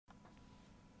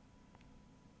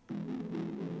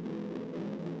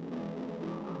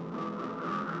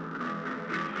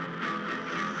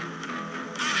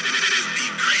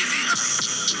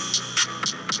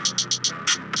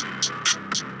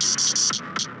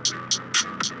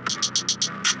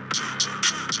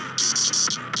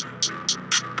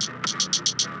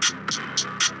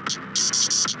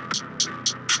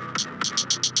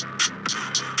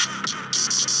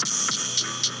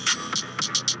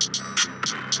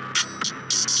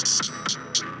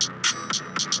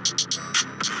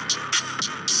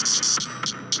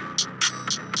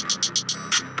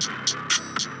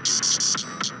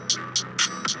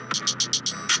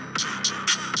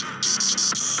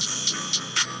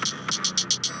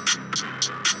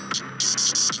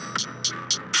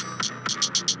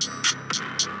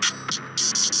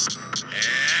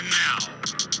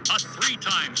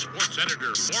Sports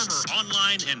editor, former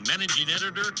online and managing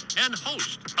editor, and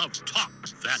host of Talk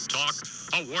That Talk,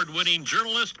 award-winning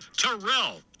journalist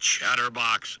Terrell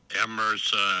Chatterbox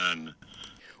Emerson.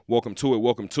 Welcome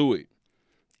to it.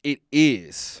 It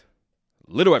is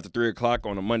a little after 3 o'clock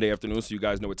on a Monday afternoon, so you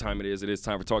guys know what time it is. It is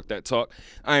time for Talk That Talk.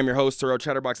 I am your host, Terrell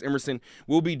Chatterbox Emerson.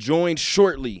 We'll be joined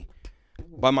shortly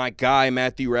by my guy,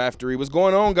 Matthew Raftery. What's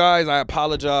going on, guys? I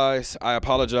apologize.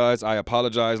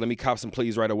 Let me cop some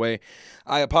pleas right away.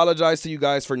 I apologize to you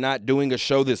guys for not doing a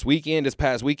show this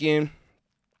past weekend.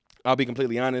 I'll be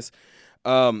completely honest.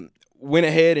 Went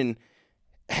ahead and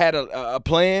had a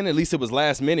plan, at least it was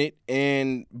last minute,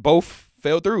 and both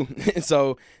fell through.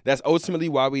 So that's ultimately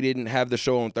why we didn't have the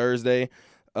show on Thursday.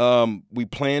 We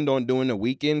planned on doing a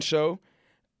weekend show.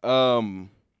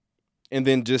 And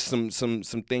then just some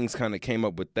things kind of came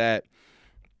up with that.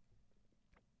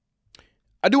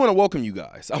 I do want to welcome you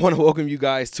guys. I want to welcome you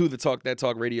guys to the Talk That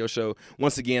Talk radio show.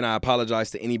 Once again, I apologize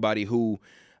to anybody who,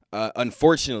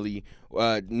 unfortunately,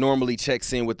 normally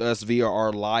checks in with us via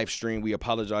our live stream. We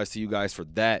apologize to you guys for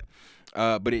that.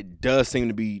 But it does seem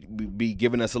to be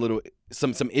giving us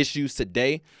some issues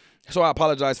today. So I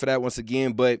apologize for that once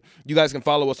again, but you guys can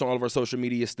follow us on all of our social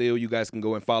media still. You guys can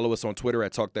go and follow us on Twitter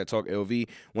at Talk That Talk LV.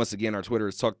 Once again, our Twitter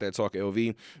is Talk That Talk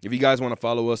LV. If you guys want to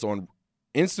follow us on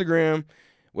Instagram,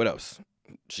 what else?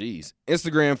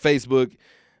 Instagram, Facebook,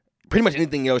 pretty much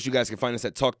anything else, you guys can find us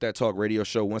at Talk That Talk Radio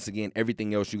Show. Once again,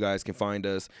 everything else, you guys can find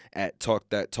us at Talk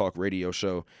That Talk Radio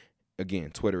Show. Again,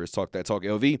 Twitter is Talk That Talk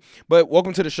LV. But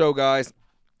welcome to the show, guys.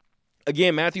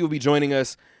 Again, Matthew will be joining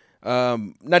us.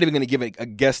 Not even going to give a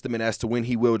guesstimate as to when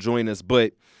he will join us,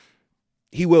 but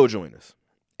he will join us.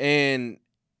 And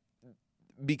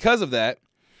because of that,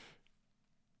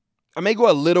 I may go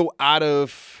a little out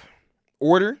of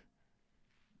order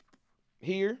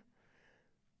here.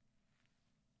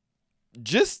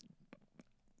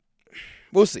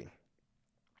 We'll see.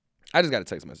 I just got a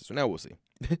text message, so now we'll see.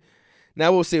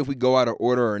 Now we'll see if we go out of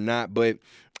order or not. But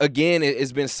again,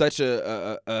 it's been such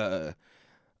a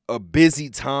busy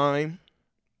time,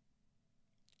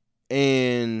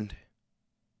 and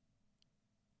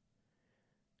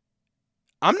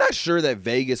I'm not sure that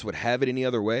Vegas would have it any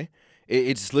other way.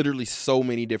 It's literally so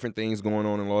many different things going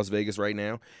on in Las Vegas right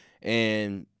now,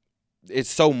 and it's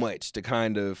so much to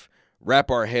kind of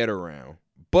wrap our head around.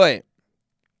 But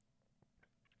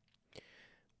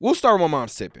we'll start with my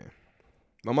mom's tip-in.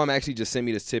 My mom actually just sent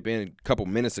me this tip-in a couple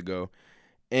minutes ago,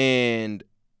 and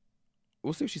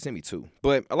we'll see if she sent me two.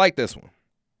 But I like this one.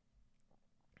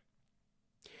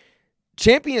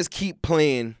 Champions keep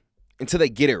playing until they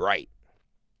get it right.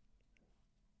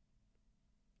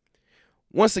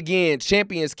 Once again,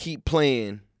 champions keep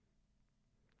playing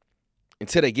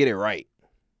until they get it right.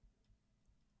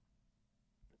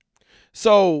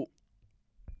 So,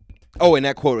 and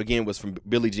that quote again was from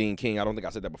Billie Jean King. I don't think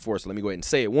I said that before, so let me go ahead and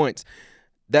say it once.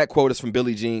 That quote is from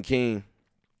Billie Jean King.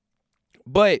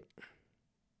 But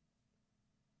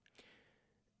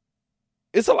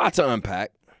it's a lot to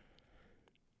unpack.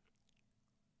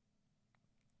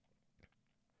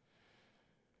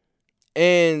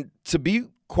 And to be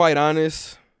quite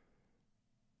honest,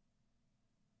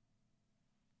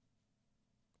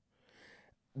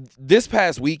 this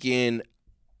past weekend,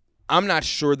 I'm not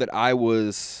sure that I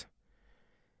was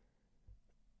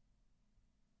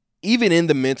even in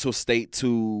the mental state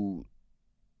to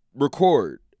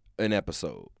record an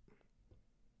episode.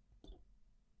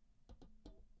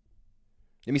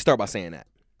 Let me start by saying that.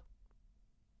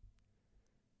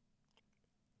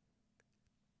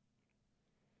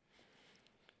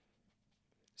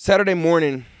 Saturday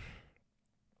morning,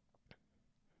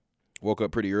 woke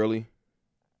up pretty early.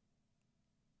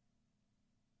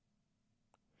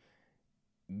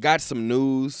 Got some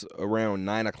news around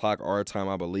 9 o'clock our time,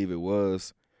 I believe it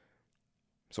was.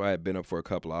 So I had been up for a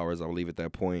couple hours, I believe, at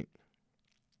that point.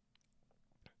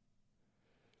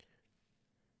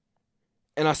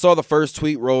 And I saw the first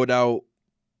tweet rolled out.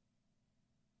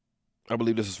 I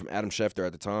believe this was from Adam Schefter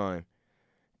at the time.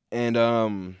 And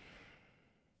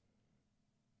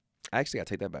actually, I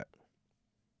take that back.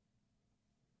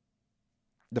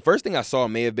 The first thing I saw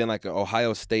may have been like an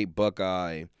Ohio State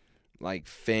Buckeye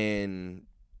fan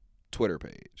Twitter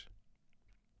page.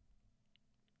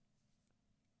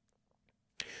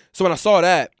 So when I saw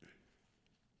that,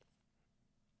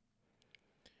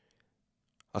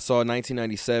 I saw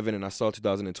 1997 and I saw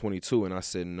 2022 and I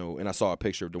said no. And I saw a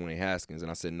picture of Dwayne Haskins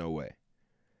and I said no way.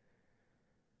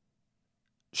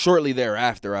 Shortly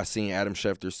thereafter, I seen Adam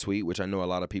Schefter's tweet, which I know a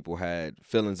lot of people had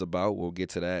feelings about. We'll get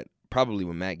to that probably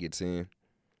when Matt gets in.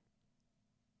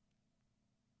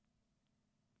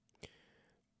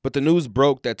 But the news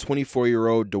broke that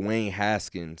 24-year-old Dwayne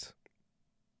Haskins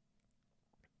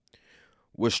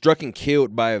was struck and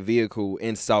killed by a vehicle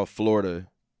in South Florida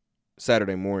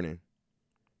Saturday morning.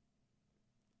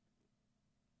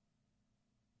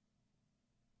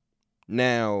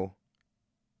 Now,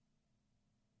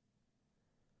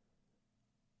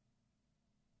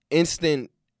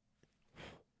 instant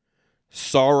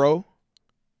sorrow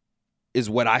is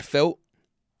what I felt.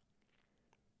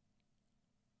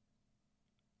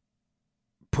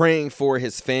 Praying for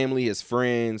his family, his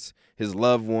friends, his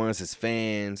loved ones, his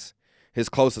fans, his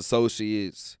close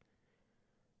associates,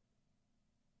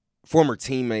 former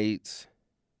teammates.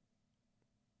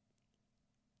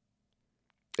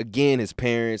 Again, his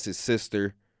parents, his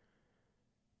sister.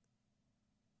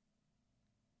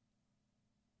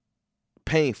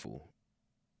 Painful.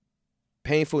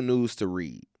 Painful news to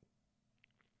read.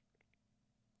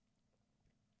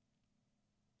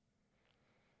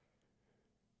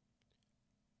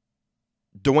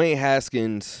 Dwayne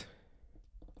Haskins,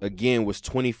 again, was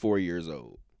 24 years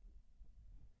old.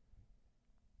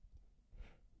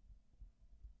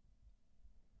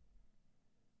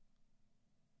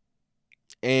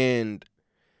 And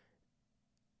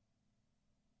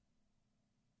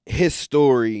his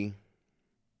story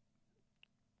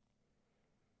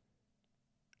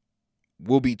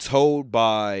will be told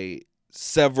by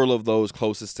several of those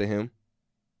closest to him.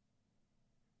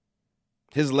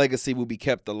 His legacy will be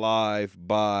kept alive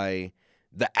by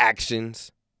the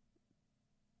actions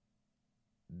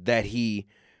that he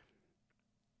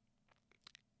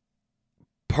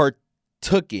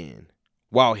partook in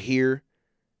while here.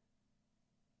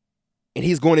 And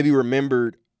he's going to be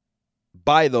remembered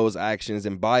by those actions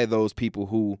and by those people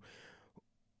who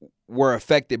were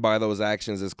affected by those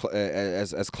actions as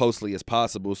closely as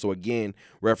possible. So again,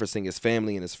 referencing his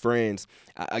family and his friends,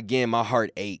 again, my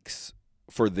heart aches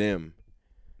for them.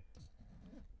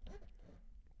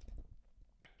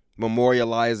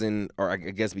 Memorializing, or I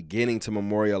guess beginning to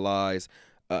memorialize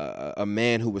a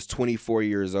man who was 24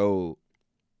 years old.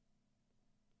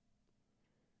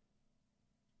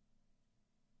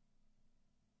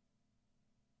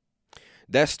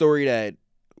 That story that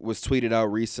was tweeted out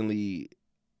recently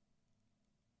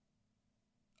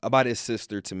about his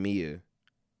sister, Tamia,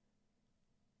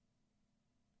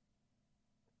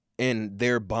 and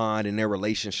their bond and their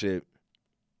relationship,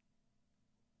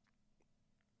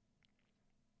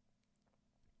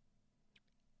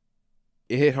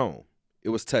 it hit home. It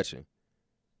was touching.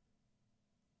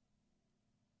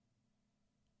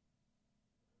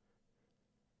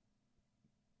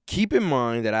 Keep in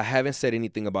mind that I haven't said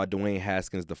anything about Dwayne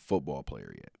Haskins, the football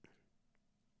player, yet.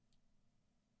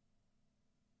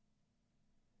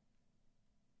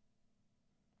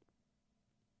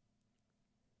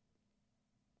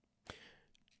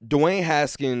 Dwayne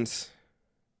Haskins,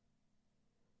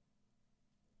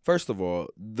 first of all,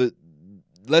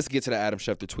 let's get to the Adam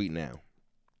Schefter tweet now.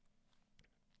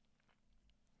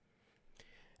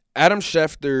 Adam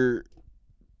Schefter,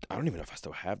 I don't even know if I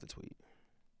still have the tweet.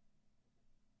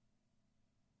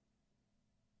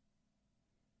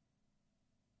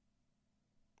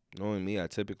 Knowing me, I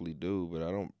typically do, but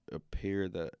it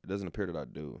doesn't appear that I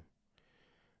do.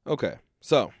 Okay,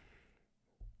 so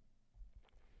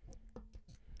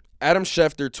Adam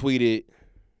Schefter tweeted,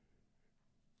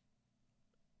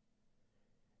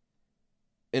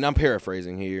 and I'm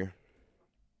paraphrasing here.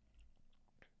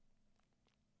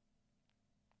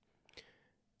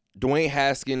 Dwayne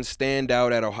Haskins,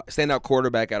 standout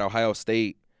quarterback at Ohio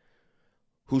State,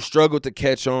 who struggled to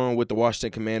catch on with the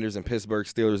Washington Commanders and Pittsburgh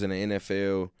Steelers in the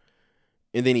NFL,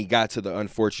 and then he got to the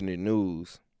unfortunate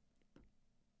news.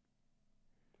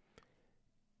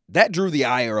 That drew the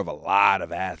ire of a lot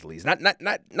of athletes,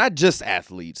 not just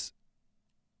athletes.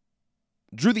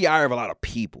 Drew the ire of a lot of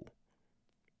people.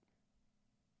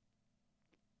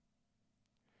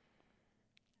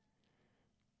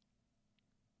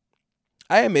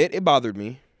 I admit it bothered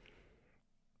me.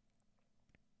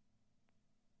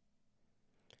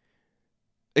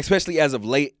 Especially as of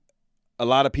late, a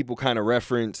lot of people kind of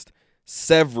referenced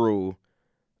several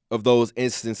of those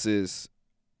instances,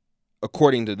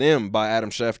 according to them, by Adam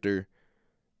Schefter,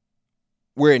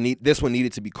 where this one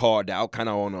needed to be called out, kind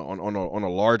of on a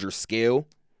larger scale,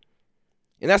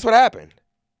 and that's what happened.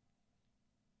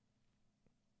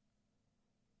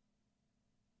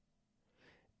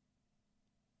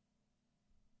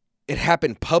 it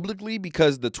happened publicly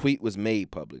because the tweet was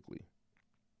made publicly.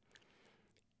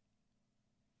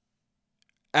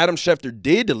 Adam Schefter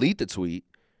did delete the tweet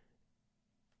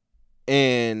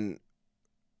and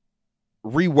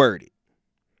reword it.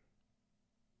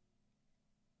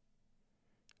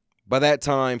 By that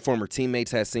time, former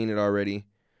teammates had seen it already.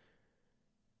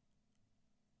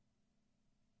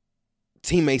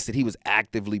 Teammates that he was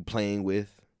actively playing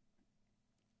with.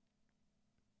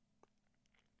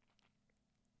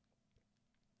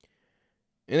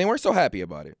 And they weren't so happy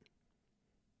about it.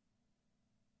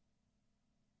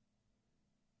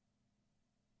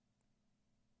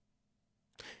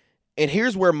 And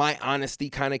here's where my honesty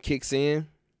kind of kicks in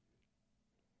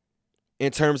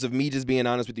terms of me just being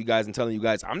honest with you guys and telling you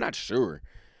guys, I'm not sure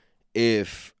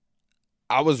if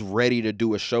I was ready to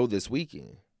do a show this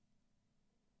weekend.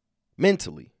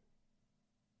 Mentally.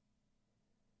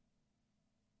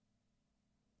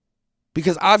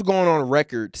 Because I've gone on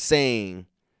record saying,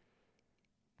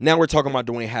 now we're talking about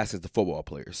Dwayne Haskins, the football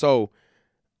player. So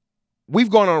we've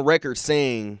gone on record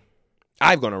saying,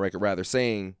 I've gone on record rather,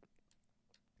 saying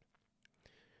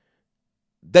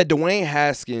that Dwayne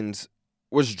Haskins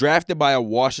was drafted by a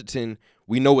Washington,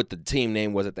 we know what the team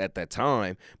name was at that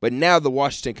time, but now the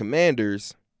Washington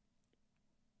Commanders.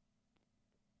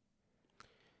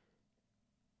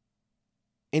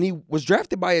 And he was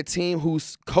drafted by a team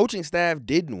whose coaching staff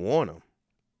didn't want him.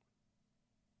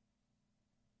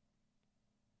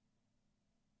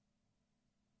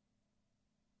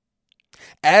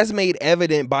 As made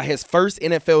evident by his first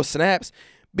NFL snaps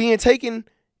being taken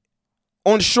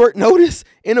on short notice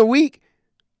in a week.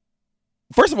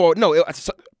 First of all, no, it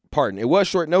was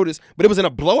short notice, but it was in a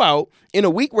blowout in a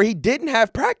week where he didn't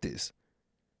have practice.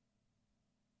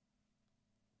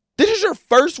 This is your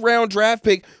first round draft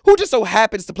pick who just so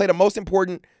happens to play the most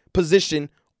important position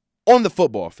on the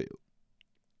football field.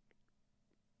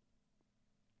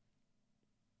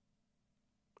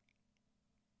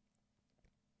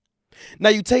 Now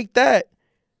you take that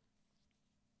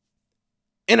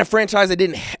in a franchise that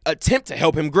didn't attempt to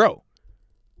help him grow.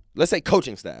 Let's say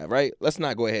coaching staff, right? Let's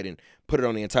not go ahead and put it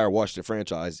on the entire Washington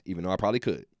franchise, even though I probably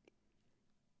could.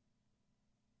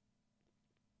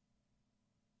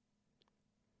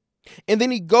 And then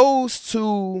he goes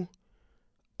to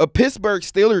a Pittsburgh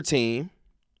Steelers team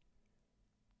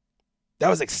that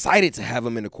was excited to have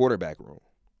him in the quarterback room.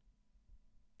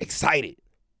 Excited.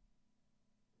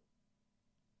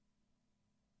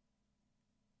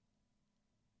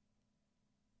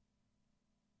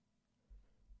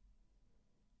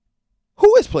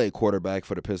 Who has played quarterback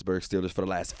for the Pittsburgh Steelers for the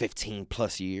last 15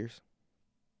 plus years?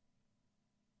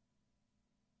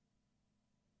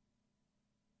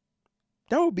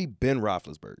 That would be Ben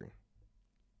Roethlisberger.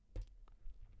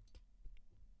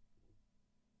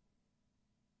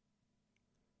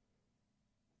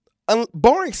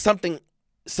 Barring something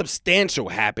substantial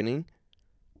happening,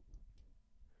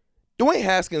 Dwayne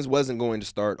Haskins wasn't going to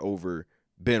start over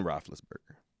Ben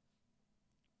Roethlisberger.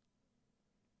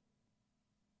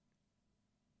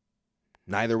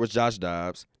 Neither was Josh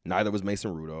Dobbs. Neither was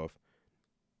Mason Rudolph.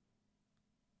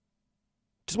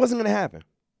 Just wasn't going to happen.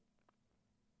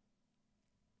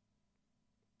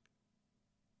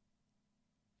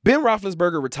 Ben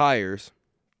Roethlisberger retires.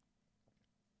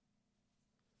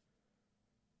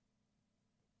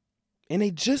 And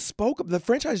the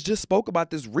franchise just spoke about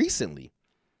this recently.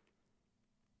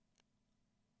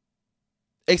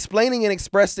 Explaining and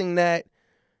expressing that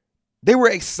they were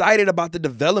excited about the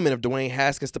development of Dwayne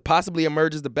Haskins to possibly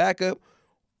emerge as the backup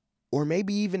or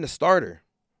maybe even the starter.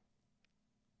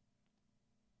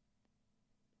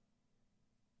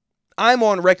 I'm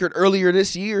on record earlier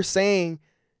this year saying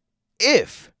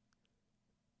if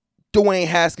Dwayne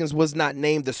Haskins was not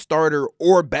named the starter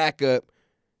or backup,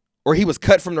 or he was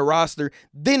cut from the roster,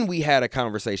 then we had a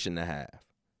conversation to have.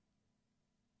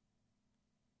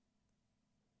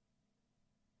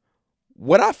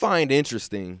 What I find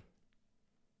interesting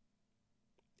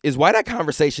is why that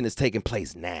conversation is taking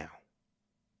place now.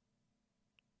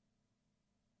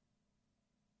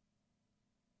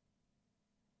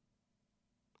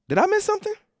 Did I miss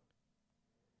something?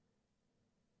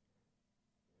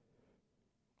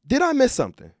 Did I miss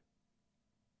something?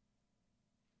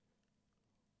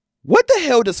 What the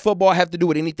hell does football have to do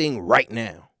with anything right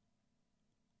now?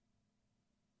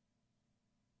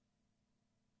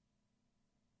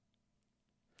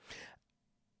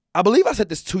 I believe I said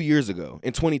this 2 years ago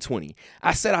in 2020.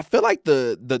 I said I feel like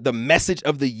the message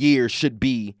of the year should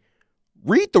be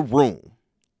read the room.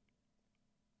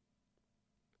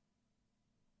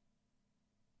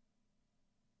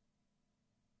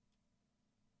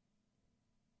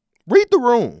 Read the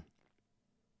room.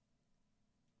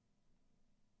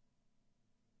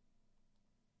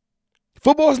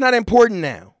 Football is not important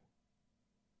now.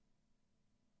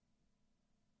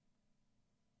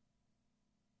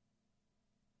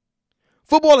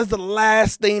 Football is the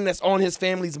last thing that's on his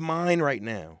family's mind right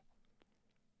now.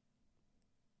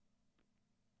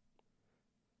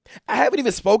 I haven't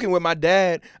even spoken with my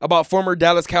dad about former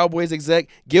Dallas Cowboys exec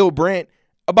Gil Brandt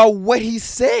about what he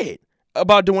said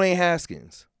about Dwayne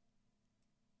Haskins.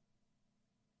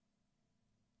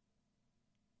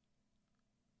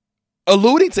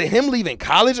 Alluding to him leaving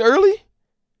college early?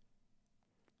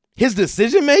 His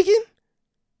decision making?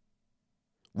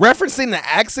 Referencing the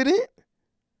accident?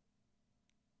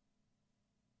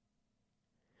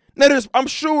 Now, I'm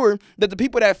sure that the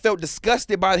people that felt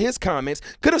disgusted by his comments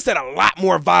could have said a lot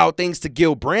more vile things to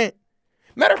Gil Brandt.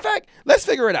 Matter of fact, let's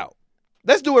figure it out.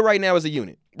 Let's do it right now as a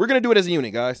unit. We're going to do it as a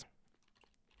unit, guys.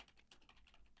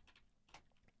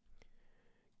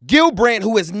 Gil Brandt,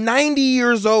 who is 90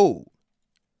 years old,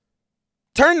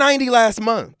 turned 90 last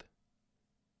month.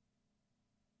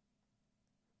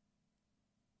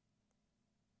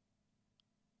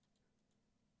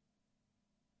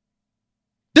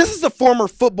 This is a former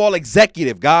football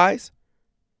executive, guys.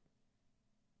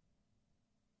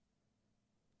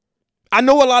 I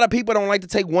know a lot of people don't like to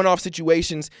take one-off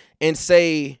situations and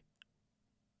say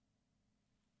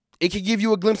it could give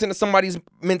you a glimpse into somebody's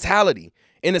mentality,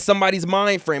 into somebody's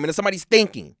mind frame, into somebody's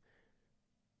thinking,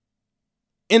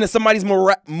 into somebody's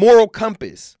moral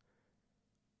compass.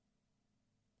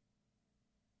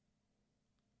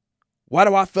 Why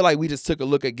do I feel like we just took a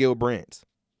look at Gil Brandt?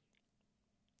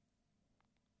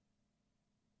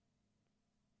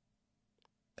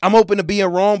 I'm open to being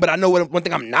wrong, but I know one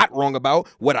thing I'm not wrong about,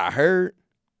 what I heard.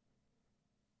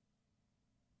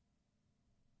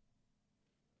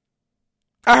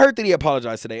 I heard that he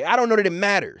apologized today. I don't know that it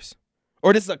matters.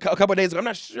 Or this is a couple of days ago. I'm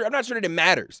not sure that it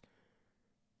matters.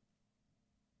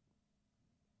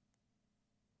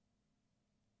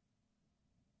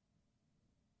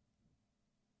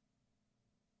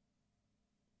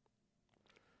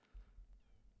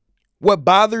 What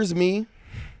bothers me,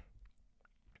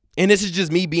 and this is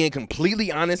just me being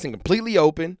completely honest and completely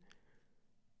open,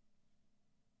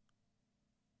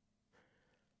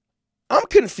 I'm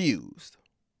confused.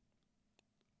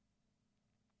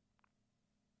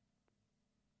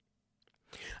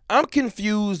 I'm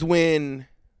confused when,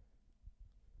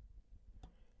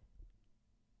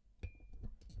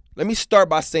 let me start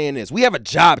by saying this. We have a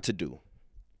job to do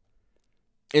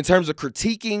in terms of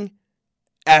critiquing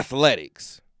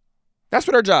athletics. That's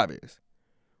what our job is.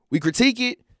 We critique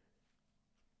it.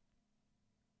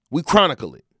 We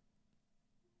chronicle it.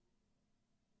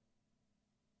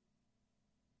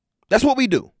 That's what we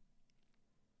do.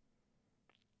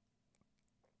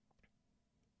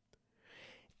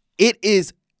 It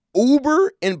is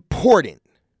uber important.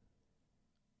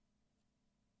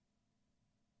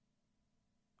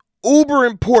 Uber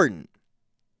important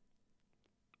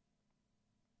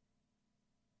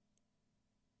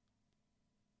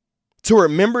to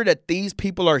remember that these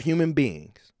people are human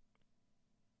beings.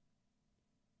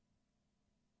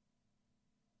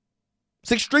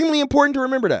 It's extremely important to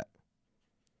remember that.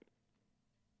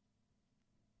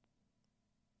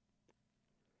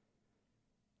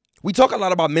 We talk a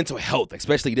lot about mental health,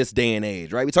 especially this day and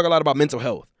age, right? We talk a lot about mental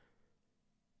health.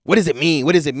 What does it mean?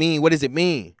 What does it mean? What does it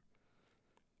mean?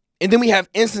 And then we have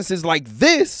instances like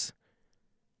this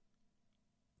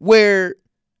where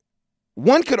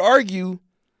one could argue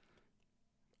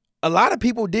a lot of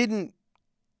people didn't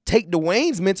take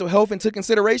Dwayne's mental health into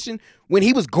consideration when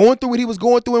he was going through what he was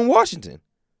going through in Washington.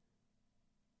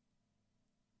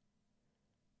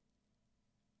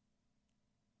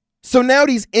 So now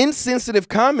these insensitive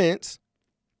comments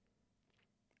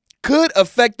could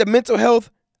affect the mental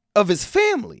health of his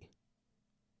family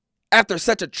after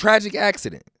such a tragic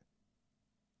accident.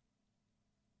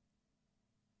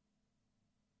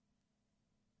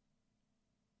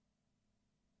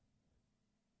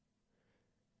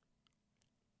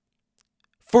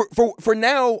 For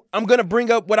now, I'm going to bring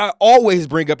up what I always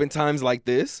bring up in times like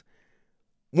this.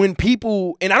 When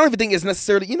people, and I don't even think it's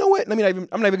necessarily, you know what? I'm not even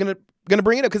gonna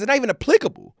bring it up because it's not even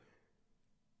applicable.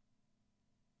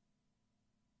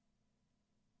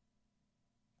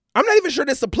 I'm not even sure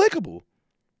that's applicable.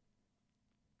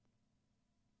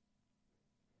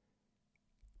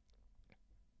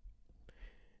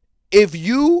 If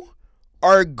you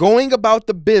are going about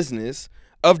the business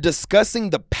of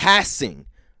discussing the passing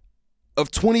of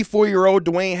 24-year-old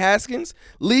Dwayne Haskins,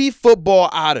 leave football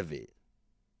out of it.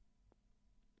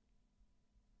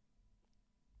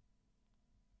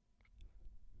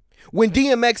 When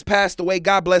DMX passed away,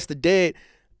 God bless the dead,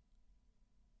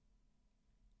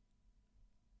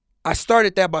 I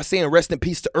started that by saying rest in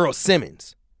peace to Earl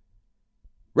Simmons.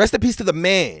 Rest in peace to the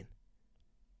man.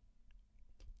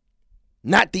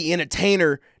 Not the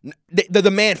entertainer,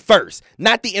 the man first,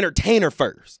 not the entertainer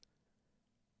first.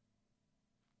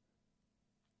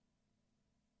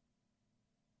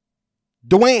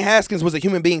 Dwayne Haskins was a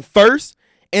human being first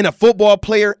and a football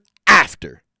player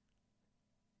after.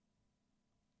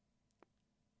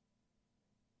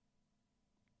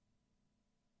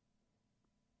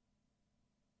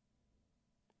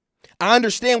 I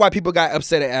understand why people got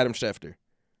upset at Adam Schefter.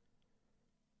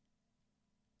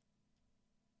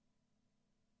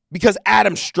 Because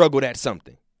Adam struggled at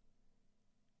something.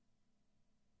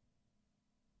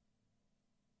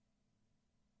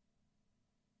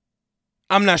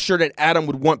 I'm not sure that Adam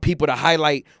would want people to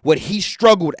highlight what he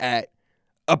struggled at,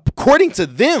 according to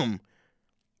them,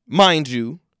 mind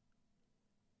you.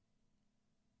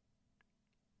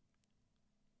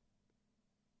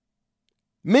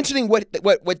 Mentioning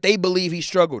what they believe he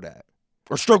struggled at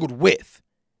or struggled with.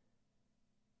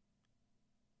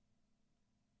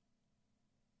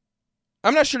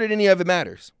 I'm not sure that any of it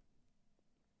matters.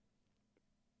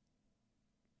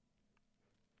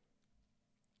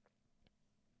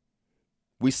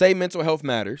 We say mental health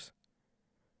matters.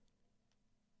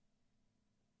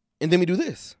 And then we do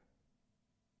this.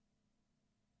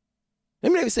 Let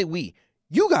me not even say we.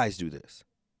 You guys do this.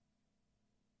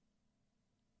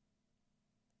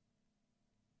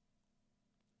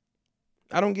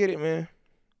 I don't get it, man.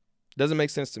 Doesn't make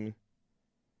sense to me.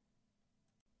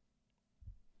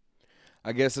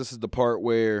 I guess this is the part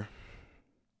where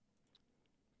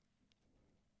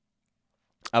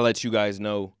I let you guys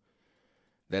know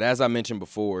that, as I mentioned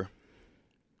before,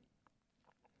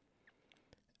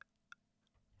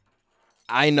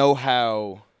 I know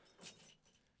how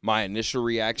my initial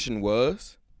reaction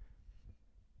was.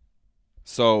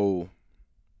 So,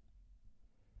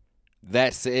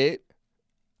 that said,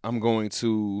 I'm going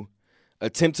to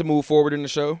attempt to move forward in the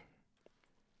show.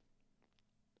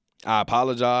 I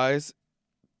apologize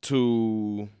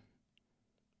to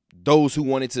those who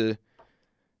wanted to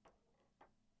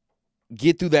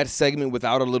get through that segment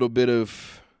without a little bit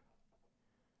of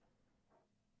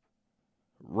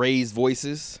raised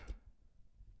voices.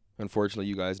 Unfortunately,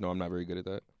 you guys know I'm not very good at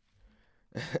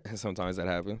that. Sometimes that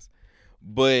happens.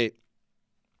 But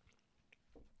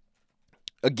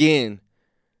again,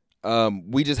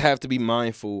 we just have to be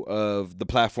mindful of the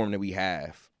platform that we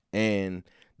have and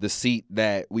the seat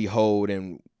that we hold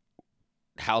and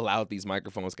how loud these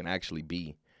microphones can actually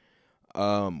be.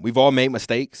 We've all made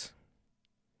mistakes.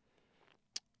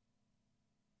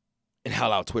 And how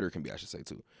loud Twitter can be, I should say,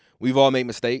 too. We've all made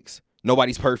mistakes.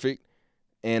 Nobody's perfect.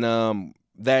 And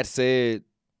that said,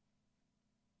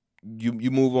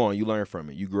 you move on. You learn from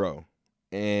it. You grow.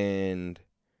 And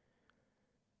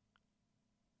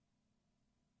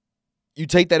you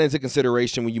take that into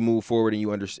consideration when you move forward and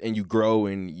you understand, you grow,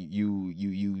 and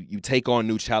you take on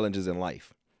new challenges in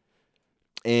life.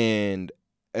 And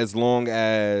as long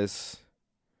as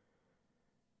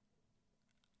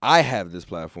I have this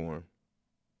platform,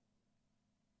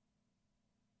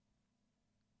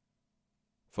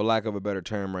 for lack of a better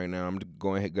term right now, I'm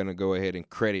going to go ahead and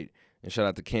credit and shout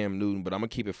out to Cam Newton, but I'm going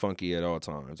to keep it funky at all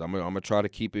times. I'm going to try to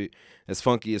keep it as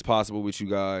funky as possible with you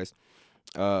guys.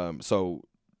 So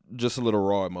just a little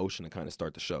raw emotion to kind of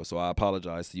start the show. So I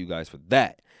apologize to you guys for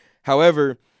that.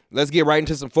 However, let's get right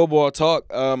into some football talk.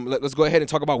 Let's go ahead and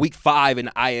talk about Week 5 in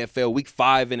the IFL, Week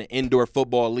 5 in the Indoor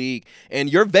Football League,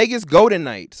 and your Vegas Golden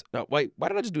Knights. No, wait, why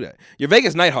did I just do that? Your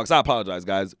Vegas Nighthawks. I apologize,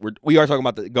 guys. We are talking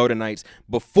about the Golden Knights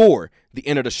before the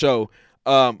end of the show.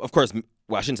 Of course,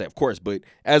 well, I shouldn't say of course, but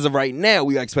as of right now,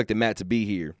 we expected Matt to be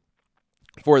here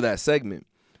for that segment.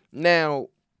 Now,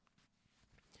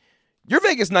 your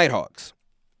Vegas Nighthawks,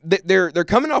 they're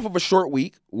coming off of a short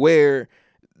week where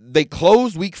they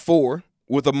closed Week 4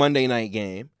 with a Monday night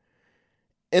game.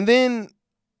 And then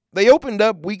they opened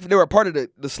up they were a part of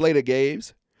the slate of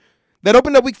games that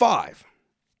opened up Week 5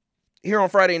 here on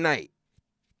Friday night.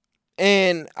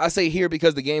 And I say here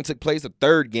because the game took place, the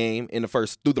third game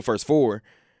through the first 4,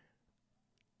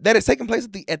 that is taking place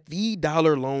at the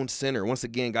Dollar Loan Center. Once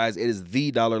again, guys, it is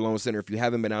the Dollar Loan Center. If you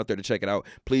haven't been out there to check it out,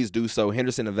 please do so.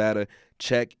 Henderson, Nevada,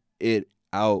 check it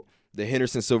out. The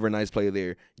Henderson Silver Knights play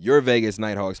there. Your Vegas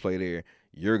Nighthawks play there.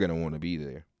 You're going to want to be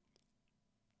there.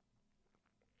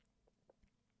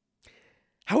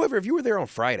 However, if you were there on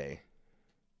Friday,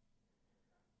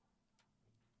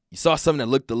 you saw something that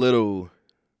looked a little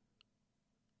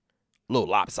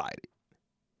lopsided.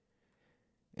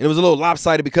 And it was a little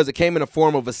lopsided because it came in the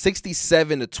form of a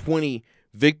 67-20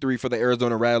 victory for the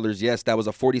Arizona Rattlers. Yes, that was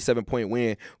a 47-point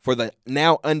win for the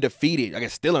now undefeated, I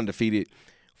guess still undefeated,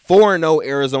 4-0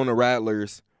 Arizona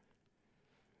Rattlers.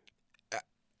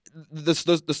 The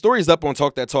story is up on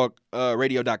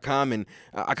TalkThatTalkRadio.com, and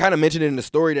I kind of mentioned it in the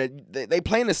story that they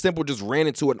plain and simple just ran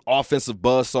into an offensive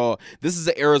buzzsaw. This is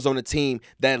an Arizona team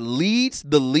that leads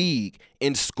the league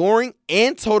in scoring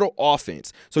and total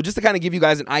offense. So just to kind of give you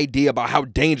guys an idea about how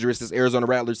dangerous this Arizona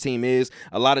Rattlers team is,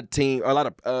 a lot of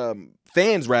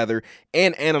fans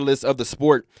and analysts of the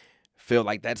sport feel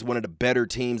like that's one of the better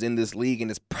teams in this league, and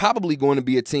it's probably going to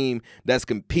be a team that's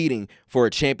competing for a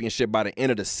championship by the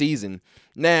end of the season.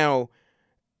 Now,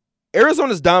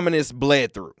 Arizona's dominance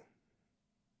bled through.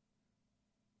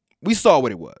 We saw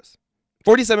what it was.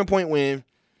 47-point win.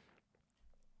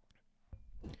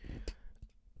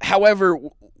 However,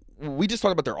 we just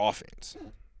talked about their offense.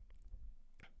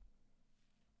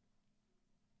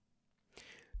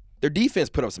 Their defense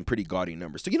put up some pretty gaudy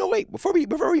numbers. So, wait, before we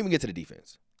even get to the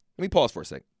defense, let me pause for a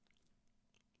second.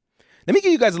 Let me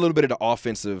give you guys a little bit of the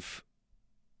offensive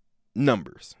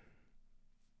numbers.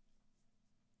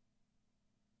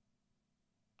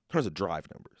 In terms of drive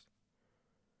numbers.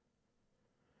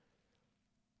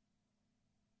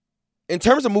 In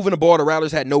terms of moving the ball, the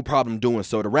Rattlers had no problem doing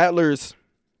so. The Rattlers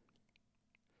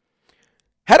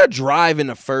had a drive in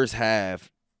the first half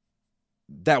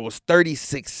that was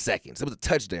 36 seconds. It was a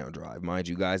touchdown drive, mind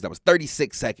you guys. That was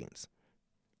 36 seconds.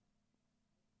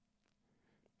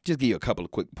 Just give you a couple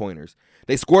of quick pointers.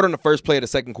 They scored on the first play of the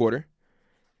second quarter.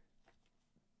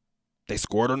 They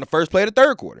scored on the first play of the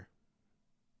third quarter.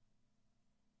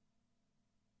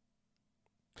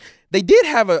 They did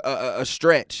have a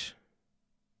stretch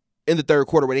in the third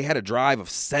quarter where they had a drive of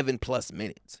 7+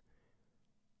 minutes.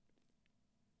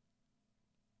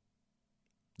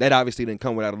 That obviously didn't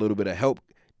come without a little bit of help.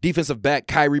 Defensive back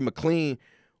Kyrie McLean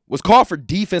was called for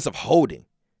defensive holding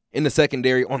in the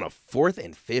secondary on a 4th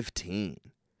and 15.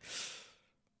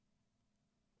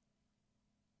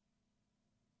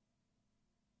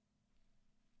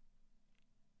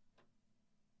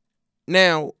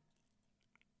 Now,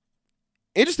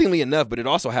 interestingly enough, but it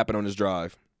also happened on this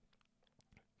drive,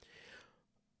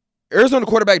 Arizona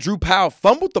quarterback Drew Powell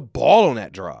fumbled the ball on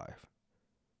that drive,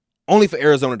 only for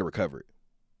Arizona to recover it.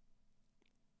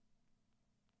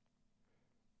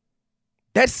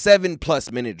 That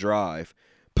 7+ minute drive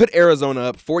put Arizona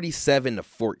up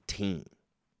 47-14.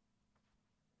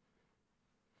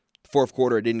 Fourth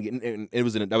quarter, it didn't get.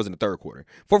 That was in the third quarter.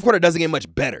 Fourth quarter doesn't get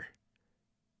much better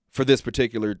for this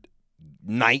particular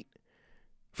night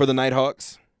for the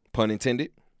Nighthawks, pun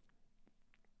intended.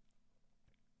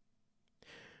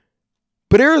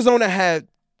 But Arizona had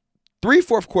 3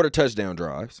 fourth quarter touchdown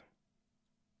drives.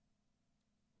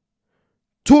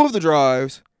 2 of the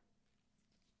drives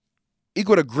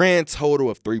equaled a grand total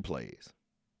of 3 plays.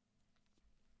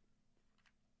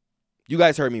 You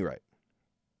guys heard me right.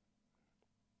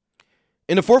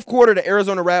 In the fourth quarter, the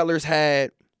Arizona Rattlers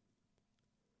had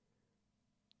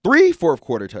 3 fourth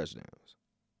quarter touchdowns.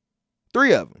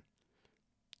 3 of them.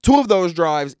 2 of those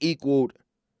drives equaled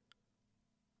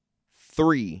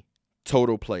 3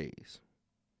 total plays.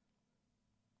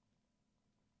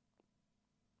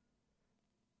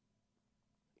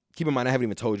 Keep in mind, I haven't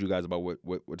even told you guys about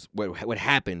what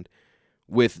happened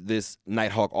with this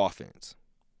Nighthawk offense.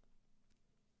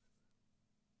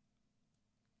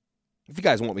 If you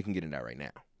guys want, we can get into that right now.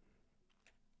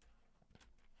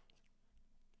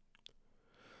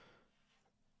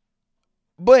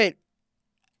 But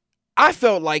I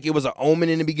felt like it was an omen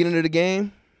in the beginning of the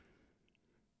game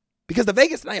because the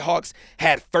Vegas Nighthawks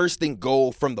had 1st and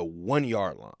goal from the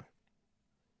 1-yard line.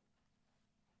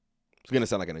 It's going to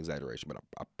sound like an exaggeration, but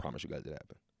I promise you guys it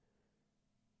happened.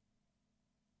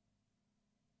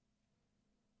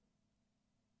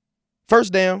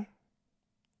 First down,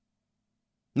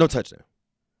 no touchdown.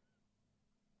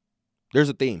 There's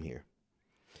a theme here.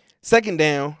 Second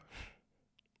down,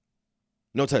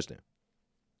 no touchdown.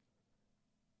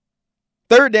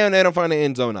 Third down, they don't find the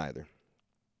end zone either.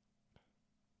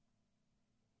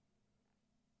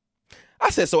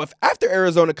 I said, so if after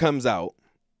Arizona comes out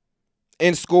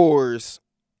and scores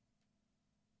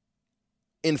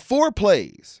in 4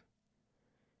 plays,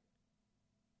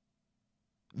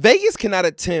 Vegas cannot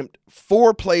attempt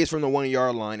 4 plays from the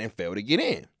 1-yard line and fail to get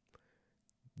in.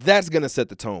 That's going to set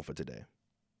the tone for today.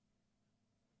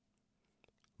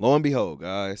 Lo and behold,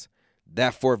 guys,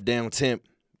 that 4th down attempt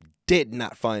did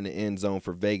not find the end zone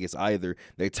for Vegas either.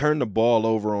 They turned the ball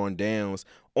over on downs.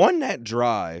 On that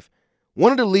drive,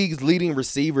 one of the league's leading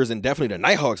receivers, and definitely the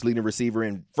Nighthawks' leading receiver,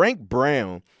 and Frank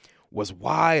Brown, was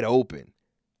wide open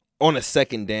on a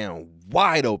 2nd down,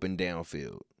 wide open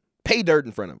downfield. Pay dirt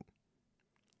in front of him.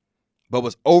 but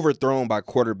was overthrown by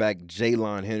quarterback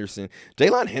Jalen Henderson.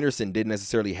 Jalen Henderson didn't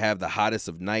necessarily have the hottest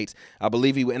of nights. I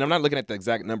believe and I'm not looking at the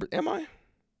exact number. Am I?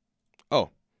 Oh,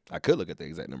 I could look at the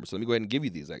exact numbers. So let me go ahead and give you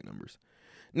the exact numbers.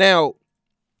 Now,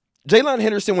 Jalen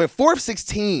Henderson went 4 of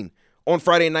 16 on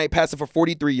Friday night, passing for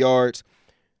 43 yards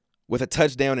with a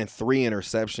touchdown and 3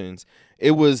 interceptions.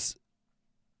 It was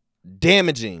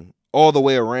damaging all the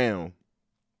way around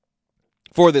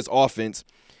for this offense.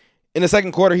 In the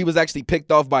second quarter, he was actually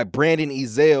picked off by Brandon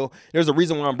Ezell. There's a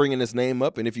reason why I'm bringing this name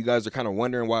up, and if you guys are kind of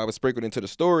wondering why I was sprinkled into the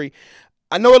story,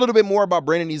 I know a little bit more about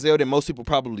Brandon Ezell than most people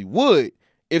probably would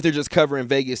if they're just covering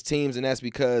Vegas teams, and that's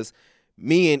because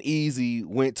me and Easy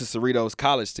went to Cerritos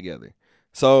College together.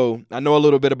 So I know a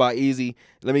little bit about Easy.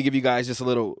 Let me give you guys just a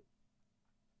little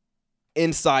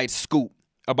inside scoop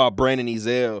about Brandon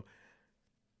Ezell.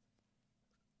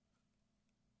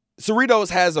 Cerritos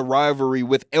has a rivalry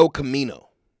with El Camino.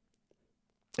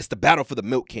 It's the battle for the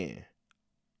milk can.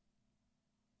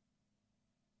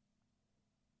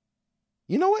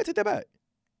 You know what? Take that back. It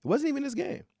wasn't even this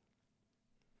game.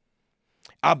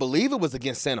 I believe it was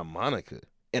against Santa Monica.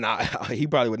 And he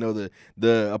probably would know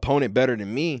the opponent better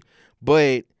than me.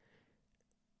 But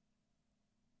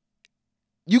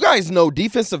you guys know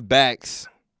defensive backs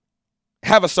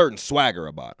have a certain swagger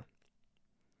about them.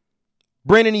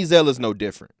 Brandon Ezell is no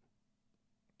different.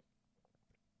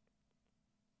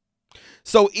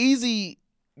 So Easy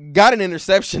got an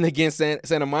interception against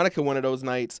Santa Monica one of those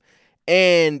nights.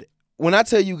 And when I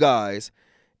tell you guys,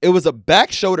 it was a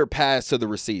back shoulder pass to the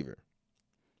receiver.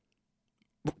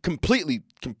 Completely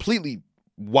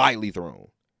widely thrown.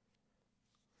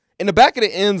 In the back of the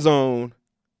end zone,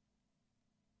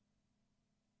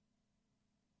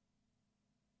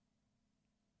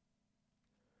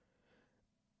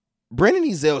 Brandon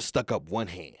Ezell stuck up one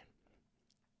hand.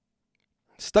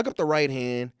 Stuck up the right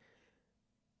hand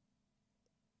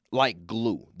like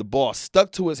glue. The ball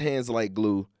stuck to his hands like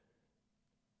glue.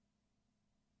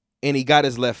 And he got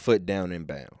his left foot down in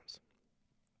bounds.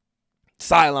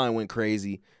 Sideline went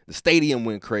crazy. The stadium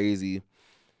went crazy.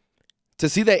 To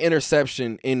see that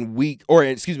interception in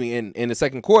the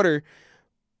second quarter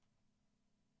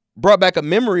brought back a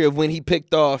memory of when he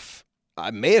picked off,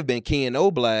 I may have been Kean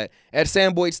Oblad at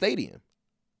Sam Boyd Stadium.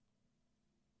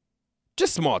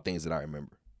 Just small things that I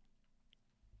remember.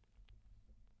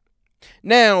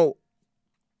 Now,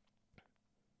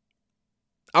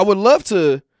 I would love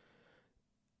to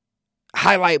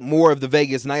highlight more of the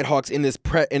Vegas Nighthawks in this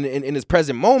in this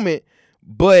present moment,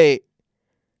 but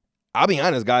I'll be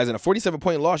honest, guys, in a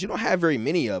 47-point loss, you don't have very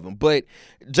many of them. But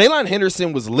Jalen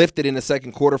Henderson was lifted in the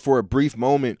second quarter for a brief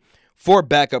moment for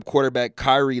backup quarterback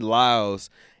Kyrie Lyles.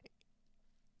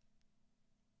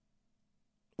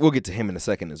 We'll get to him in a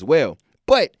second as well.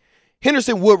 But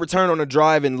Henderson would return on a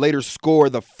drive and later score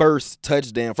the first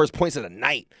touchdown, first points of the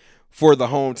night for the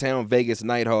hometown Vegas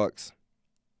Nighthawks.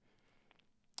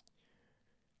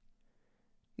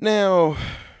 Now,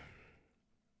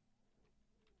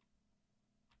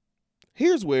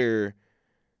 here's where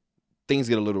things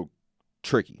get a little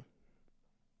tricky.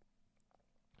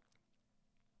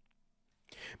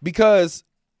 Because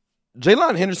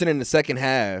Jalen Henderson in the second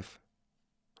half,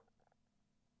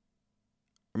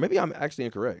 or maybe I'm actually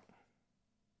incorrect.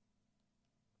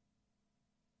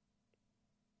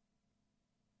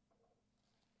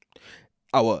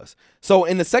 I was. So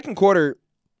in the second quarter,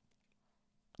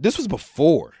 this was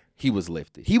before he was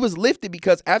lifted. He was lifted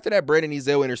because after that Brandon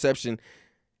Ezell interception,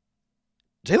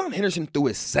 Jalen Henderson threw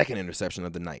his second interception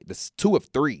of the night. This 2 of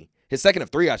 3. His second of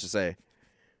 3, I should say.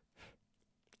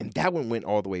 And that one went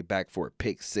all the way back for a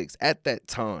pick 6. At that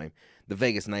time, the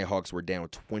Vegas Nighthawks were down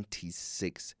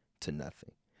 26-0.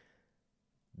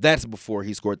 That's before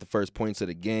he scored the first points of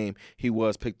the game. He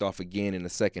was picked off again in the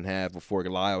second half before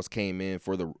Lyles came in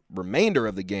for the remainder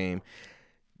of the game.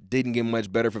 Didn't get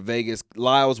much better for Vegas.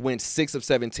 Lyles went 6 of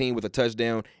 17 with a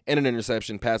touchdown and an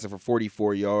interception, passing for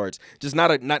 44 yards. Just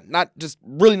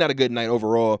really not a good night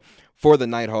overall for the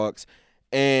Nighthawks.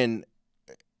 And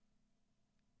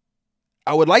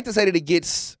I would like to say that it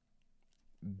gets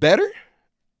better.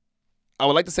 I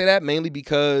would like to say that mainly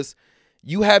because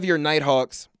you have your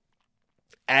Nighthawks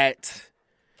at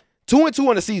 2-2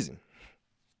 on the season.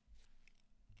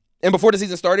 And before the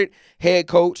season started, head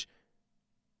coach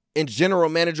and general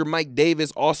manager Mike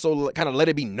Davis also kind of let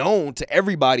it be known to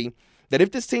everybody that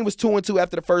if this team was 2-2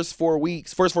 after the first 4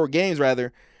 games,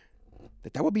 that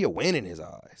would be a win in his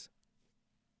eyes.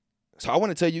 So I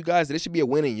want to tell you guys that it should be a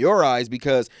win in your eyes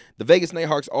because the Vegas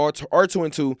Nighthawks are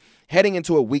 2-2 heading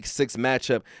into a Week 6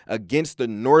 matchup against the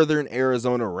Northern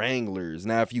Arizona Wranglers.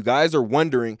 Now, if you guys are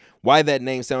wondering why that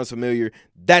name sounds familiar,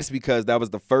 that's because that was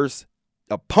the first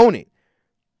opponent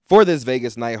for this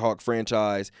Vegas Nighthawk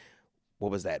franchise. What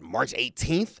was that, March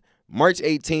 18th? March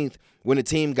 18th, when the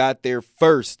team got their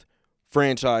first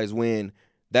franchise win.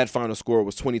 That final score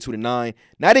was 22-9.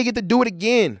 Now they get to do it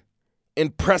again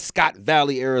in Prescott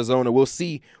Valley, Arizona. We'll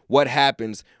see what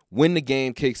happens when the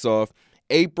game kicks off.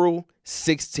 April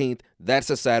 16th, that's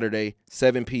a Saturday,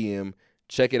 7 p.m.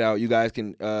 Check it out. You guys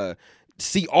can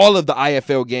see all of the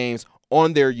IFL games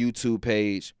on their YouTube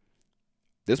page.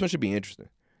 This one should be interesting.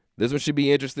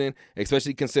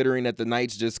 Especially considering that the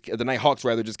Nighthawks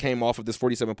just came off of this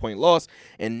 47-point loss,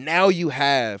 and now you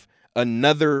have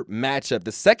another matchup,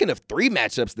 the second of 3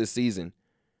 matchups this season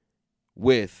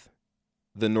with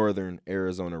the Northern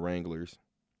Arizona Wranglers.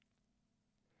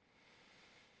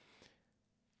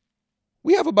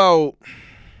 We have about,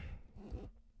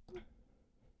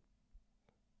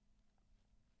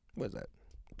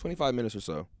 25 minutes or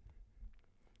so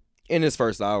in this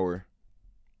first hour.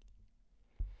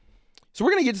 So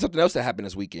we're going to get to something else that happened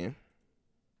this weekend.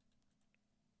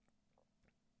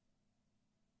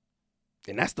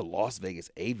 And that's the Las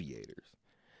Vegas Aviators.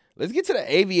 Let's get to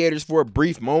the Aviators for a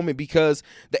brief moment, because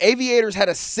the Aviators had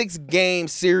a 6-game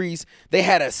series. They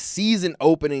had a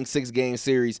season-opening 6-game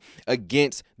series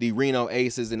against the Reno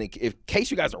Aces. And in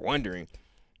case you guys are wondering,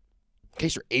 in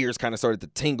case your ears kind of started to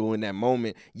tingle in that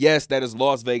moment, yes, that is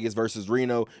Las Vegas versus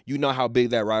Reno. You know how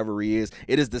big that rivalry is.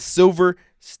 It is the Silver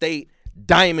State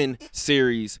Diamond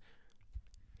Series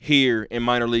here in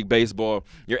minor league baseball.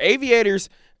 Your Aviators,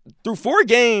 through 4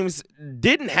 games,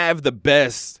 didn't have the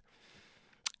best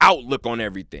outlook on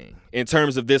everything in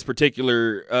terms of this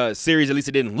particular series. At least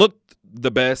it didn't look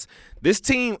the best. This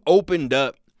team opened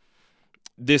up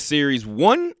this series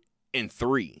 1-3.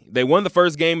 They won the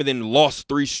first game and then lost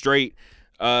 3 straight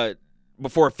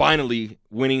before finally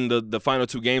winning the final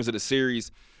 2 games of the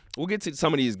series. We'll get to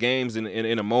some of these games in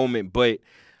a moment, but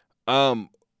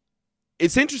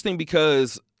it's interesting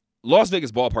because Las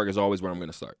Vegas Ballpark is always where I'm going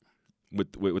to start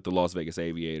with the Las Vegas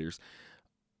Aviators.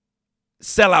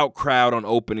 Sellout crowd on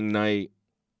opening night.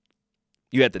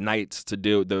 You had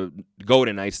the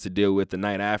Golden Knights to deal with the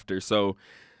night after. So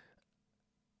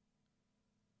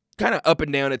kind of up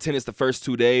and down attendance the first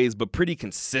 2 days, but pretty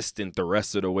consistent the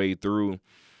rest of the way through.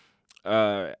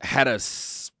 Had a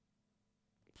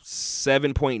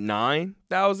 7.9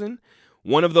 thousand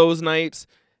one of those nights.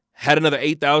 Had another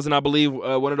 8,000, I believe,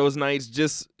 one of those nights.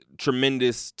 Just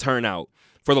tremendous turnout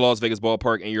for the Las Vegas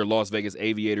Ballpark and your Las Vegas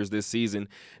Aviators this season.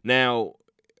 Now,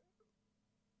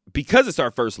 because it's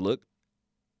our first look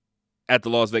at the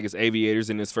Las Vegas Aviators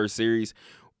in this first series,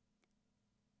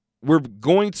 we're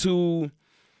going to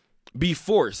be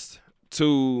forced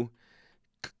to,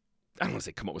 I don't want to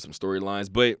say come up with some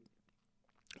storylines, but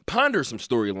ponder some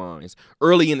storylines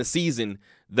early in the season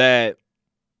that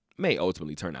may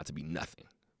ultimately turn out to be nothing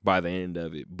by the end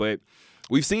of it. But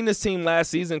we've seen this team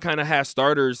last season kind of have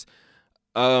starters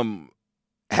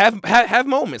have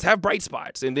moments, have bright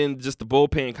spots, and then just the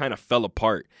bullpen kind of fell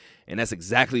apart. And that's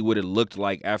exactly what it looked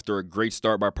like after a great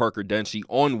start by Parker Dunshee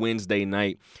on Wednesday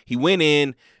night. He went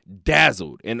in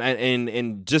dazzled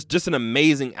and just an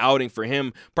amazing outing for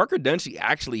him. Parker Dunshee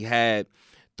actually had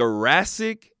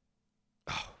thoracic,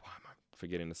 why am I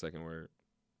forgetting the second word?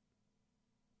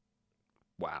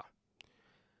 Wow.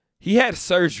 He had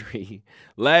surgery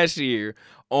last year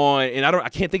on, and I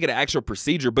can't think of the actual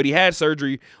procedure, but he had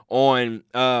surgery on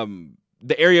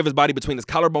the area of his body between his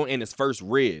collarbone and his first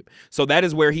rib. So that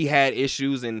is where he had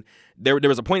issues, and there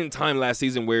was a point in time last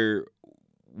season where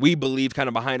we believed kind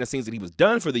of behind the scenes that he was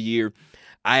done for the year.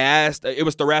 I asked, it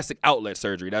was thoracic outlet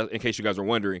surgery, in case you guys were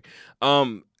wondering.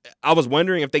 I was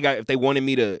wondering if they wanted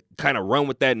me to kind of run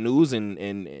with that news and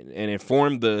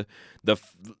inform the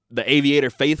Aviator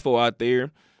faithful out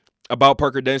there about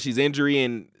Parker Dunshee's injury,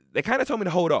 and they kind of told me to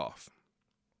hold off.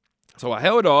 So I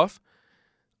held off,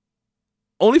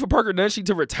 only for Parker Dunshee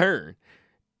to return.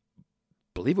 I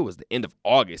believe it was the end of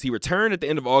August. He returned at the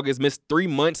end of August, missed 3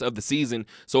 months of the season,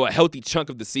 so a healthy chunk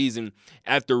of the season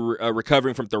after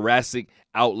recovering from thoracic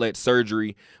outlet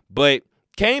surgery, but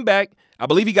came back. I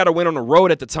believe he got a win on the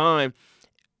road at the time.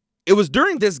 It was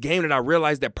during this game that I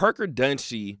realized that Parker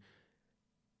Dunshee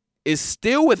is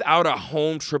still without a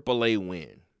home AAA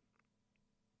win.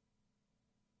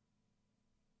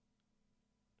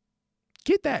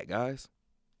 Get that, guys.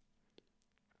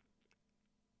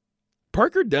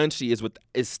 Parker Dunshee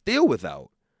is still without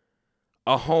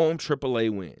a home AAA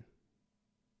win.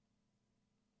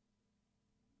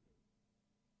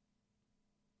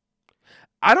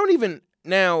 I don't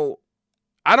know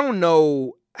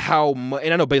how much,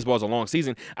 and I know baseball is a long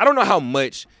season. I don't know how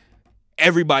much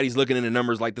everybody's looking into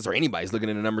numbers like this, or anybody's looking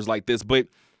into numbers like this, but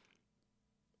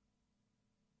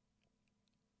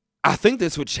I think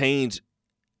this would change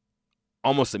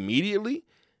almost immediately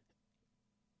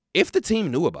if the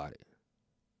team knew about it.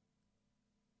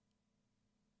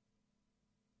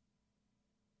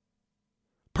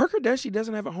 Per Kardashian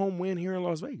doesn't have a home win here in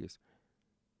Las Vegas.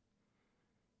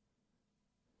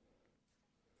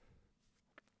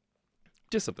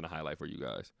 Just something to highlight for you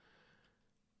guys.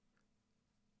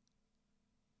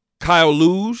 Kyle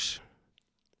Luge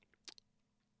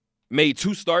made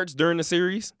 2 starts during the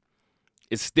series.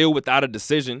 Is still without a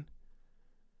decision.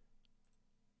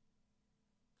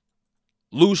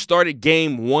 Luge started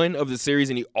game 1 of the series,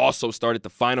 and he also started the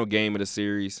final game of the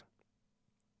series.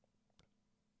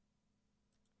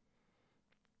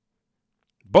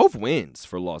 Both wins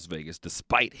for Las Vegas,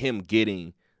 despite him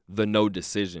getting the no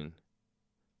decision.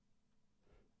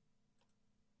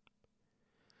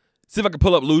 See if I can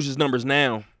pull up Luge's numbers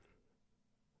now.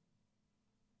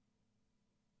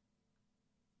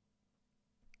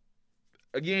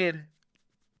 Again,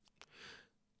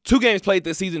 2 games played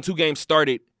this season, 2 games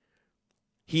started.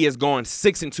 He has gone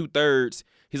 6 2/3.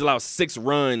 He's allowed 6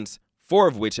 runs, 4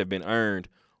 of which have been earned.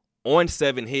 On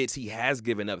 7 hits, he has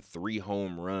given up 3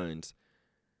 home runs.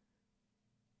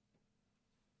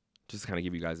 Just to kind of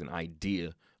give you guys an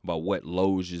idea about what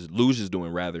Luge is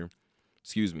doing, rather.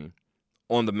 Excuse me.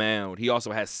 On the mound, he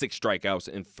also has 6 strikeouts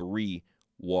and 3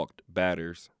 walked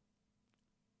batters.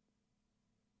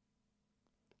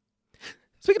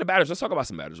 Speaking of batters, let's talk about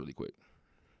some batters really quick.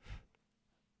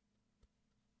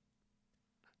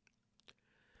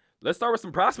 Let's start with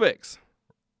some prospects.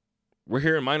 We're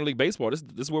here in minor league baseball. This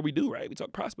is what we do, right? We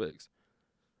talk prospects.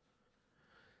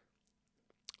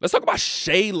 Let's talk about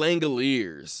Shea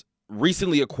Langeliers,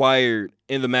 recently acquired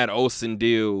in the Matt Olson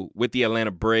deal with the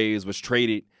Atlanta Braves, was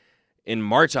traded in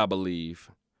March, I believe,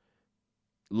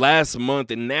 last month,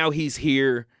 and now he's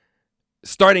here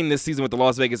starting this season with the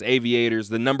Las Vegas Aviators,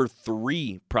 the number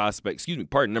 2 prospect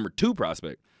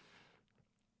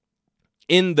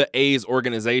in the A's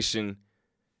organization.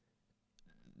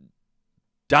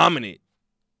 Dominant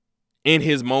in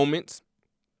his moments.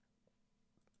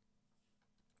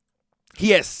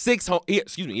 He has 6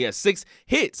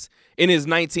 hits in his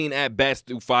 19 at-bats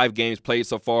through 5 games played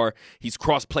so far. He's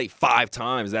cross-played 5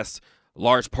 times. That's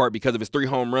large part because of his 3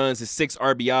 home runs, his 6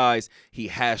 RBIs. He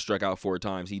has struck out 4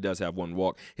 times. He does have 1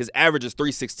 walk. His average is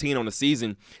 .316 on the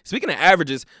season. Speaking of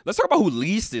averages, let's talk about who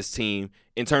leads this team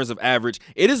in terms of average.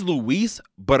 It is Luis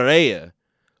Barrera.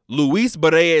 Luis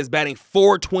Barrera is batting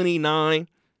 .429,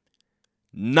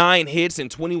 9 hits and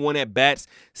 21 at-bats,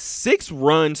 6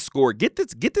 runs scored. Get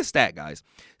this stat, guys.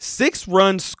 6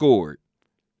 runs scored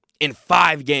in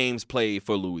 5 games played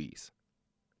for Luis.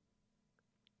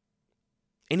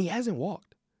 And he hasn't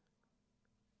walked.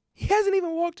 He hasn't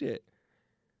even walked yet.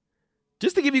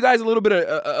 Just to give you guys a little bit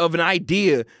of an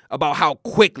idea about how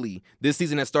quickly this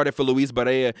season has started for Luis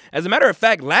Barrera. As a matter of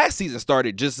fact, last season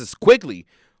started just as quickly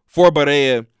for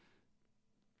Barrera.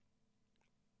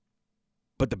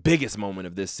 But the biggest moment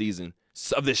of this season,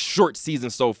 of this short season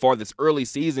so far, this early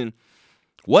season,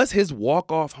 was his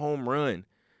walk-off home run.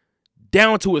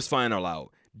 Down to his final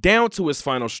out, down to his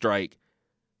final strike,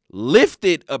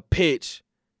 lifted a pitch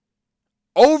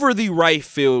over the right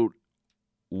field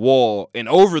wall and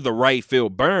over the right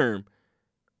field berm,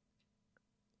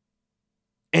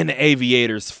 and the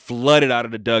Aviators flooded out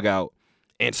of the dugout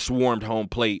and swarmed home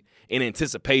plate in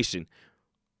anticipation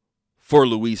for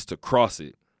Luis to cross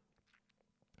it.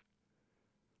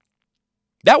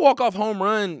 That walk-off home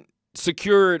run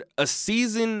secured a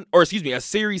series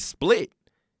split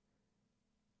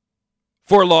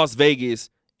for Las Vegas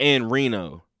and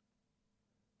Reno.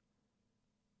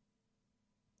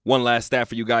 One last stat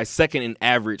for you guys. Second in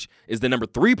average is the number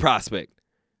 3 prospect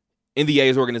in the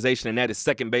A's organization, and that is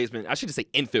second baseman. I should just say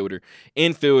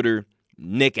infielder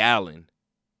Nick Allen.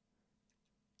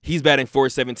 He's batting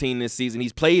 .417 this season.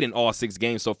 He's played in all 6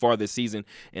 games so far this season,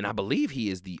 and I believe he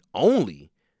is the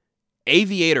only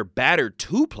Aviator batter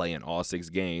to play in all 6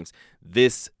 games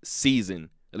this season,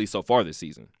 at least so far this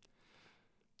season.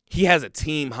 He has a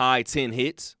team-high 10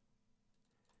 hits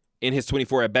in his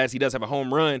 24 at-bats. He does have a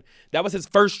home run. That was his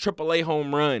first AAA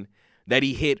home run that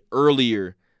he hit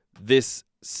earlier this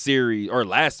series, or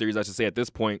last series, I should say at this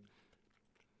point.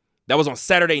 That was on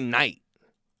Saturday night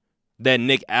that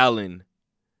Nick Allen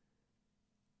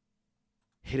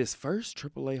hit his first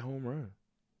AAA home run.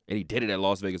 And he did it at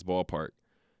Las Vegas Ballpark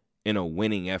in a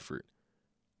winning effort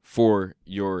for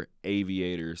your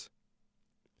Aviators.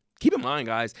 Keep in mind,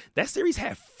 guys, that series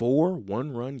had 4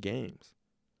 one-run games.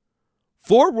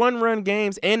 4 one-run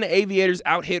games, and the Aviators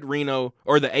out-hit Reno,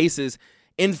 or the Aces,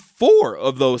 in 4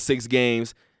 of those 6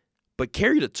 games, but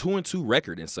carried a 2-2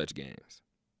 record in such games.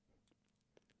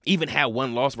 Even had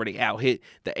one loss where they out-hit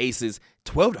the Aces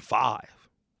 12-5.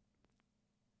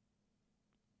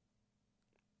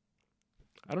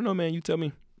 I don't know, man. You tell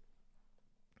me.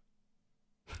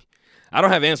 I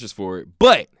don't have answers for it,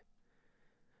 but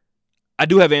I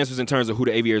do have answers in terms of who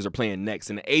the Aviators are playing next.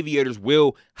 And the Aviators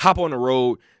will hop on the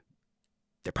road.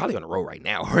 They're probably on the road right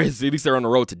now, or at least they're on the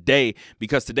road today,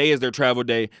 because today is their travel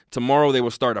day. Tomorrow they will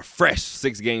start a fresh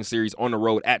 6-game series on the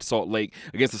road at Salt Lake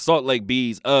against the Salt Lake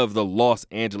Bees of the Los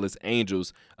Angeles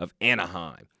Angels of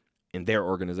Anaheim in their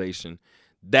organization.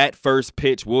 That first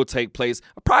pitch will take place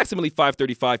approximately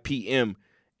 5:35 p.m.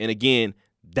 And again,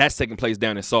 that's taking place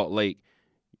down in Salt Lake.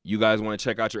 You guys want to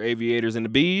check out your Aviators and the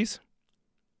Bees?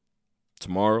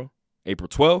 Tomorrow, April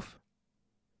 12th,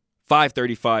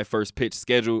 5:35 first pitch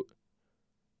scheduled.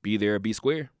 Be there, be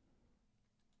square.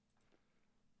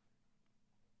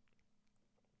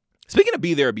 Speaking of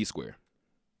be there, be square.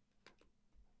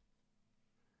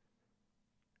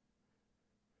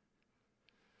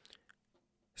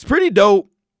 It's pretty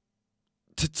dope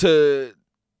to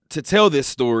tell this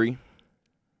story,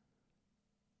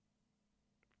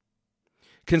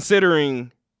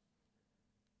 considering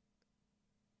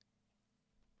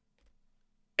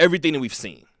everything that we've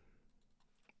seen,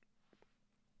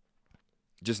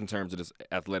 just in terms of this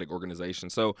athletic organization.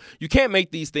 So you can't make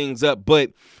these things up,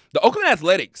 but the Oakland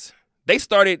Athletics, they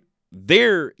started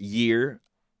their year,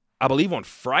 I believe, on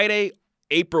Friday,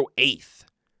 April 8th.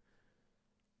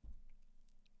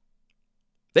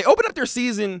 They opened up their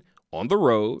season on the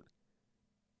road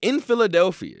in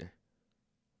Philadelphia.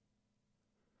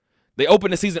 They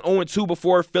opened the season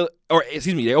 0-2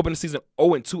 they opened the season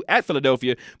 0-2 at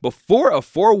Philadelphia before a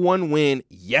 4-1 win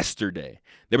yesterday.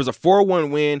 There was a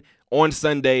 4-1 win on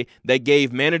Sunday that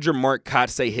gave manager Mark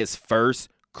Kotsay his first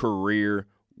career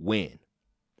win.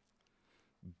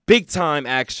 Big time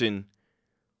action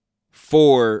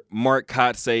for Mark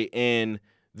Kotsay and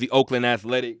the Oakland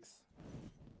Athletics.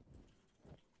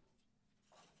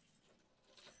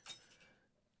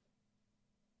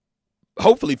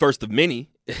 Hopefully first of many.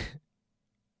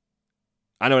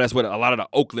 I know that's what a lot of the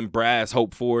Oakland brass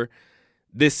hope for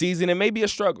this season. It may be a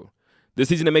struggle.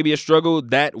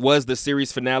 That was the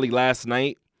series finale last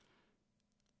night.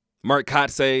 Mark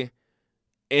Kotsay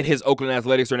and his Oakland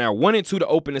Athletics are now 1-2 to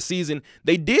open the season.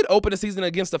 They did open the season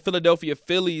against the Philadelphia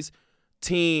Phillies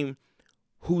team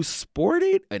who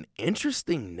sported an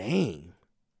interesting name,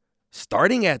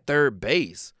 starting at third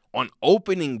base on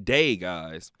opening day,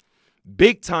 guys.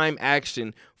 Big time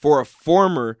action for a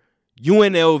former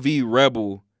UNLV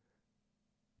Rebel.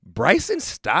 Bryson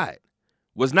Stott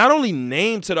was not only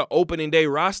named to the opening day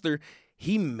roster,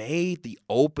 he made the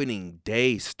opening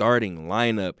day starting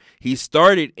lineup. He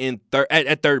started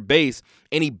at third base,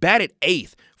 and he batted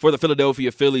eighth for the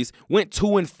Philadelphia Phillies. Went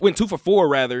 2 for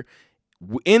 4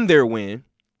 in their win.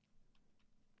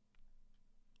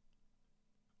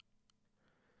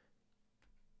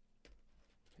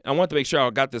 I want to make sure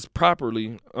I got this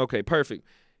properly. Okay, perfect.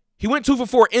 He went 2 for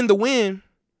 4 in the win,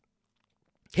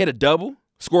 hit a double,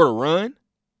 scored a run.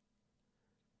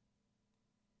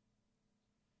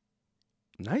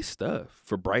 Nice stuff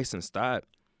for Bryson Stott.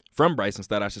 From Bryson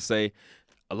Stott, I should say.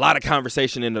 A lot of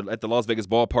conversation at the Las Vegas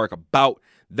ballpark about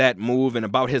that move and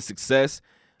about his success.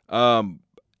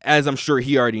 As I'm sure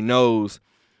he already knows,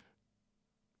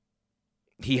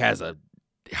 he has a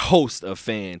host of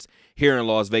fans here in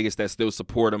Las Vegas that still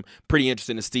support him. Pretty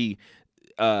interesting to see,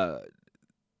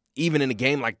 even in a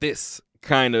game like this,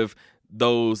 kind of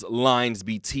those lines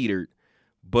be teetered.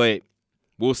 But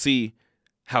we'll see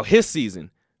how his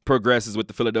season progresses with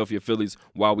the Philadelphia Phillies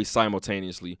while we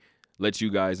simultaneously let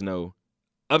you guys know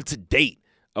up to date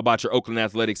about your Oakland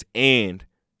Athletics and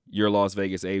your Las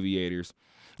Vegas Aviators.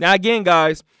 Now, again,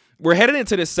 guys, we're headed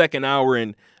into this second hour,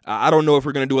 and I don't know if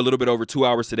we're going to do a little bit over 2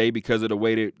 hours today because of the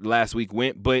way that last week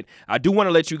went, but I do want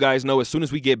to let you guys know as soon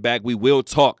as we get back, we will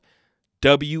talk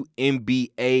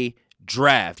WNBA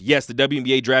draft. Yes, the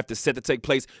WNBA draft is set to take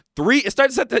place. It's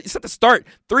set to start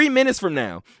 3 minutes from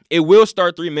now. It will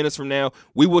start 3 minutes from now.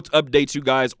 We will update you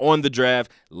guys on the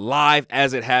draft live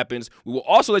as it happens. We will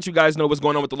also let you guys know what's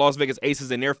going on with the Las Vegas Aces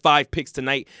and their 5 picks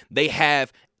tonight. They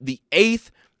have the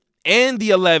 8th and the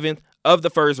 11th of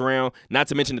the first round, not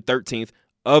to mention the 13th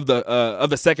of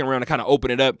the second round to kind of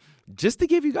open it up. Just to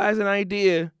give you guys an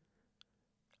idea,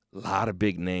 a lot of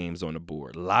big names on the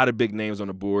board.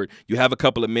 You have a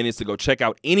couple of minutes to go check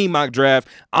out any mock draft.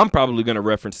 I'm probably going to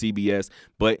reference CBS,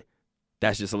 but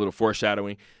that's just a little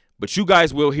foreshadowing. But you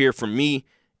guys will hear from me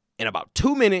in about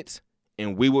 2 minutes,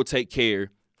 and we will take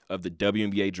care of the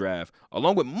WNBA draft,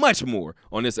 along with much more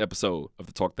on this episode of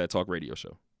the Talk That Talk radio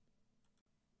show.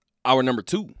 Hour number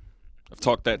 2 of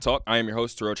Talk That Talk. I am your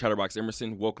host, Terrell Chatterbox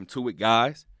Emerson. Welcome to it,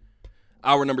 guys.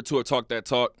 Hour number 2 of Talk That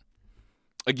Talk.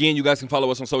 Again, you guys can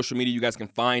follow us on social media. You guys can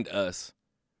find us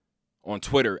on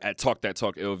Twitter at Talk That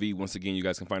Talk LV. Once again, you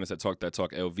guys can find us at Talk That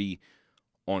Talk LV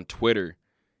on Twitter.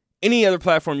 Any other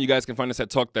platform, you guys can find us at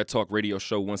Talk That Talk Radio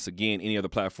Show. Once again, any other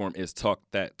platform is Talk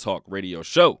That Talk Radio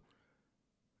Show.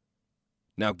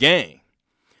 Now, gang,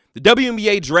 the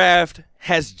WNBA draft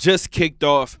has just kicked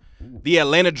off. The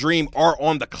Atlanta Dream are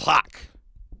on the clock.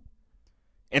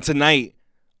 And tonight,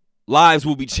 lives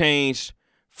will be changed.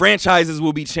 Franchises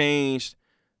will be changed.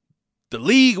 The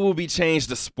league will be changed.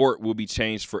 The sport will be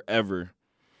changed forever.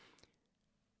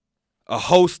 A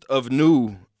host of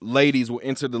new ladies will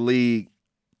enter the league.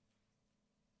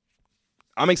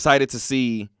 I'm excited to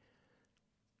see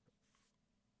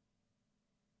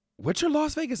what your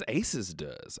Las Vegas Aces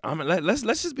does.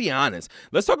 Let's just be honest.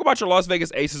 Let's talk about your Las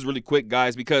Vegas Aces really quick,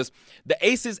 guys, because the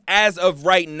Aces, as of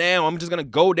right now, I'm just going to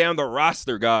go down the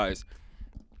roster, guys.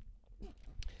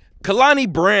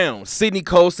 Kalani Brown, Sydney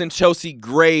Colson, Chelsea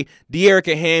Gray,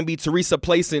 De'Erica Hamby, Teresa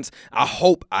Placence. I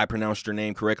hope I pronounced your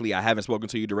name correctly. I haven't spoken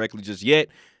to you directly just yet.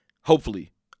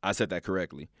 Hopefully, I said that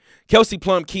correctly. Kelsey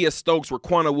Plum, Kia Stokes,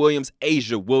 Raquana Williams,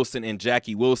 Asia Wilson, and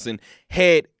Jackie Wilson.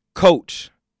 Head coach.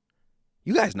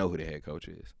 You guys know who the head coach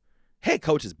is. Head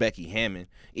coach is Becky Hammon.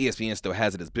 ESPN still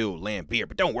has it as Bill Laimbeer,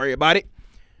 but don't worry about it.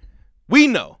 We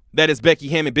know that it's Becky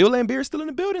Hammon. Bill Laimbeer is still in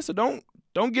the building, so don't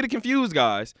get it confused,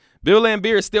 guys. Bill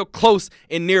Laimbeer is still close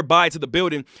and nearby to the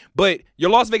building. But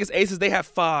your Las Vegas Aces, they have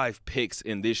 5 picks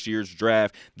in this year's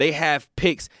draft. They have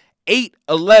picks 8,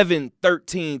 11,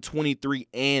 13, 23,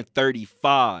 and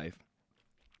 35.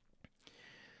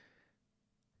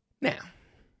 Now,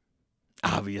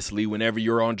 obviously, whenever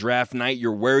you're on draft night,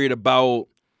 you're worried about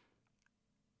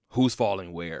who's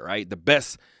falling where, right? The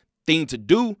best thing to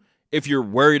do if you're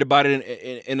worried about it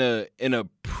in a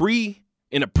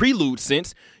prelude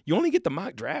sense, you only get the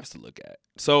mock drafts to look at.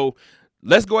 So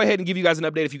let's go ahead and give you guys an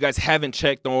update. If you guys haven't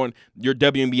checked on your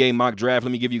WNBA mock draft,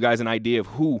 let me give you guys an idea of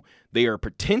who they are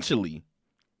potentially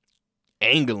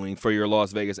angling for your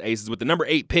Las Vegas Aces. With the number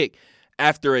 8 pick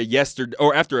after a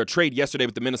trade yesterday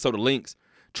with the Minnesota Lynx,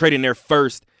 trading their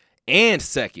first and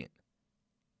second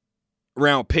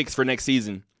round picks for next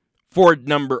season for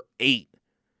number 8.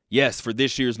 Yes, for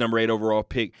this year's number 8 overall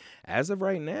pick. As of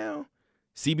right now,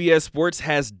 CBS Sports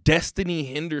has Destiny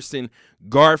Henderson,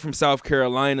 guard from South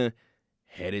Carolina,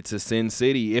 headed to Sin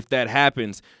City. If that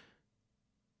happens,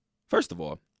 first of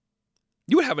all,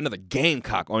 you would have another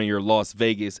Gamecock on your Las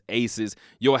Vegas Aces.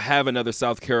 You'll have another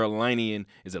South Carolinian.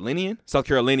 Is it Linian? South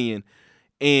Carolinian.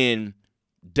 And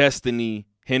Destiny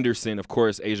Henderson, of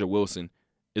course, Asia Wilson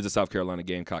is a South Carolina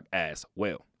Gamecock as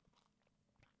well.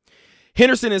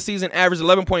 Henderson this season averaged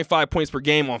 11.5 points per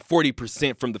game on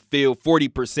 40% from the field,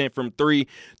 40% from 3,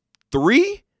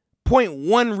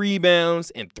 3.1 rebounds,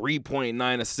 and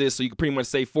 3.9 assists. So you can pretty much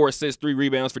say 4 assists, 3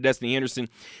 rebounds for Destiny Henderson.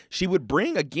 She would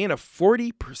bring, again, a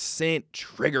 40%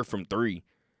 trigger from 3.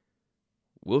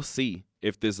 We'll see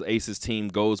if this Aces team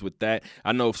goes with that.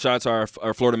 I know shout out to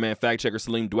our Florida man fact checker,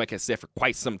 Salim Dweck, has said for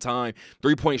quite some time,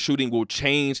 3-point shooting will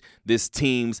change this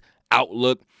team's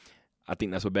outlook. I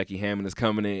think that's what Becky Hammon is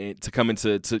coming in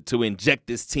to inject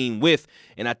this team with.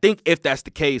 And I think if that's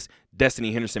the case,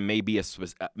 Destiny Henderson may be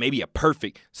a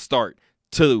perfect start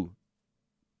to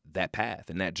that path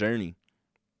and that journey.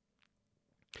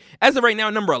 As of right now,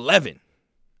 number 11.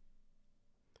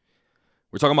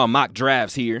 We're talking about mock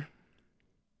drafts here.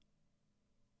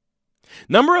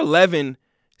 Number 11,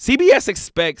 CBS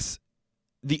expects,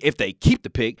 if they keep the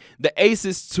pick, the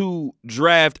Aces to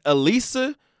draft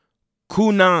Elisa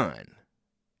Kunan.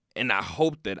 And I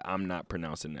hope that I'm not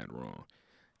pronouncing that wrong.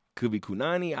 Could be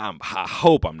Kunani. I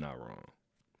hope I'm not wrong.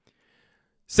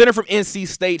 Center from NC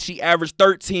State, she averaged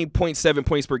 13.7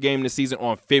 points per game this season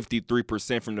on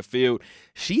 53% from the field.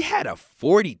 She had a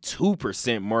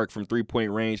 42% mark from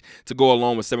three-point range to go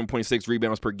along with 7.6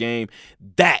 rebounds per game.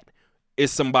 That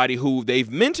is somebody who they've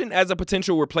mentioned as a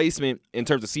potential replacement in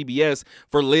terms of CBS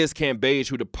for Liz Cambage,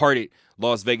 who departed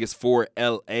Las Vegas for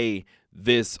L.A.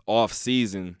 this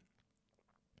offseason.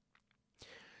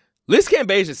 Liz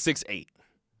Cambage is 6'8".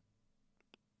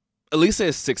 Elisa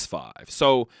is 6'5".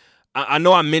 So I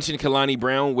know I mentioned Kalani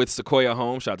Brown with Sequoia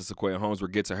Holmes. Shout out to Sequoia Holmes. We'll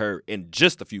get to her in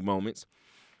just a few moments.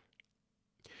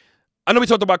 I know we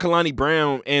talked about Kalani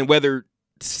Brown and whether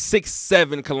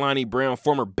 6'7" Kalani Brown,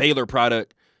 former Baylor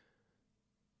product,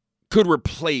 could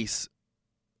replace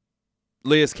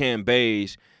Liz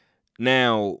Cambage.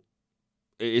 Now,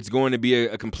 it's going to be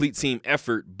a complete team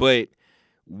effort, but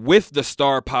with the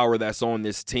star power that's on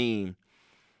this team,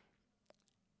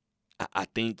 I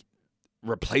think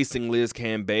replacing Liz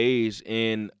Cambage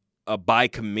in a by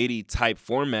committee type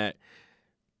format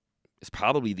is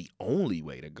probably the only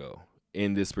way to go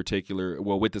in this particular,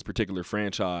 with this particular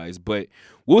franchise. But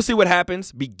we'll see what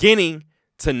happens beginning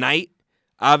tonight.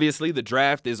 Obviously, the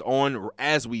draft is on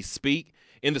as we speak.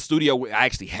 In the studio, I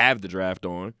actually have the draft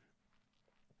on.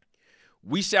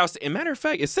 We shall see. As a matter of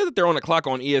fact, it says that they're on the clock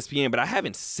on ESPN, but I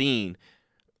haven't seen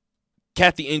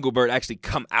Kathy Engelbert actually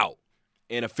come out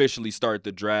and officially start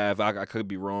the draft. I could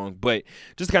be wrong, but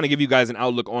just to kind of give you guys an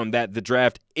outlook on that, the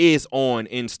draft is on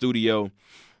in studio.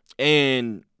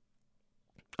 And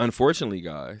unfortunately,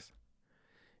 guys,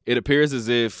 it appears as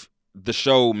if the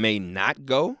show may not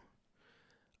go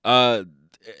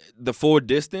the full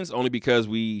distance, only because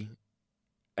we,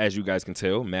 as you guys can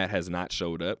tell, Matt has not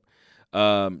showed up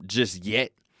just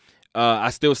yet. I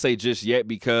still say just yet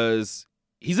because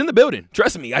he's in the building.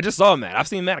 Trust me, I just saw Matt. I've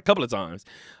seen Matt a couple of times.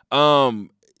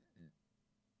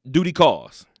 Duty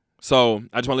calls. So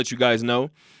I just want to let you guys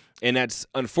know. And that's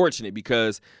unfortunate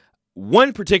because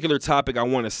one particular topic I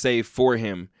want to save for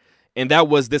him, and that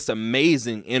was this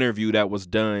amazing interview that was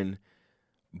done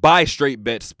by Straight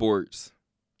Bet Sports,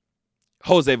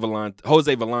 Jose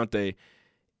Vellante,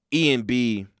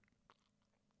 E&B,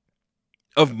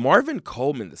 of Marvin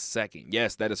Coleman II.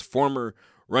 Yes, that is former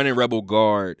Running Rebel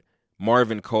guard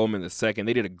Marvin Coleman II.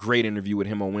 They did a great interview with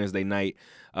him on Wednesday night.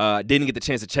 Didn't get the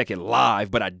chance to check it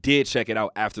live, but I did check it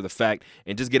out after the fact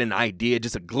and just get an idea,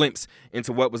 just a glimpse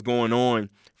into what was going on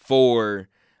for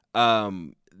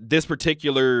this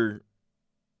particular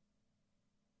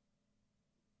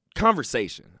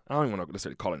conversation. I don't even want to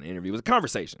necessarily call it an interview. It was a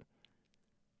conversation.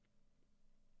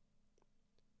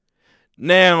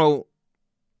 Now,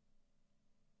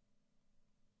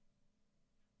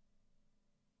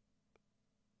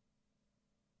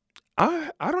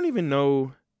 I don't even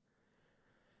know.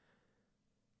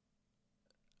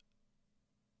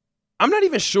 I'm not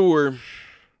even sure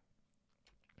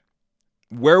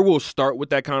where we'll start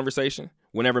with that conversation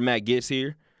whenever Matt gets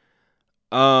here.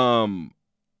 Not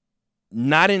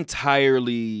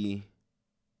entirely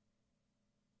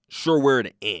sure where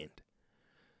to end.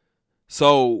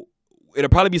 So it'll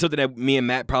probably be something that me and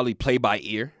Matt probably play by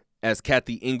ear as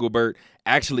Kathy Engelbert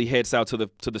actually heads out to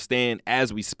the stand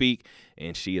as we speak,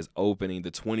 and she is opening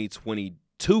the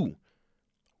 2022.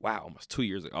 Wow, almost 2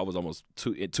 years ago. I was almost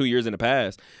 2 years in the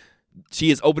past.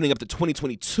 She is opening up the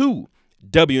 2022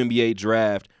 WNBA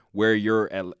draft, where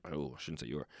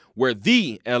where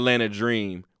the Atlanta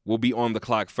Dream will be on the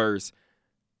clock first.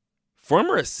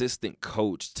 Former assistant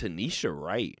coach Tanisha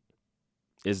Wright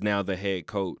is now the head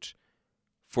coach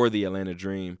for the Atlanta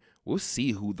Dream. We'll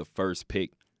see who the first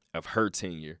pick of her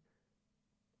tenure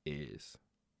is.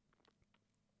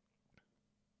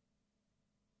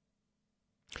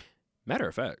 Matter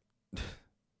of fact,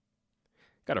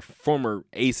 got a former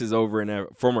Aces over in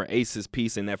that former Aces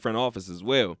piece in that front office as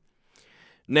well.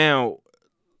 Now,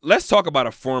 let's talk about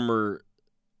a former,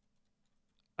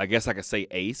 I guess I could say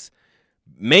Ace,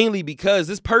 mainly because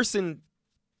this person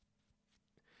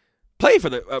played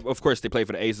for of course they played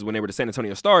for the Aces when they were the San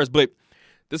Antonio Stars, but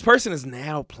this person is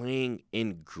now playing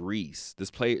in Greece.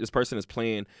 This person is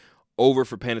playing over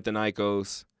for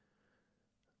Panathinaikos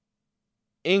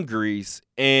in Greece.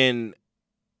 And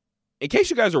in case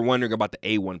you guys are wondering about the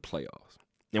A1 playoffs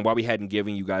and why we hadn't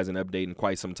given you guys an update in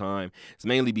quite some time, it's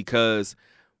mainly because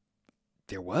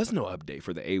there was no update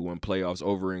for the A1 playoffs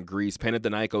over in Greece.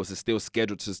 Panathinaikos is still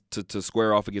scheduled to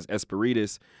square off against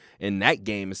Esperides, and that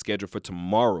game is scheduled for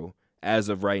tomorrow. As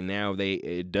of right now,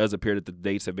 it does appear that the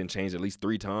dates have been changed at least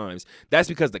 3 times. That's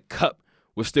because the Cup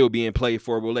was still being played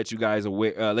for. We'll let you guys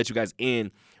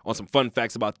in on some fun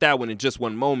facts about that one in just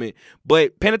one moment.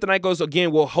 But Panathinaikos,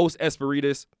 again, will host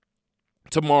Esperides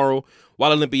tomorrow,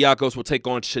 while Olympiacos will take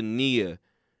on Chania.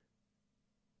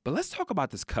 But let's talk about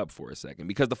this Cup for a second,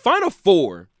 because the Final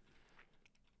Four,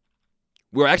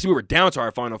 we were down to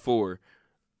our Final Four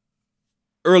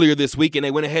earlier this week, and they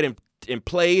went ahead and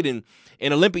played, and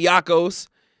Olympiacos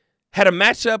had a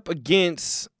matchup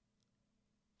against,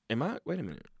 wait a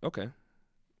minute, okay.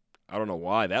 I don't know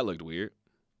why that looked weird.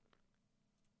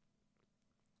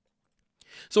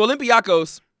 So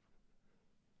Olympiacos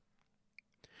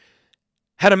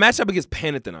had a matchup against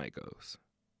Panathinaikos.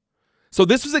 So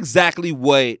this is exactly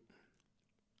what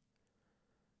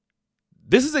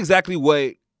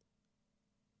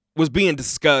was being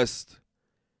discussed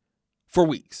for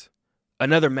weeks.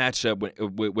 Another matchup with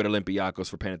Olympiacos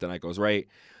for Panathinaikos, right?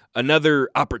 Another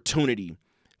opportunity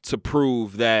to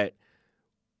prove that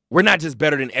we're not just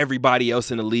better than everybody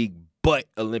else in the league, but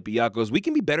Olympiacos. We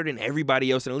can be better than everybody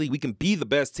else in the league. We can be the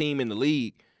best team in the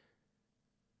league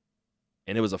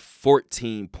and it was a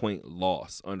 14-point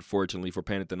loss, unfortunately, for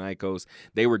Panathinaikos.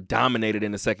 They were dominated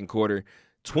in the second quarter,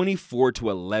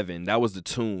 24-11. That was the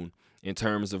tune in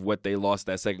terms of what they lost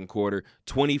that second quarter,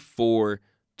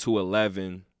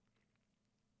 24-11.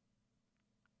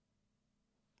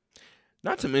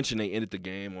 Not to mention they ended the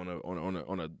game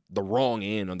on the wrong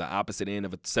end, on the opposite end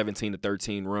of a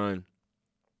 17-13 run.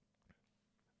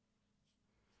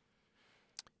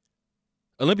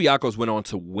 Olympiacos went on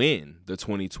to win the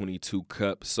 2022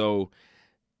 Cup. So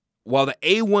while the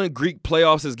A1 Greek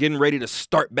playoffs is getting ready to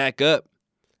start back up,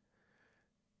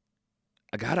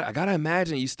 I gotta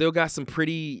imagine you still got some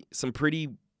pretty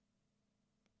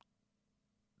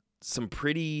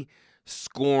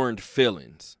scorned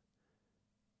feelings,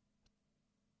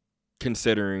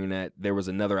 considering that there was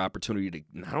another opportunity to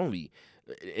not only,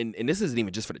 and this isn't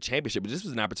even just for the championship, but this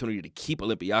was an opportunity to keep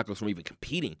Olympiacos from even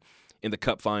competing in the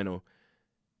Cup final,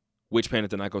 which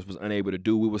Panathinaikos was unable to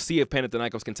do. We will see if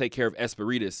Panathinaikos can take care of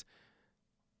Esperitas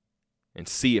and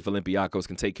see if Olympiacos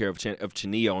can take care of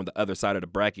Chania on the other side of the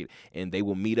bracket, and they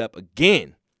will meet up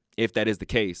again, if that is the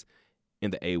case,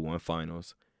 in the A1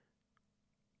 finals.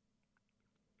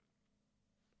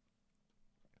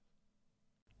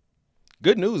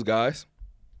 Good news, guys.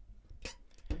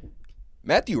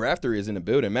 Matthew Rafter is in the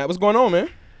building. Matt, what's going on, man?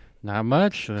 Not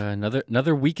much.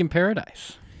 Another week in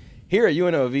paradise. Here at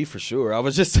UNLV for sure. I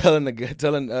was just telling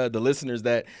the listeners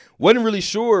that wasn't really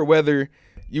sure whether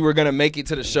you were going to make it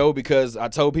to the show, because I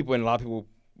told people, and a lot of people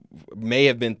may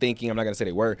have been thinking, I'm not going to say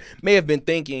they were, may have been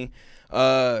thinking,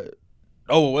 oh,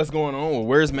 what's going on? Well,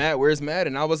 where's Matt?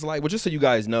 And I was like, well, just so you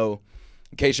guys know,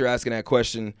 in case you're asking that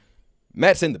question,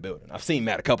 Matt's in the building. I've seen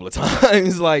Matt a couple of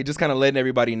times, like just kind of letting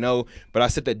everybody know. But I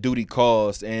said that duty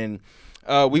calls, and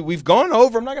we've gone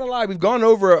over. I'm not gonna lie, we've gone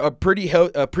over a pretty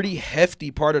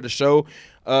hefty part of the show.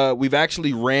 We've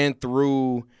actually ran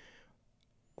through.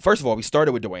 First of all, we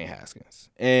started with Dwayne Haskins,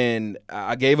 and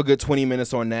I gave a good 20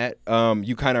 minutes on that.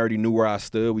 You kind of already knew where I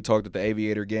stood. We talked at the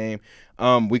Aviator game.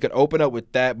 We could open up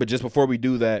with that, but just before we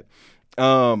do that,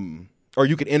 or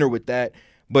you could enter with that.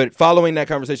 But following that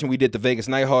conversation, we did the Vegas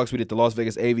Nighthawks, we did the Las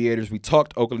Vegas Aviators, we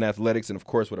talked Oakland Athletics, and, of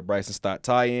course, with a Bryson Stott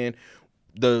tie-in.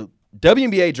 The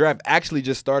WNBA draft actually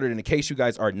just started, and in case you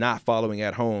guys are not following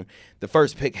at home, the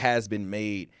first pick has been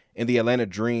made, and the Atlanta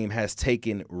Dream has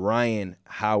taken Ryan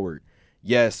Howard.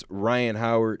 Yes, Ryan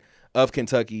Howard of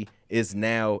Kentucky is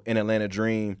now an Atlanta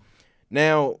Dream.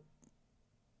 Now,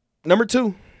 number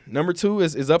two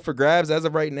is up for grabs as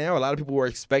of right now. A lot of people were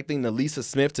expecting Nalisa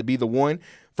Smith to be the one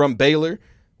from Baylor.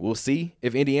 We'll see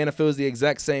if Indiana feels the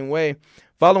exact same way.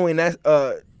 Following that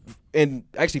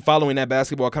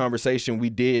basketball conversation,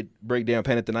 we did break down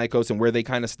Panathinaikos and where they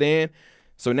kind of stand.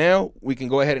 So now we can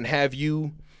go ahead and have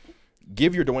you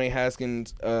give your Dwayne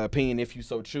Haskins opinion if you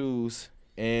so choose.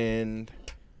 And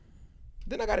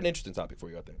then I got an interesting topic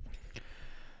for you, I think.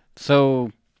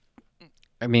 So,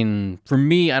 I mean, for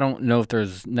me, I don't know if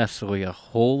there's necessarily a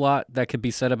whole lot that could be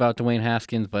said about Dwayne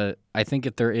Haskins, but I think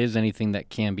if there is anything that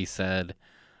can be said,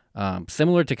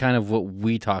 similar to kind of what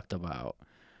we talked about,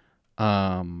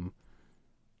 I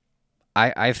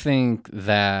think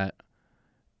that,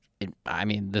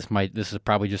 this is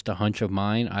probably just a hunch of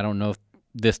mine. I don't know if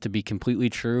this to be completely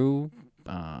true.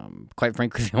 Quite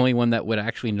frankly, the only one that would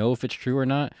actually know if it's true or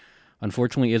not,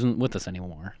 unfortunately, isn't with us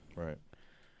anymore. Right.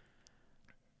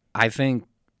 I think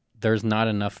there's not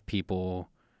enough people,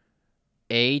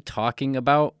 A, talking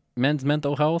about men's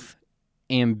mental health,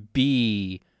 and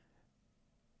B,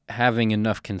 having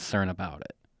enough concern about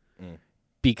it.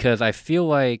 Because I feel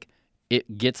like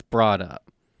it gets brought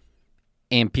up,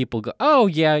 and people go, oh,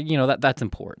 yeah, that's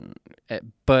important.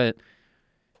 But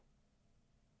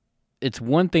it's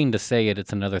one thing to say it,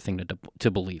 it's another thing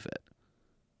to believe it.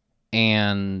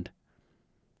 And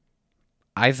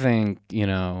I think,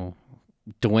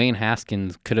 Dwayne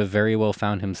Haskins could have very well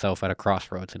found himself at a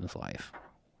crossroads in his life,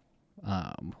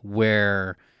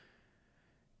 where,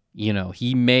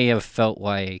 he may have felt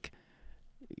like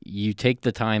you take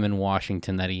the time in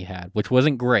Washington that he had, which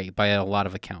wasn't great by a lot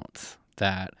of accounts,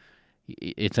 that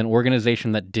it's an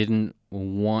organization that didn't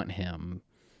want him.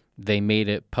 They made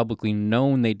it publicly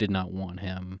known they did not want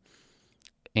him.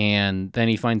 And then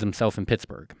he finds himself in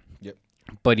Pittsburgh. Yep.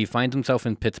 But he finds himself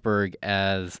in Pittsburgh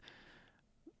as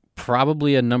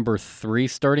probably a number 3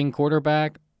 starting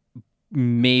quarterback,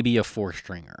 maybe a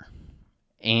 4-stringer.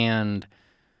 And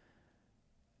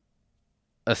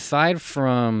aside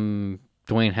from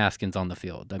Dwayne Haskins on the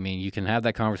field, you can have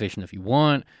that conversation if you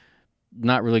want.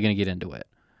 Not really going to get into it.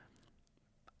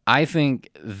 I think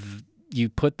you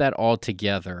put that all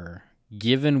together,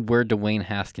 given where Dwayne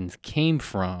Haskins came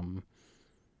from,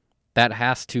 that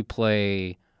has to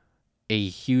play a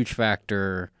huge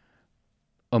factor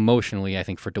emotionally, I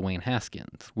think, for Dwayne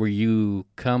Haskins, where you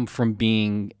come from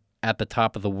being at the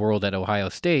top of the world at Ohio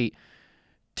State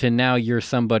to now you're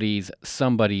somebody's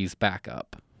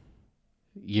backup.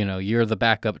 You know, you're the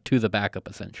backup to the backup,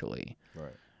 essentially.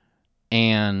 Right.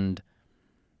 And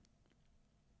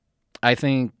I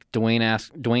think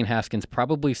Dwayne Haskins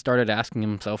probably started asking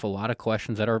himself a lot of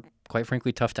questions that are, quite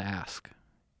frankly, tough to ask.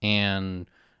 And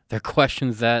they're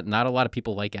questions that not a lot of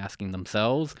people like asking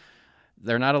themselves.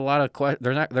 They're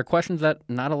questions that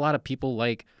not a lot of people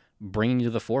like bringing to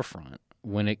the forefront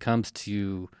when it comes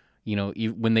to, you know,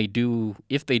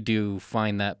 if they do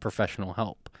find that professional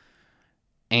help.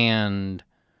 And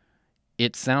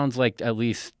it sounds like, at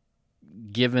least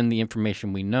given the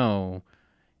information we know,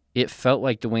 it felt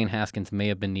like Dwayne Haskins may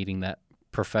have been needing that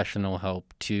professional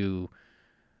help to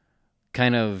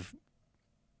kind of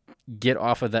get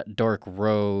off of that dark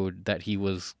road that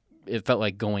it felt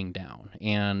like going down.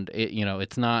 And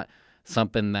it's not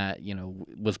something that,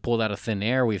 was pulled out of thin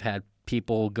air. We've had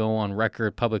people go on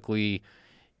record publicly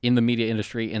in the media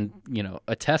industry and,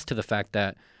 attest to the fact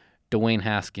that Dwayne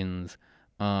Haskins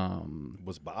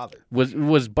was bothered.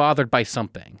 Was bothered by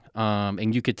something.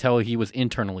 And you could tell he was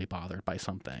internally bothered by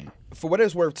something. For what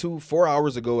it's worth, 4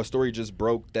 hours ago, a story just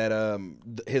broke that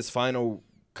his final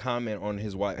comment on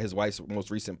his wife's most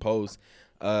recent post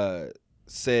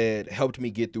said, helped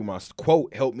me get through my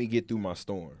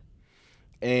storm.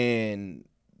 And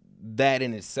that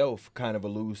in itself kind of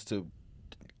alludes to,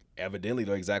 evidently,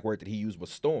 the exact word that he used was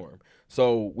storm.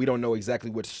 So we don't know exactly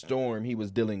what storm he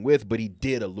was dealing with, but he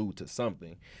did allude to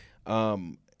something.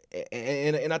 And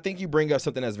I think you bring up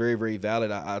something that's very, very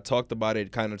valid. I talked about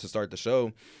it kind of to start the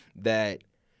show, that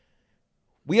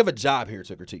we have a job here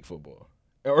to critique football,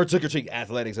 or to critique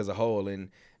athletics as a whole. And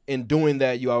in doing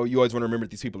that, you always want to remember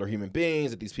that these people are human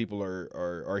beings, that these people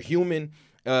are human,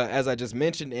 as I just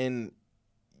mentioned. And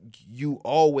you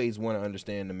always want to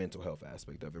understand the mental health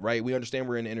aspect of it, right? We understand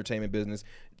we're in the entertainment business.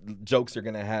 Jokes are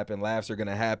going to happen. Laughs are going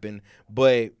to happen.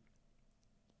 But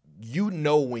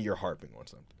when you're harping on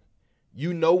something.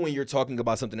 When you're talking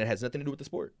about something that has nothing to do with the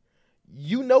sport.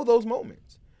 Those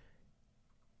moments.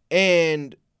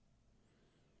 And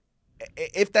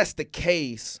if that's the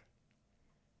case,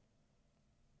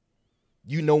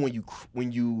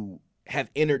 when you have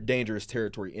entered dangerous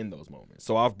territory in those moments.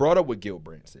 So I've brought up what Gil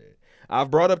Brandt said. I've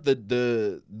brought up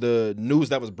the news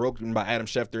that was broken by Adam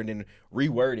Schefter and then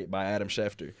reworded by Adam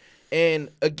Schefter. And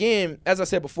again, as I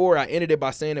said before, I ended it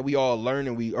by saying that we all learn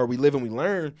and we live and we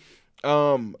learn.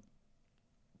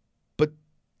 But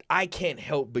I can't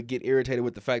help but get irritated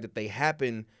with the fact that they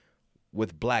happen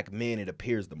with black men, it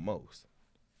appears, the most.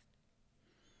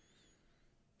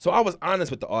 So I was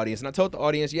honest with the audience, and I told the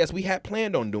audience, yes, we had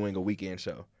planned on doing a weekend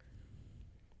show.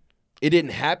 It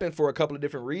didn't happen for a couple of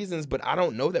different reasons, but I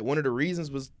don't know that one of the reasons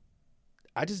was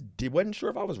I just wasn't sure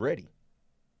if I was ready.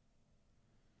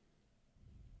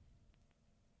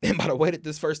 And by the way that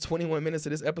this first 21 minutes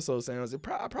of this episode sounds,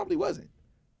 I probably wasn't.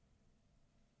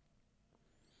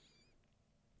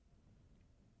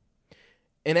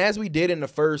 And as we did in the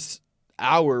first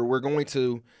hour, we're going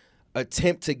to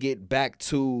attempt to get back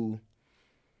to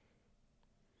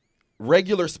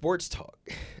regular sports talk.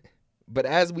 But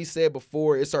as we said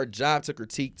before, it's our job to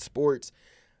critique sports.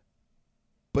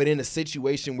 But in a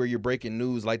situation where you're breaking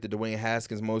news like the Dwayne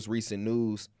Haskins most recent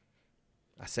news,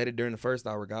 I said it during the first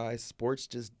hour, guys, sports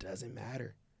just doesn't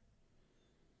matter.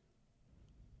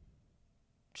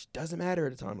 It just doesn't matter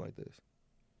at a time like this.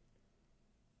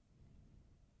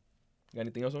 Got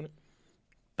anything else on it?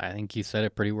 I think you said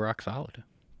it pretty rock solid.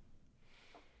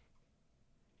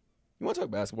 You want to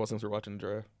talk basketball since we're watching the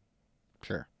draft?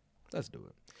 Sure. Let's do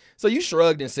it. So you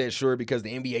shrugged and said sure because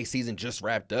the NBA season just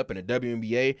wrapped up, and the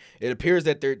WNBA, it appears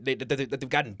that they've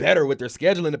gotten better with their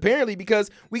scheduling, apparently,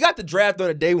 because we got the draft on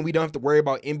a day when we don't have to worry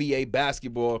about NBA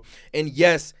basketball. And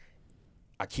yes,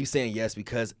 I keep saying yes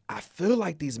because I feel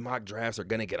like these mock drafts are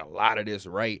going to get a lot of this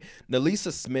right.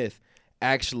 NaLyssa Smith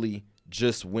actually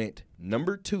just went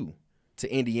number 2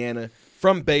 to Indiana,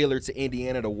 from Baylor to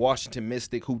Indiana to Washington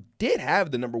Mystic, who did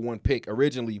have the number 1 pick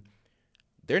originally.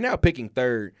 They're now picking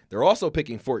 3rd. They're also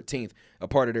picking 14th, a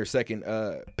part of their second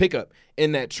pickup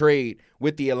in that trade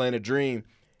with the Atlanta Dream.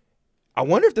 I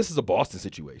wonder if this is a Boston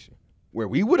situation where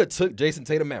we would have took Jason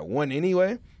Tatum at 1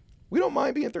 anyway. We don't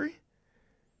mind being 3.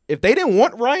 If they didn't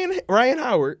want Ryan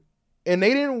Howard and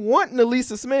they didn't want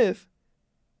NaLyssa Smith,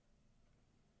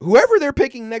 whoever they're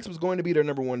picking next was going to be their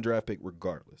number 1 draft pick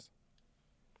regardless.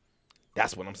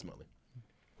 That's what I'm smelling.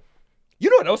 You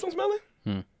know what else I'm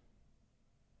smelling?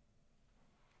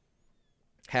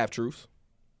 Half-truths.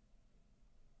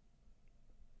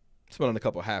 Smelling a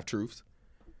couple half-truths.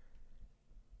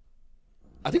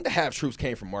 I think the half troops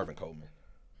came from Marvin Coleman.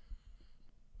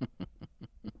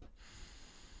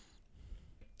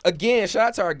 Again, shout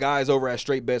out to our guys over at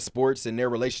Straight Bet Sports and their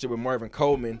relationship with Marvin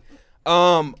Coleman.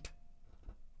 We're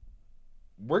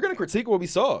gonna critique what we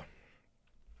saw,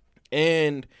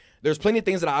 and there's plenty of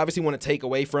things that I obviously want to take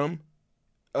away from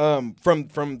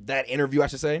that interview, I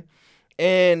should say.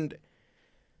 And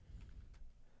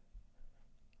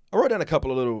I wrote down a couple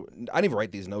of little. I didn't even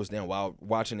write these notes down while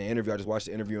watching the interview. I just watched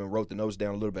the interview and wrote the notes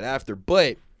down a little bit after.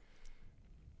 But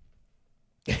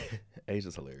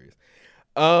Asia's hilarious.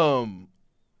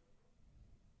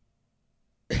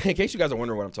 In case you guys are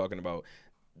wondering what I'm talking about,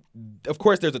 of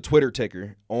course there's a Twitter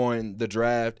ticker on the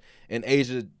draft, and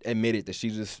Asia admitted that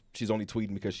she's only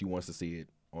tweeting because she wants to see it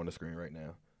on the screen right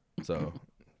now. So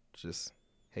just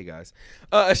hey guys,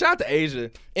 shout out to Asia.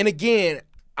 And again,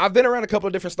 I've been around a couple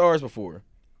of different stars before.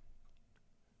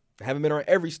 I haven't been around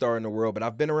every star in the world, but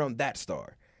I've been around that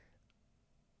star.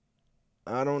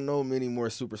 I don't know many more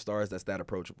superstars that's that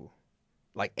approachable.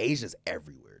 Like, Asia's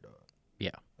everywhere, dog.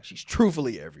 Yeah. She's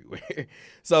truthfully everywhere.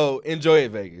 So enjoy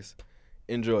it, Vegas.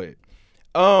 Enjoy it.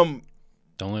 Don't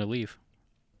let it leave.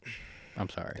 I'm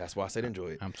sorry. That's why I said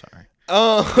enjoy it. I'm sorry.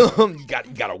 You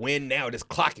got to win now. This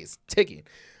clock is ticking.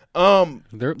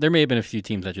 There may have been a few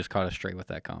teams that just caught us straight with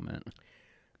that comment.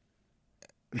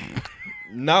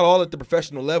 Not all at the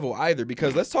professional level either,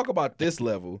 because let's talk about this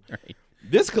level. Right.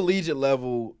 This collegiate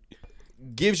level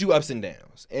gives you ups and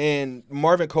downs. And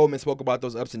Marvin Coleman spoke about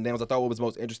those ups and downs. I thought what was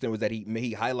most interesting was that he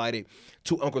highlighted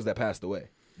two uncles that passed away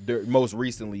most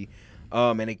recently.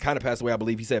 And they kind of passed away, I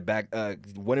believe he said back,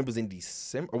 one it was in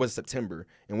December, or was it September,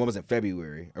 and one was in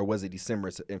February, or was it December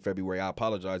and February? I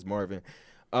apologize, Marvin.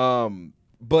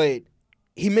 But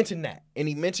he mentioned that, and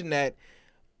he mentioned that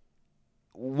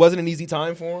wasn't an easy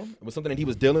time for him. It was something that he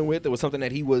was dealing with. It was something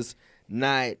that he was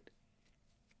not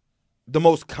the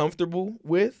most comfortable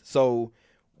with. So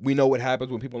we know what happens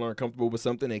when people aren't comfortable with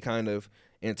something. They kind of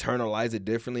internalize it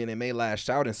differently, and they may lash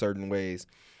out in certain ways.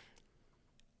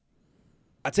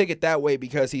 I take it that way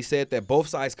because he said that both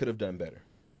sides could have done better.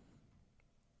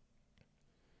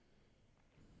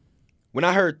 When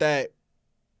I heard that,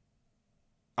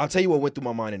 I'll tell you what went through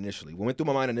my mind initially. What went through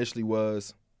my mind initially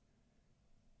was,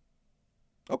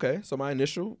 okay, so my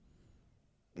initial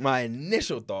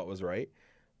thought was right.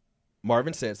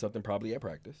 Marvin said something probably at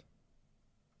practice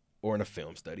or in a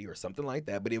film study or something like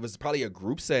that, but it was probably a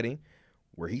group setting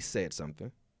where he said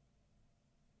something.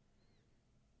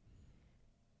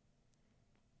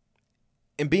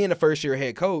 And being a first-year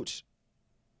head coach,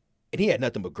 and he had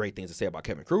nothing but great things to say about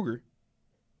Kevin Kruger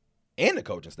and the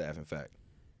coaching staff, in fact.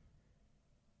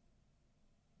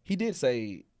 He did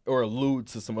say or allude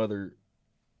to some other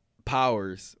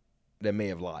powers that may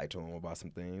have lied to him about some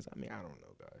things. I mean, I don't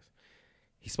know, guys.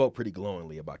 He spoke pretty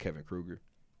glowingly about Kevin Kruger.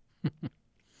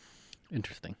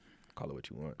 Interesting. Call it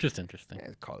what you want. Just interesting. Yeah,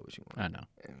 call it what you want. I know.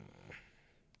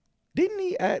 Didn't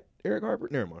he at Eric Harper?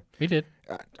 Never mind. He did.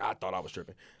 I thought I was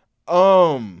tripping.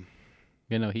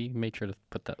 You know, he made sure to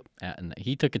put the at in there.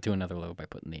 He took it to another level by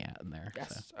putting the at in there.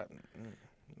 Yes. So.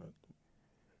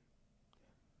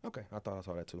 Okay, I thought I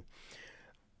saw that too.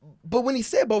 But when he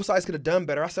said both sides could have done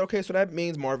better, I said, okay, so that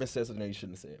means Marvin said something that he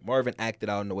shouldn't have said. Marvin acted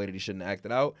out in the way that he shouldn't have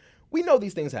acted out. We know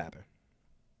these things happen.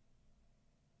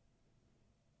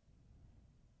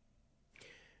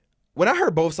 When I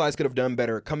heard both sides could have done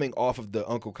better, coming off of the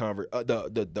uncle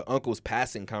the uncle's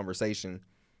passing conversation,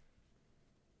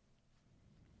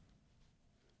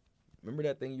 remember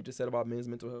that thing you just said about men's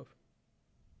mental health?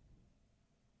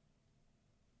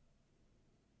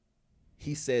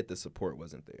 He said the support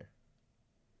wasn't there.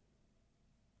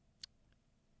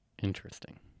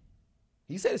 Interesting.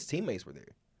 He said his teammates were there.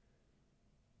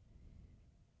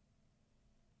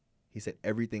 He said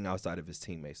everything outside of his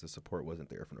teammates, the support wasn't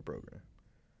there from the program.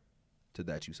 To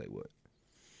that you say what?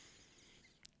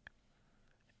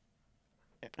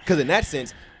 Because in that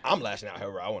sense, I'm lashing out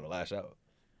however I want to lash out.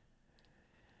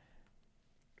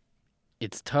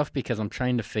 It's tough because I'm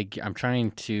trying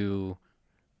to,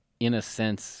 in a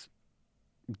sense,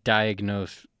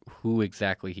 diagnose who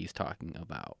exactly he's talking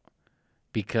about.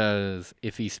 Because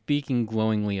if he's speaking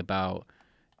glowingly about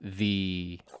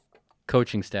the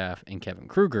coaching staff and Kevin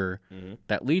Kruger,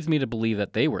 that leads me to believe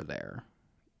that they were there.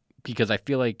 Because I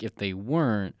feel like if they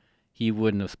weren't, he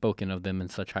wouldn't have spoken of them in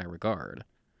such high regard.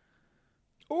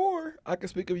 Or I can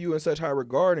speak of you in such high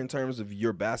regard in terms of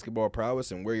your basketball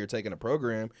prowess and where you're taking a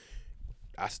program.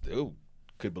 I still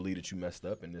could believe that you messed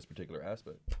up in this particular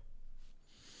aspect.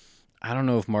 I don't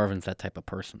know if Marvin's that type of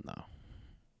person, though.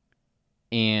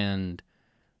 And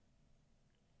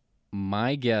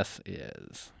my guess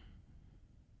is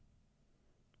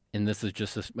and this is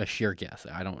just a sheer guess.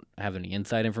 I don't have any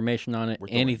inside information on it. We're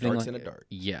throwing Anything darts like in the dark.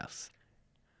 Yes.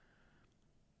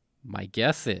 My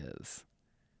guess is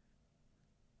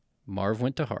Marv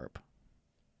went to Harp,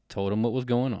 told him what was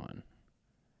going on,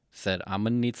 said, I'm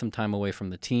going to need some time away from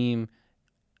the team.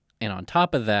 And on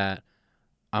top of that,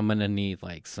 I'm going to need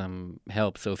like some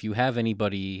help. So if you have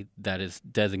anybody that is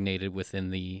designated within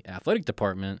the athletic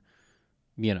department,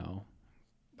 you know,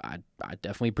 I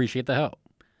definitely appreciate the help.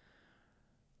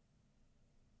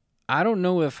 I don't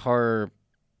know if Harp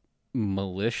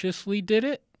maliciously did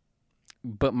it,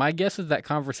 but my guess is that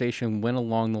conversation went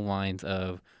along the lines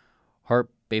of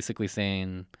Harp basically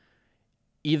saying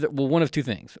one of two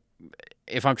things.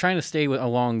 If I'm trying to stay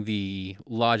along the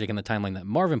logic and the timeline that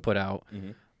Marvin put out,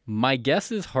 my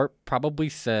guess is Harp probably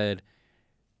said,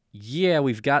 yeah,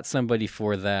 we've got somebody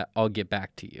for that. I'll get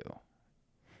back to you.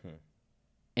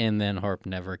 And then Harp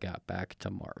never got back to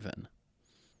Marvin.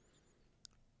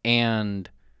 And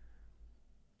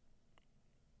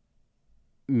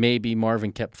maybe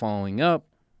Marvin kept following up,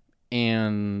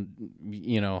 and,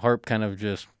 you know, Harp kind of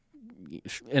just,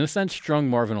 in a sense, strung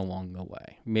Marvin along the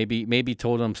way. Maybe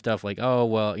told him stuff like, oh,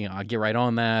 well, you know, I'll get right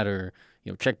on that, or,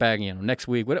 you know, check back, you know, next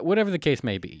week, whatever the case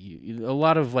may be. A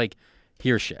lot of, like,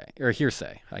 hearsay,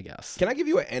 I guess. Can I give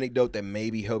you an anecdote that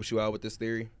maybe helps you out with this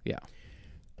theory? Yeah.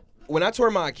 When I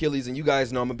tore my Achilles, and you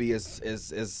guys know I'm going to be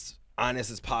as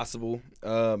honest as possible.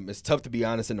 It's tough to be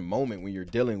honest in the moment when you're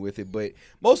dealing with it, but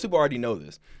most people already know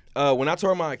this. When I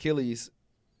tore my Achilles,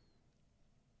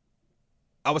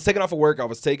 I was taken off of work. I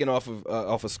was taken off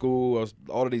of school.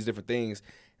 All of these different things.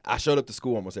 I showed up to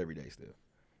school almost every day still.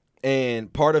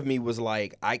 And part of me was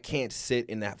like, I can't sit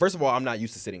in that. First of all, I'm not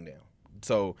used to sitting down.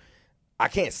 So I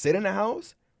can't sit in the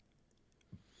house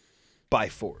by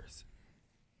force.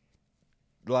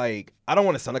 Like, I don't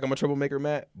want to sound like I'm a troublemaker,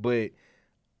 Matt, but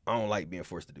I don't like being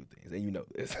forced to do things, and you know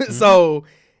this. So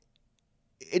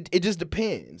it just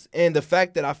depends. And the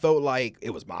fact that I felt like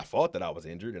it was my fault that I was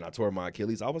injured and I tore my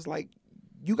Achilles, I was like,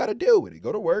 you got to deal with it.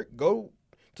 Go to work, go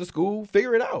to school,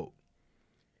 figure it out.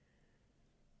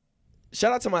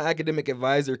 Shout out to my academic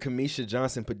advisor, Kamisha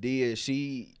Johnson Padilla.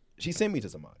 She sent me to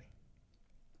somebody.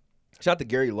 Shout out to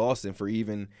Gary Lawson for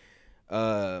even,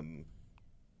 because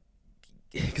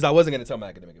I wasn't going to tell my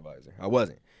academic advisor. I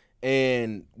wasn't.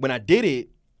 And when I did it,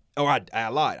 I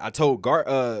lied. I told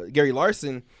Gary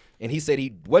Larson, and he said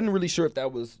he wasn't really sure if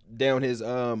that was down his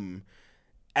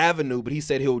avenue, but he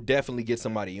said he'll definitely get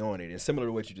somebody on it. And similar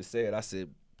to what you just said, I said,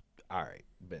 all right,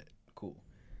 bet, cool.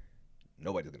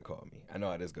 Nobody's going to call me. I know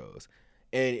how this goes.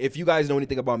 And if you guys know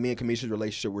anything about me and Kamisha's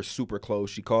relationship, we're super close.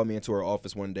 She called me into her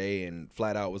office one day and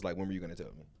flat out was like, when were you going to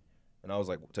tell me? And I was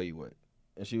like, tell you what.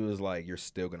 And she was like, you're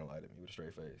still going to lie to me with a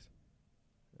straight face.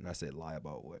 And I said, lie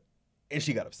about what? And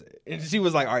she got upset. And she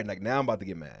was like, all right, like, now I'm about to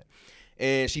get mad.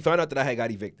 And she found out that I had got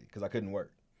evicted because I couldn't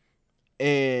work.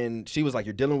 And she was like,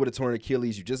 you're dealing with a torn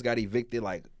Achilles. You just got evicted.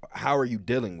 Like, how are you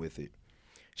dealing with it?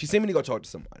 She sent me to go talk to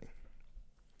somebody.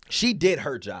 She did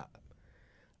her job.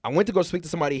 I went to go speak to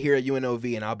somebody here at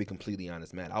UNLV, and I'll be completely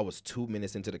honest, man. I was 2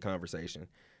 minutes into the conversation.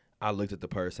 I looked at the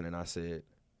person, and I said,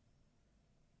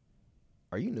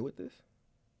 are you new at this?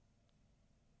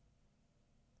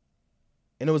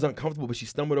 And it was uncomfortable, but she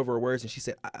stumbled over her words, and she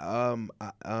said, I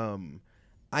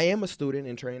am a student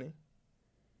in training.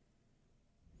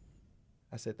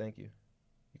 I said, thank you.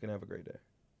 You can have a great day.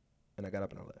 And I got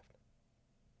up and I left.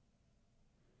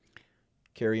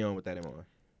 Carry on with that in mind.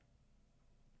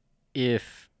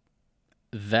 If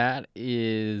that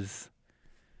is...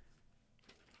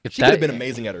 She could have been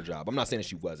amazing at her job. I'm not saying that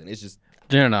she wasn't. It's just...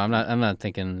 No, I'm not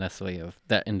thinking necessarily of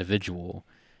that individual.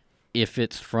 If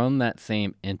it's from that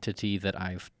same entity that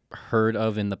I've heard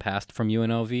of in the past from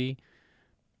UNLV,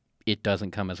 it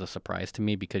doesn't come as a surprise to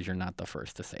me because you're not the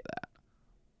first to say that.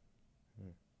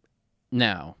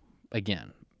 Now,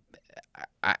 again,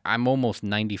 I'm almost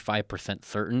 95%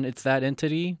 certain it's that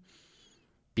entity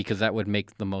because that would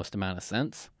make the most amount of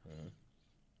sense. Mm-hmm.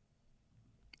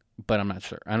 But I'm not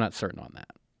sure. I'm not certain on that.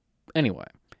 Anyway,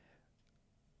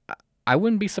 I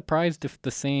wouldn't be surprised if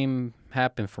the same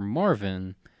happened for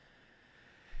Marvin.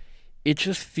 It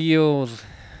just feels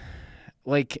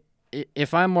like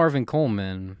if I'm Marvin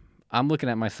Coleman, I'm looking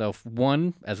at myself,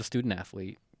 one, as a student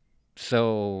athlete.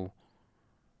 So,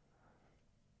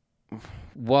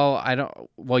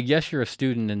 yes, you're a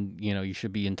student and, you know, you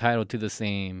should be entitled to the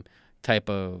same type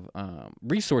of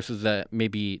resources that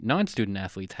maybe non-student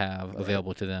athletes have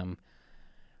available to them.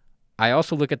 I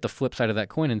also look at the flip side of that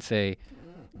coin and say,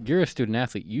 you're a student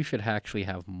athlete. You should actually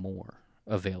have more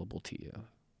available to you.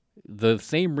 The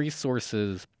same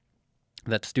resources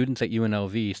that students at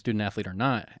UNLV, student athlete or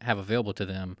not, have available to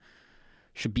them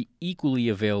should be equally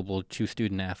available to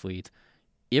student athletes,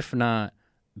 if not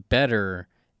better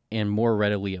and more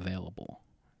readily available.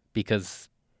 Because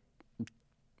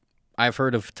I've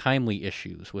heard of timely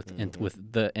issues with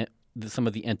some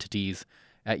of the entities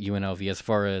at UNLV as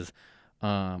far as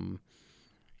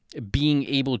being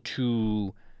able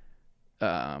to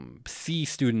see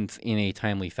students in a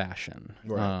timely fashion,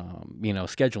 Right.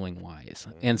 scheduling wise.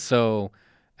 And so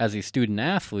as a student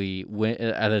athlete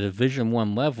at a Division I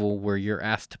level where you're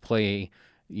asked to play,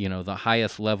 the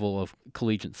highest level of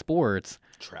collegiate sports,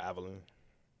 Traveling.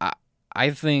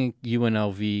 I think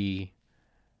UNLV,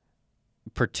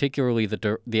 particularly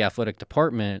the athletic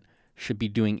department, should be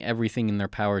doing everything in their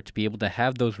power to be able to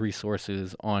have those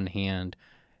resources on hand,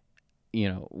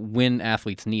 when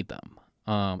athletes need them.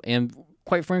 And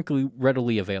quite frankly,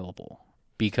 readily available.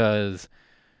 Because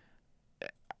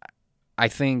I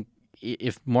think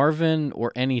if Marvin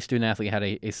or any student athlete had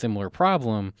a similar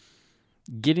problem,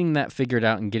 getting that figured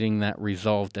out and getting that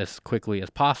resolved as quickly as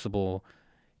possible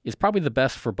is probably the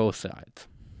best for both sides.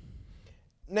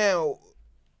 Now,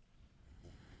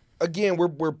 again,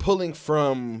 we're pulling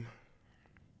from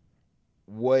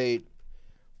what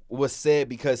was said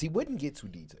because he wouldn't get too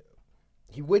detailed.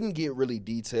 He wouldn't get really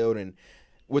detailed, and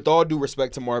with all due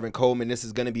respect to Marvin Coleman, this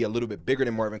is going to be a little bit bigger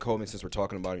than Marvin Coleman since we're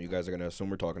talking about him. You guys are going to assume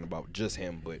we're talking about just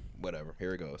him, but whatever.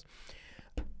 Here it goes.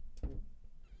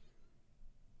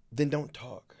 Then don't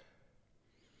talk.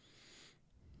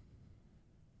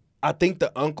 I think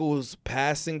the uncle's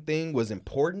passing thing was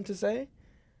important to say.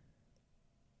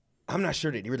 I'm not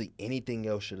sure that really anything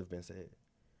else should have been said.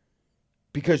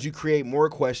 Because you create more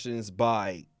questions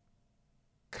by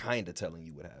kind of telling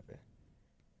you what happened.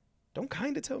 Don't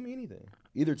kind of tell me anything.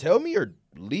 Either tell me or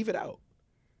leave it out.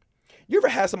 You ever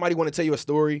had somebody want to tell you a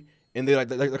story and they're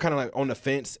kind of like on the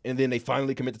fence, and then they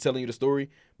finally commit to telling you the story,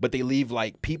 but they leave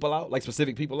like people out, like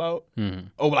specific people out? Mm-hmm.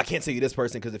 Oh, well, I can't tell you this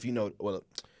person because if you know, well,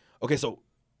 okay, so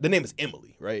the name is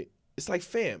Emily, right? It's like,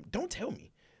 fam, don't tell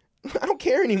me. I don't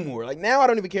care anymore. Like, now I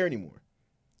don't even care anymore.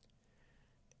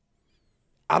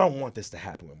 I don't want this to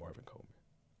happen with Marvin Coleman.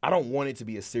 I don't want it to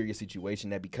be a serious situation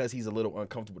that because he's a little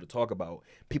uncomfortable to talk about,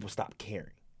 people stop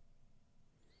caring.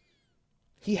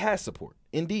 He has support,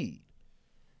 indeed.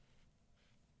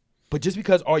 But just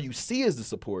because all you see is the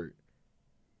support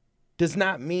does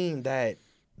not mean that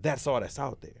that's all that's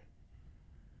out there.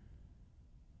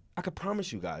 I could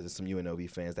promise you guys there's some UNLV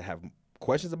fans that have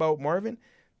questions about Marvin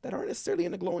that aren't necessarily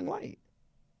in the glowing light.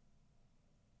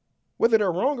 Whether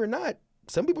they're wrong or not,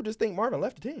 some people just think Marvin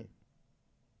left the team.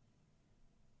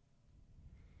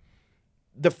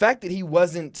 The fact that he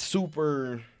wasn't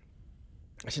super,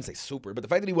 I shouldn't say super, but the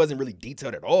fact that he wasn't really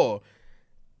detailed at all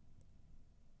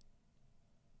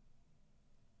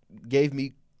gave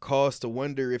me cause to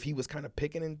wonder if he was kind of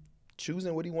picking and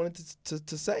choosing what he wanted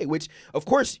to say, which, of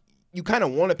course, you kind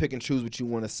of want to pick and choose what you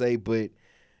want to say, but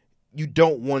you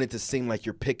don't want it to seem like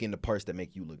you're picking the parts that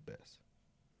make you look best.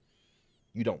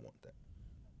 You don't want that.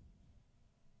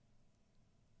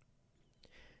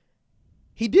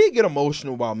 He did get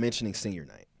emotional while mentioning senior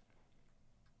night.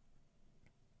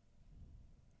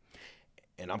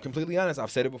 And I'm completely honest.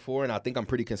 I've said it before, and I think I'm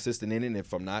pretty consistent in it. And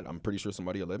if I'm not, I'm pretty sure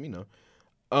somebody will let me know.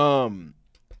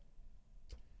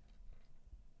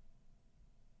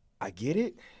 I get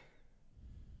it.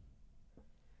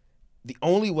 The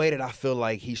only way that I feel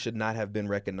like he should not have been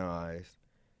recognized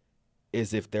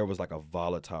is if there was like a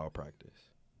volatile practice.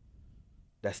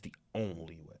 That's the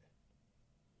only way.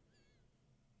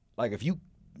 Like if you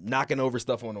knocking over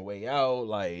stuff on the way out,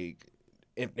 like,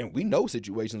 and we know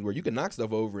situations where you can knock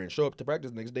stuff over and show up to practice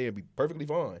the next day and be perfectly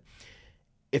fine.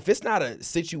 If it's not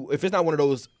if it's not one of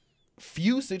those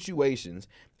few situations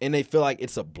and they feel like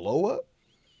it's a blow up,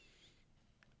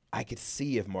 I could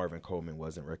see if Marvin Coleman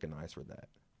wasn't recognized for that.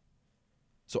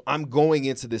 So I'm going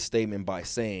into this statement by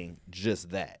saying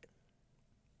just that.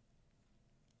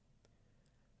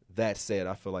 That said,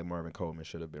 I feel like Marvin Coleman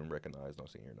should have been recognized on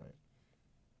senior night.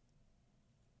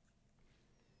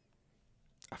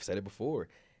 I've said it before.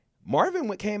 Marvin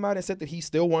came out and said that he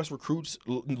still wants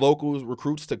local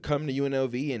recruits to come to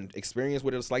UNLV and experience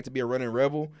what it's like to be a running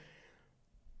Rebel.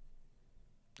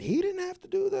 He didn't have to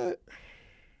do that.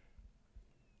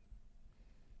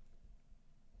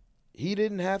 He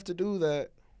didn't have to do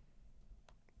that.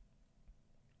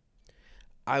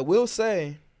 I will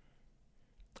say,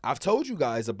 I've told you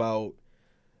guys about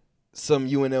some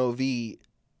UNLV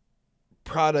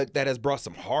product that has brought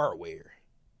some hardware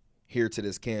here to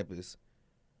this campus.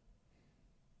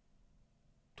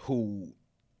 Who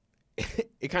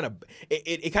it kind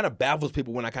of baffles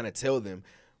people when I kind of tell them.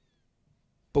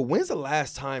 But when's the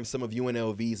last time some of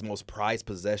UNLV's most prized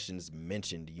possessions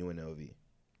mentioned UNLV?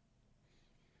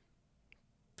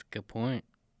 Good point.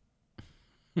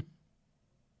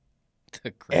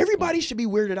 Everybody should be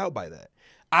weirded out by that.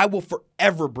 I will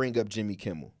forever bring up Jimmy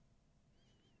Kimmel.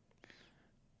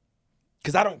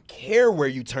 Because I don't care where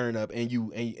you turn up and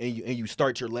you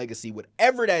start your legacy,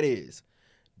 whatever that is.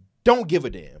 Don't give a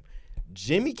damn.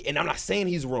 And I'm not saying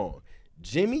he's wrong.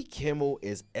 Jimmy Kimmel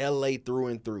is LA through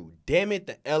and through. Damn it,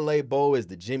 the LA Bowl is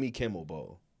the Jimmy Kimmel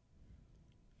Bowl.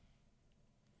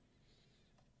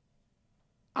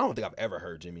 I don't think I've ever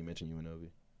heard Jimmy mention UNLV.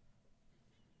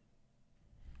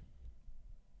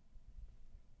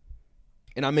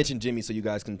 And I mentioned Jimmy so you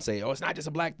guys can say, oh, it's not just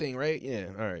a black thing, right? Yeah,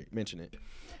 all right, mention it.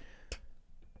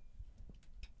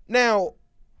 Now,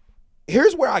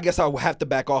 here's where I guess I will have to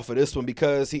back off of this one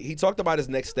because he talked about his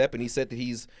next step and he said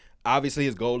that obviously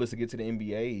his goal is to get to the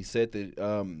NBA. He said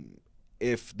that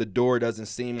if the door doesn't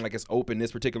seem like it's open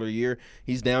this particular year,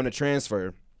 he's down to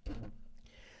transfer.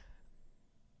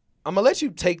 I'm going to let you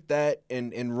take that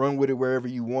and run with it wherever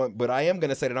you want, but I am going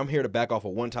to say that I'm here to back off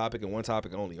of one topic and one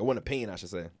topic only, or one opinion, I should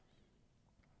say.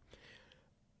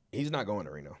 He's not going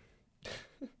to Reno.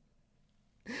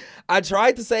 I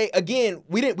tried to say, again,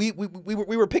 we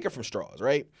were picking from straws,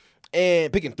 right?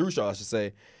 And picking through straws, I should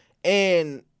say.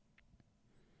 And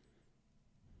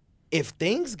if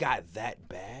things got that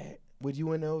bad with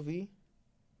UNLV,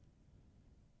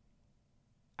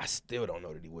 I still don't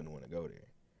know that he wouldn't want to go there.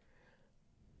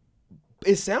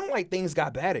 It sounded like things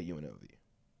got bad at UNLV.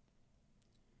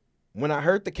 When I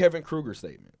heard the Kevin Kruger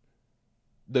statement,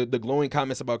 the glowing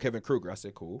comments about Kevin Kruger, I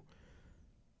said, cool.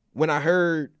 When I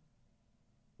heard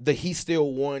that he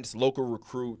still wants local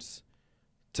recruits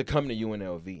to come to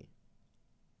UNLV,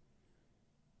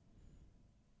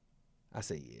 I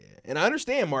said, yeah. And I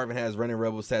understand Marvin has Running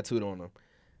Rebels tattooed on him.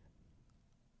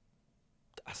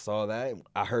 I saw that.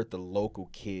 I heard the local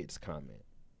kids comment.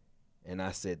 And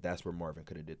I said that's where Marvin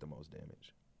could have did the most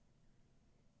damage.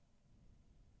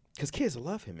 Because kids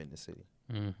love him in the city.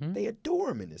 Mm-hmm. They adore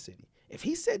him in the city. If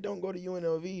he said don't go to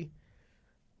UNLV,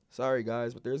 sorry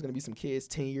guys, but there's going to be some kids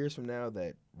 10 years from now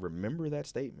that remember that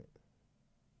statement.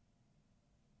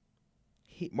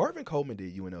 Marvin Coleman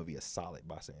did UNLV a solid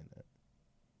by saying that.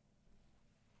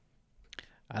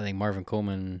 I think Marvin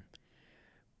Coleman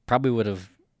probably would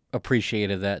have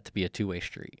appreciated that to be a two-way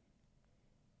street.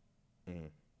 I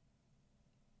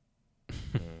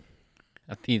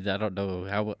mean, I don't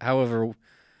know however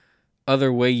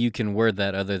other way you can word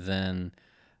that other than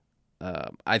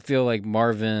I feel like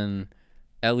Marvin,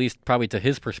 at least probably to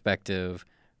his perspective,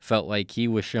 felt like he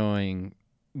was showing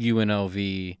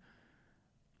UNLV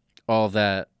all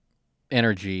that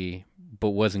energy but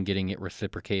wasn't getting it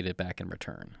reciprocated back in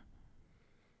return.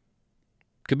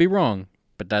 Could be wrong,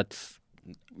 but that's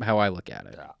how I look at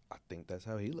it. I think that's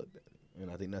how he looked at it.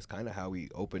 And I think that's kind of how he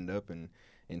opened up and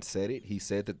said it. He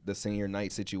said that the senior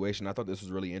night situation, I thought this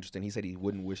was really interesting. He said he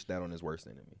wouldn't wish that on his worst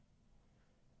enemy.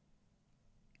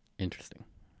 Interesting.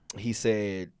 He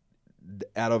said,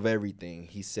 out of everything,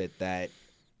 he said that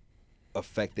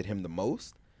affected him the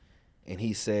most. And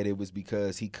he said it was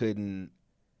because he couldn't,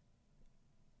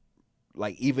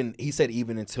 even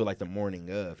until the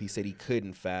morning of, he said he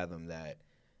couldn't fathom that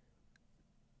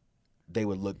they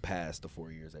would look past the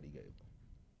 4 years that he gave them.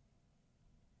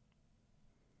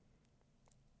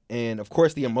 And of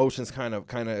course, the emotions kind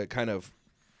of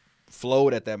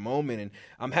flowed at that moment. And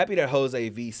I'm happy that Jose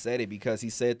V said it because he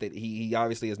said that he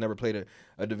obviously has never played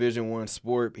a Division I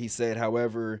sport. He said,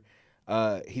 however,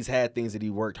 he's had things that he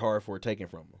worked hard for taken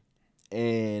from him.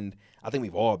 And I think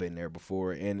we've all been there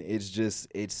before. And it's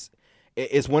just it's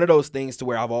one of those things to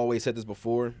where I've always said this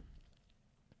before.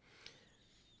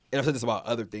 And I've said this about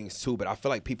other things too, but I feel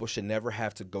like people should never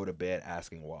have to go to bed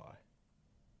asking why.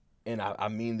 And I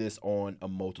mean this on a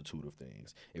multitude of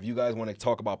things. If you guys want to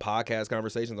talk about podcast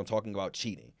conversations, I'm talking about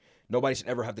cheating. Nobody should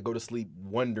ever have to go to sleep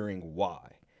wondering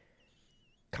why.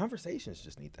 Conversations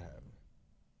just need to happen,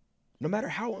 no matter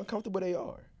how uncomfortable they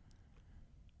are.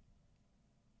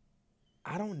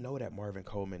 I don't know that Marvin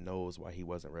Coleman knows why he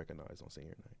wasn't recognized on senior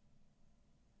night.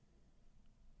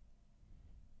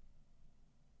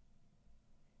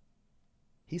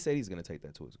 He said he's going to take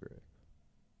that to his grave.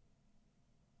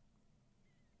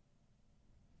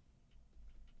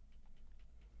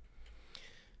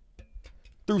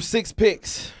 Through 6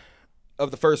 picks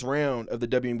of the first round of the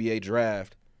WNBA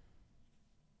draft,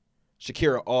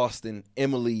 Shakira Austin,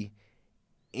 Emily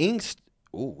Engstler.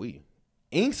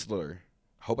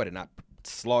 I hope I did not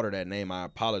slaughter that name. I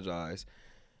apologize.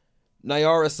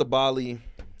 Nyara Sabali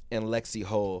and Lexi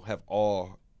Hull have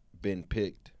all been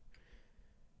picked.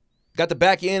 Got the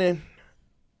back end.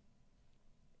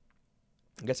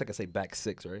 I guess I could say back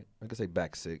 6, right? I could say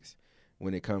back 6.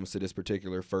 when it comes to this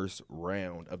particular first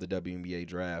round of the WNBA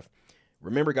draft.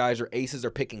 Remember, guys, your aces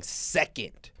are picking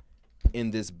second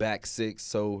in this back six,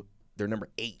 so they're number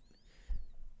 8.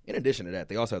 In addition to that,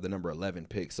 they also have the number 11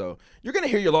 pick. So you're going to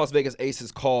hear your Las Vegas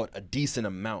Aces called a decent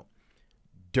amount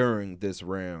during this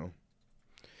round.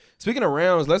 Speaking of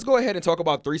rounds, let's go ahead and talk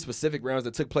about 3 specific rounds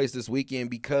that took place this weekend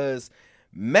because,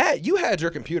 Matt, you had your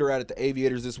computer out at the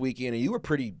Aviators this weekend, and you were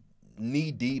pretty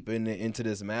knee-deep into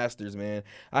this Masters, man.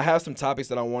 I have some topics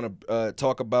that I want to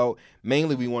talk about.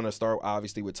 Mainly, we want to start,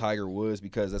 obviously, with Tiger Woods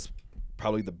because that's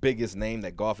probably the biggest name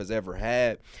that golf has ever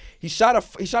had. He shot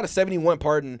a 71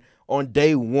 pardon on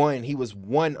day 1. He was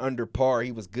 1 under par.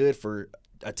 He was good for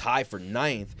a tie for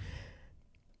 9th.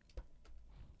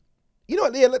 You know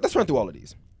what? Yeah, let's run through all of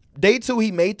these. Day 2,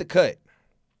 he made the cut.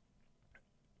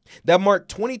 That marked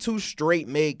 22 straight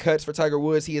made cuts for Tiger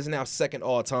Woods. He is now second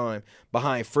all-time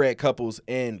behind Fred Couples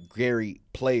and Gary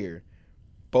Player.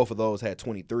 Both of those had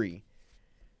 23.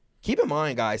 Keep in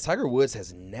mind, guys, Tiger Woods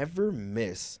has never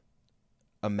missed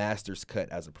a Masters cut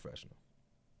as a professional.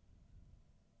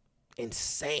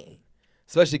 Insane.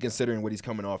 Especially considering what he's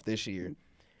coming off this year.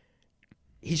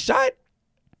 He shot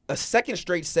a second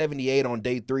straight 78 on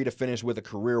day 3 to finish with a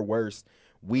career worst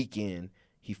weekend.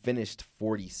 He finished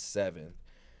 47th.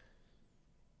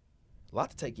 A lot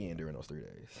to take in during those 3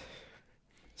 days.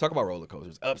 Talk about roller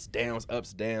coasters. Ups, downs,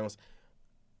 ups, downs.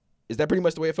 Is that pretty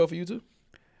much the way it felt for you too?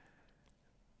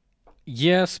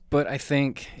 Yes, but I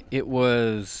think it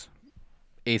was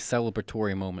a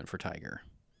celebratory moment for Tiger.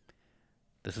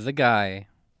 This is a guy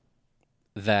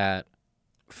that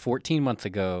 14 months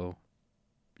ago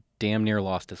damn near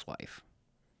lost his life.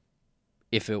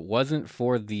 If it wasn't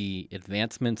for the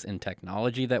advancements in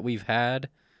technology that we've had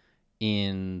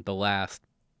in the last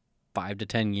 5 to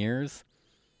 10 years,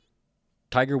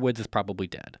 Tiger Woods is probably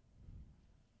dead.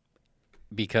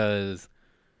 Because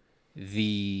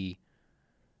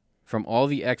from all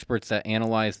the experts that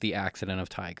analyzed the accident of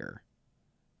Tiger,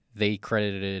 they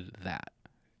credited that.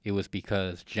 It was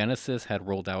because Genesis had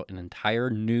rolled out an entire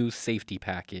new safety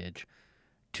package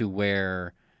to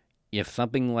where if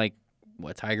something like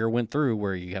what Tiger went through,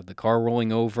 where you have the car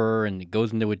rolling over and it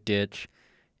goes into a ditch,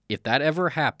 if that ever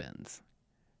happens,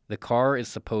 the car is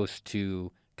supposed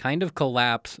to kind of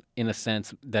collapse in a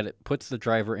sense that it puts the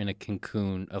driver in a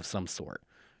cocoon of some sort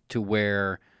to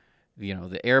where, you know,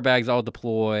 the airbags all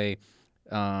deploy,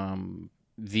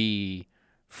 the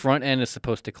front end is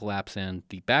supposed to collapse in,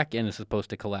 the back end is supposed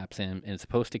to collapse in, and it's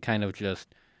supposed to kind of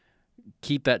just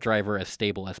keep that driver as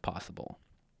stable as possible.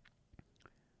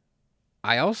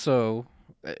 I also,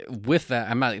 with that,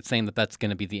 I'm not saying that that's going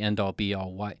to be the end-all,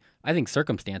 be-all. Why? I think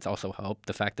circumstance also helped.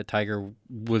 The fact that Tiger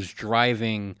was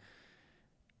driving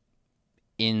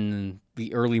in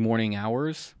the early morning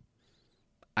hours,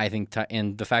 I think,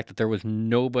 and the fact that there was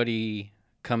nobody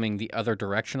coming the other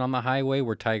direction on the highway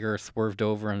where Tiger swerved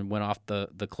over and went off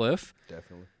the cliff,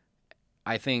 Definitely,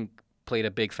 I think played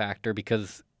a big factor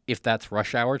because if that's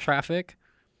rush hour traffic,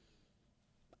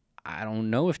 I don't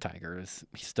know if Tiger is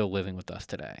still living with us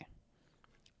today.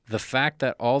 The fact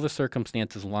that all the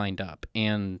circumstances lined up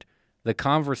and the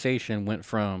conversation went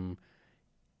from,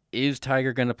 is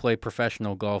Tiger going to play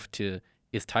professional golf to,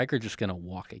 is Tiger just going to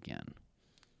walk again?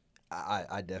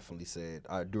 I definitely said,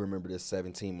 I do remember this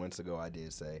 17 months ago, I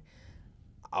did say,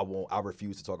 I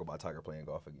refuse to talk about Tiger playing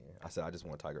golf again. I said, I just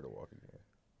want Tiger to walk again.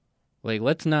 Like,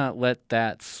 let's not let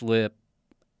that slip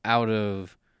out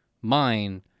of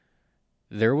mind.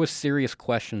 There was serious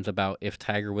questions about if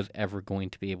Tiger was ever going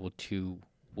to be able to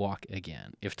walk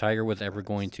again. If Tiger was ever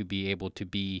going to be able to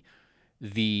be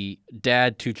the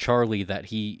dad to Charlie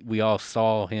that we all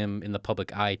saw him in the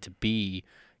public eye to be,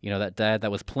 you know, that dad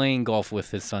that was playing golf with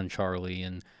his son Charlie,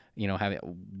 and, you know,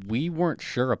 we weren't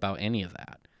sure about any of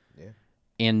that. Yeah.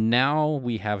 And now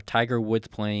we have Tiger Woods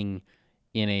playing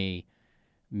in a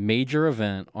major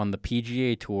event on the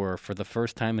PGA Tour for the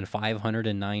first time in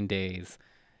 509 days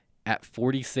at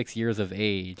 46 years of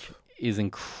age is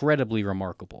incredibly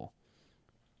remarkable.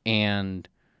 And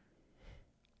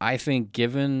I think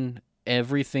given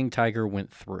everything Tiger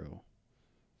went through,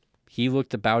 he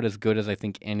looked about as good as I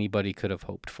think anybody could have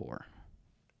hoped for.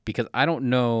 Because I don't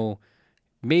know,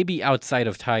 maybe outside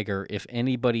of Tiger, if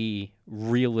anybody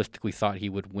realistically thought he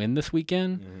would win this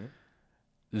weekend. Mm-hmm.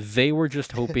 They were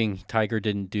just hoping Tiger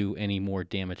didn't do any more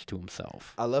damage to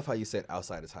himself. I love how you said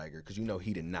outside of Tiger, because you know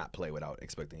he did not play without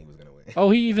expecting he was going to win.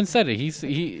 Oh, he even said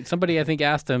it. Somebody I think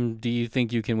asked him, "Do you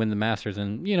think you can win the Masters?"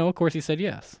 And of course he said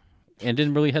yes, and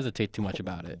didn't really hesitate too much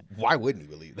about it. Why wouldn't he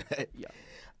believe that? Yeah.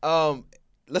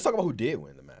 Let's talk about who did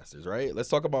win the Masters, right? Let's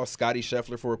talk about Scottie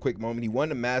Scheffler for a quick moment. He won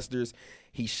the Masters.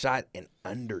 He shot an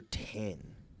under 10.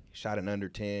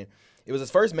 It was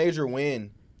his first major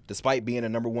win, despite being a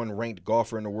number 1 ranked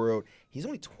golfer in the world. He's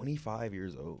only 25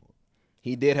 years old.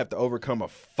 He did have to overcome a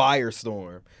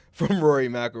firestorm from Rory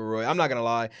McIlroy. I'm not going to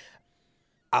lie.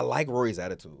 I like Rory's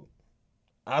attitude.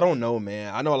 I don't know,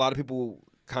 man. I know a lot of people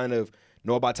kind of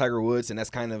know about Tiger Woods, and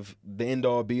that's kind of the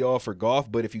end-all, be-all for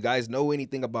golf. But if you guys know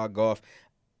anything about golf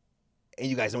and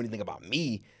you guys know anything about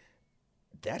me,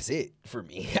 that's it for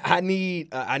me. I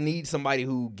need somebody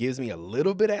who gives me a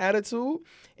little bit of attitude,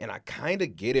 and I kind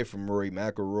of get it from Rory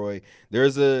McIlroy.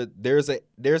 There's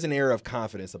an air of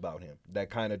confidence about him that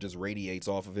kind of just radiates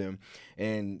off of him.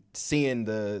 And seeing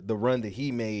the run that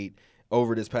he made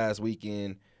over this past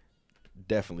weekend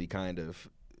definitely kind of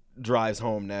drives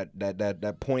home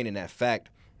that point and that fact.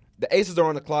 The Aces are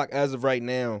on the clock as of right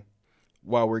now,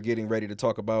 while we're getting ready to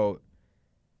talk about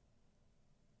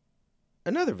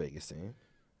another Vegas team,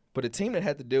 but a team that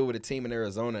had to deal with a team in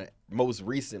Arizona most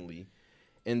recently,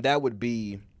 and that would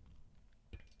be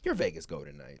your Vegas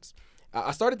Golden Knights.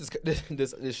 I started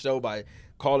this show by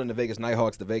calling the Vegas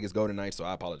Nighthawks the Vegas Golden Knights, so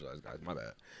I apologize, guys. My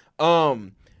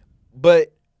bad.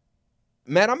 But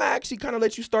Matt, I'm going to actually kind of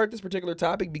let you start this particular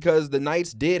topic because the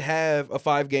Knights did have a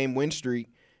 5-game win streak,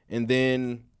 and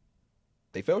then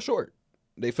they fell short.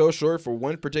 They fell short for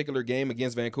one particular game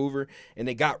against Vancouver, and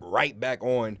they got right back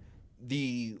on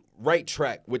the right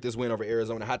track with this win over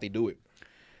Arizona. How'd they do it?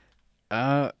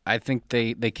 I think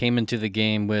they came into the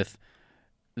game with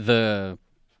the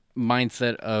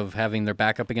mindset of having their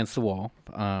back up against the wall.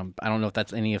 I don't know if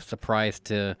that's any surprise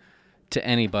to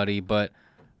anybody, but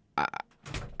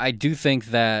I do think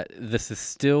that this is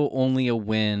still only a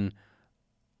win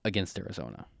against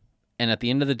Arizona. And at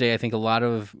the end of the day, I think a lot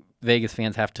of Vegas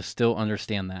fans have to still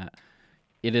understand that.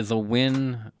 It is a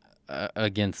win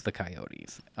against the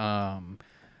Coyotes.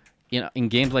 In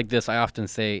games like this, I often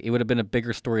say it would have been a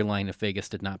bigger storyline if Vegas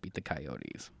did not beat the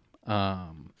Coyotes.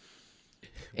 And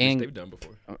they've done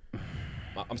before.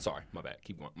 I'm sorry. My bad.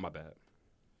 Keep going. My bad.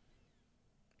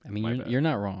 I mean, you're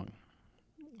not wrong.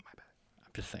 My bad.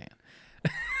 I'm just saying.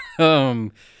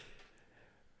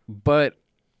 But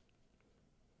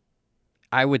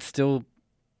I would still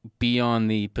be on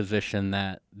the position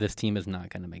that this team is not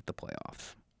going to make the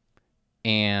playoffs.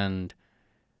 And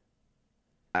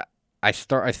I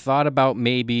thought about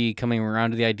maybe coming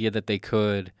around to the idea that they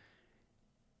could.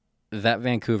 That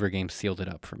Vancouver game sealed it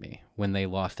up for me when they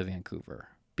lost to Vancouver,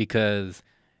 because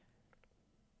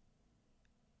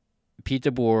Pete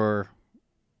DeBoer,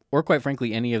 or quite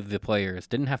frankly any of the players,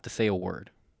 didn't have to say a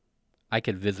word. I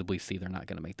could visibly see they're not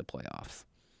going to make the playoffs.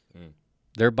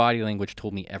 Their body language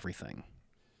told me everything.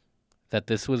 That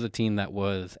this was a team that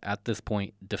was, at this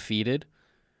point, defeated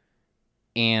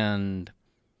and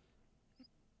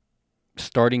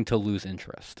starting to lose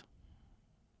interest.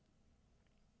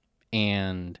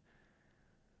 And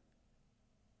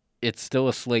it's still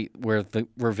a slate where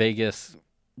Vegas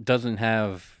doesn't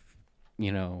have,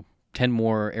 10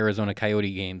 more Arizona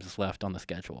Coyote games left on the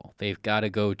schedule. They've got to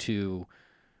go to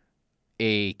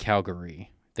a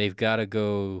Calgary. They've got to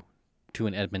go to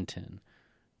an Edmonton.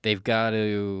 They've got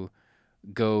to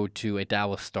go to a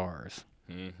Dallas Stars.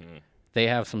 Mm-hmm. They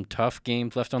have some tough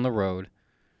games left on the road.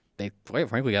 They, quite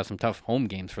frankly, have some tough home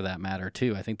games for that matter,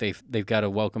 too. I think they've got to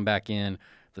welcome back in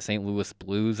the St. Louis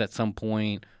Blues at some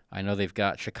point. I know they've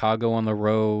got Chicago on the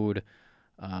road.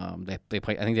 They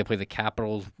play. I think they play the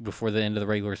Capitals before the end of the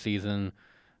regular season.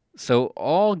 So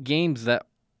all games that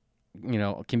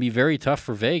can be very tough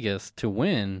for Vegas to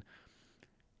win,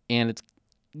 and it's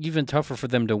even tougher for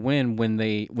them to win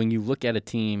when you look at a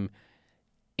team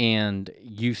and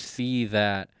you see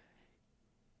that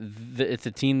it's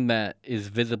a team that is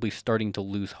visibly starting to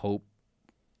lose hope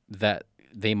that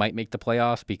they might make the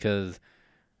playoffs, because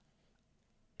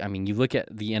you look at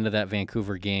the end of that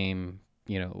Vancouver game,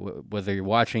 whether you're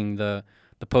watching the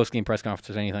post-game press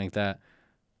conference or anything like that,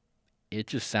 it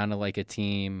just sounded like a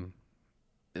team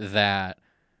that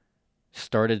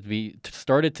started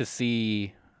to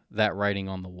see that writing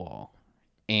on the wall.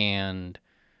 And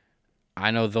I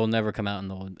know they'll never come out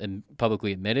and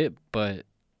publicly admit it, but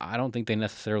I don't think they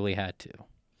necessarily had to.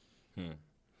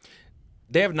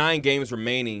 They have 9 games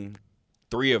remaining.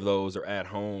 3 of those are at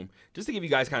home. Just to give you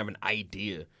guys kind of an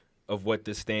idea of what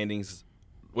the standings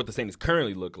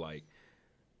currently look like.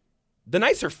 The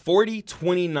Knights are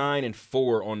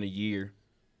 40-29-4 on the year.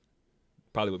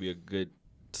 Probably would be a good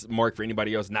mark for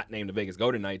anybody else not named the Vegas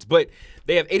Golden Knights. But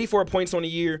they have 84 points on the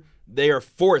year. They are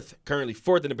currently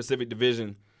fourth in the Pacific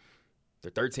Division.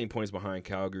 They're 13 points behind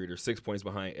Calgary. They're 6 points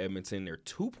behind Edmonton. They're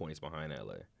 2 points behind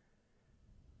LA.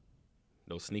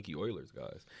 Those sneaky Oilers,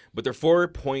 guys. But they're 4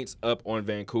 points up on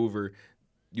Vancouver.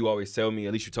 You always tell me,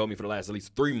 at least you told me for the last at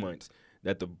least 3 months,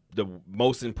 that the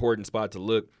most important spot to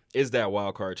look is that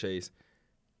wild card chase.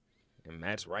 And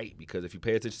Matt's right, because if you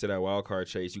pay attention to that wild card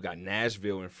chase, you got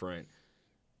Nashville in front,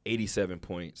 87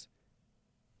 points.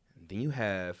 And then you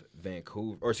have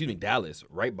Dallas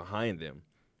right behind them,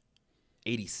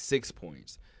 86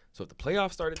 points. So if the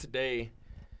playoffs started today,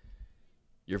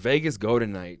 your Vegas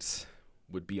Golden Knights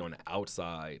would be on the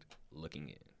outside looking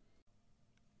in.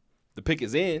 The pick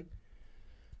is in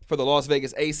for the Las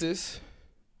Vegas Aces.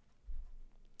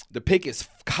 The pick is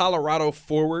Colorado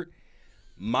forward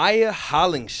Maya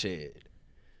Hollingshed.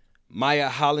 Maya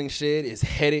Hollingshed is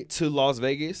headed to Las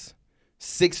Vegas.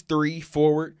 6'3"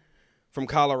 forward from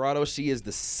Colorado. She is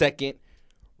the second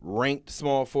ranked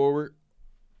small forward.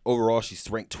 Overall, she's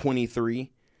ranked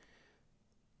 23.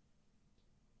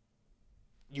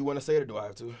 You want to say it or do I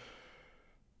have to?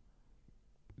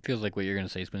 Feels like what you're going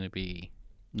to say is going to be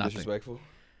nothing. Disrespectful?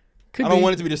 Could I don't be.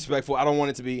 want it to be disrespectful. I don't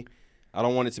want it to be.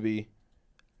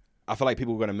 I feel like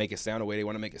people are going to make it sound the way they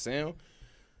want to make it sound.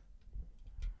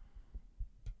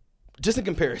 Just in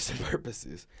comparison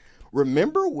purposes.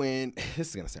 Remember when, this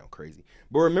is going to sound crazy,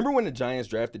 but remember when the Giants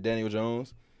drafted Daniel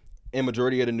Jones and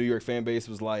majority of the New York fan base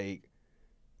was like,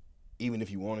 even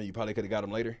if you wanted, you probably could have got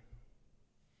him later?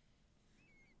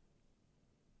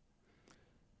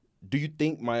 Do you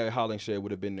think Maya Hollingshed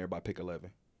would have been there by pick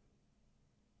 11?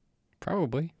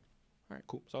 Probably. All right,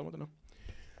 cool. That's all I want to know.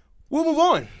 We'll move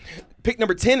on. Pick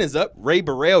number 10 is up. Ray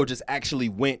Burrell just actually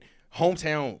went Las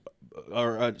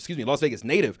Vegas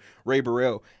native Ray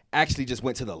Burrell actually just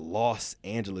went to the Los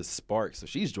Angeles Sparks. So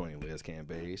she's joining Liz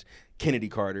Cambage, Kennedy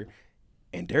Carter,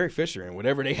 and Derek Fisher and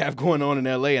whatever they have going on in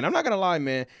L.A. And I'm not going to lie,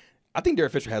 man, I think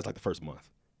Derek Fisher has like the first month.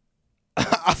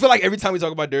 I feel like every time we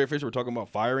talk about Derek Fisher, we're talking about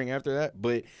firing after that.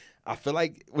 But I feel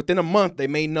like within a month, they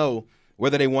may know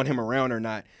whether they want him around or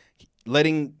not.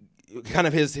 Letting kind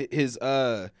of his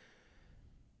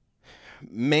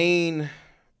main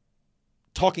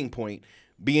talking point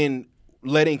being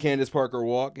letting Candace Parker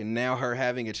walk, and now her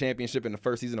having a championship in the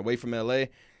first season away from LA,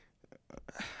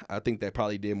 I think that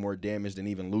probably did more damage than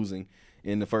even losing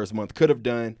in the first month could have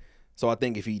done. So I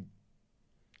think if he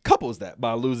couples that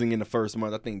by losing in the first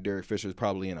month, I think Derek Fisher is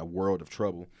probably in a world of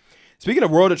trouble. Speaking of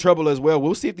world of trouble as well,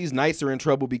 we'll see if these Knights are in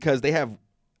trouble because they have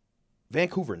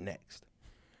Vancouver next.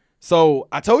 So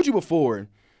I told you before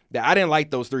that I didn't like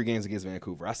those 3 games against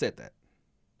Vancouver. I said that.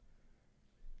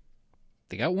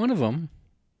 They got one of them.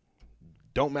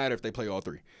 Don't matter if they play all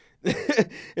 3.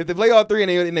 If they play all 3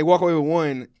 and they walk away with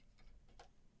 1,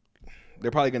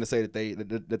 they're probably going to say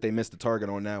that they missed the target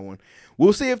on that one.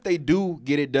 We'll see if they do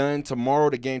get it done.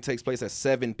 Tomorrow the game takes place at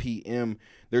 7 p.m.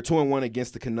 They're 2-1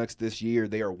 against the Canucks this year.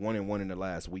 They are 1-1 in the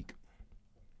last week.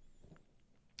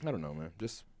 I don't know, man.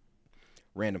 Just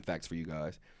random facts for you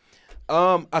guys.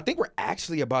 I think we're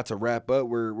actually about to wrap up.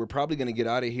 We're probably going to get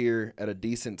out of here at a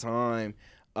decent time.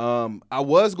 I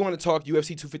was going to talk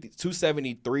UFC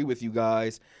 273 with you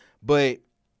guys, but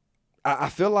I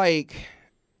feel like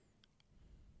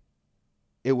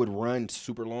it would run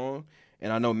super long.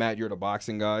 And I know, Matt, you're the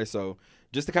boxing guy. So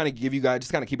just to kind of give you guys,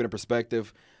 just kind of keep it in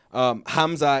perspective,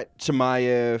 Khamzat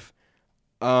Chimaev,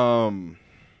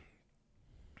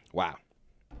 wow.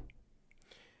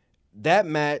 That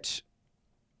match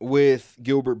with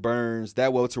Gilbert Burns,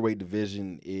 that welterweight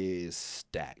division is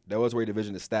stacked. That welterweight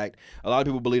division is stacked. A lot of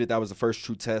people believe that was the first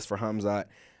true test for Khamzat.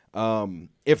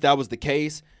 If that was the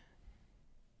case,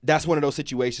 that's one of those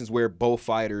situations where both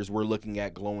fighters were looking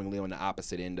at glowingly on the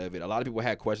opposite end of it. A lot of people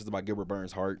had questions about Gilbert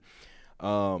Burns' heart.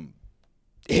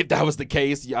 If that was the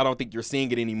case, I don't think you're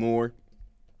seeing it anymore.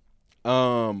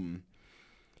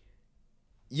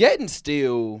 Yet and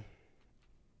still,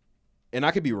 and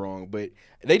I could be wrong, but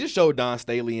they just showed Dawn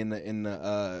Staley in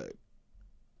the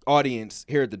audience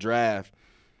here at the draft,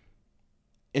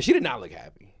 and she did not look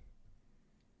happy.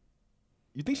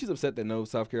 You think she's upset that no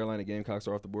South Carolina Gamecocks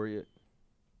are off the board yet?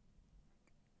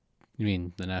 You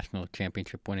mean the national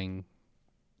championship winning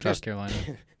South Carolina?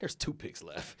 There's 2 picks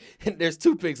left. There's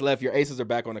 2 picks left. Your Aces are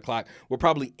back on the clock. We'll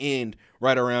probably end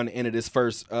right around the end of this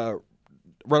first round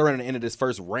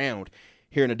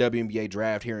here in the WNBA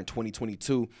draft here in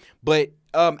 2022. But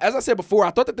as I said before,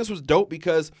 I thought that this was dope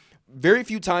because very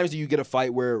few times do you get a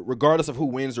fight where, regardless of who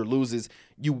wins or loses,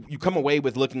 you come away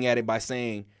with looking at it by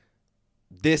saying,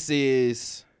 this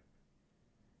is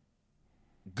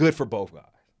good for both guys.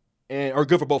 Or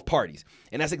good for both parties.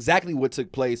 And that's exactly what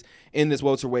took place in this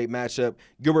welterweight matchup.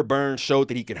 Gilbert Burns showed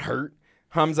that he could hurt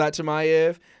Khamzat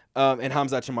Chimaev, and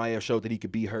Khamzat Chimaev showed that he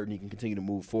could be hurt and he can continue to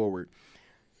move forward.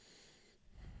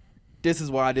 This is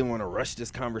why I didn't want to rush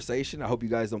this conversation. I hope you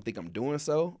guys don't think I'm doing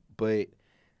so, but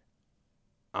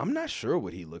I'm not sure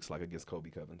what he looks like against Colby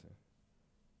Covington.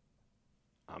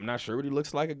 I'm not sure what he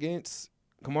looks like against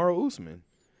Kamaru Usman.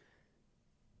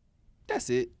 That's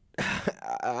it.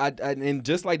 And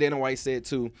just like Dana White said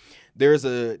too, there's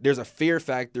a fear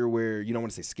factor where you don't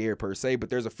want to say scared per se, but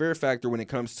there's a fear factor when it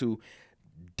comes to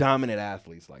dominant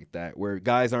athletes like that, where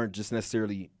guys aren't just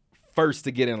necessarily first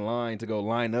to get in line to go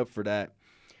line up for that.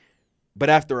 But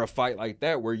after a fight like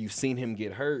that where you've seen him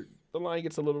get hurt, the line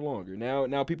gets a little longer.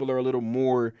 Now people are a little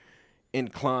more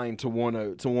inclined to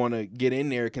wanna get in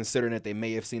there, considering that they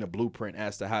may have seen a blueprint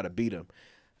as to how to beat him.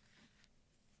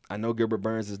 I know Gilbert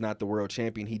Burns is not the world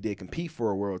champion. He did compete for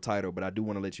a world title, but I do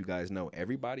want to let you guys know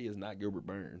everybody is not Gilbert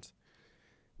Burns.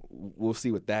 We'll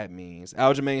see what that means.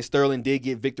 Aljamain Sterling did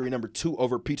get victory number 2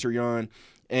 over Petr Yan.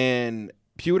 And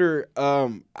Pewter,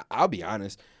 I'll be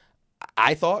honest,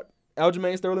 I thought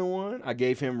Aljamain Sterling won. I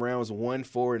gave him rounds 1,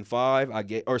 4, and 5.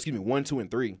 1, 2,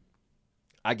 and 3.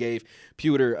 I gave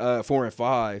Pewter 4 and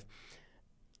 5.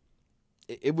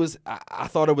 I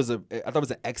thought it was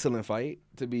an excellent fight,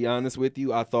 to be honest with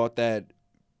you. I thought that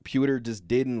Pewter just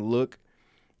didn't look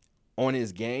on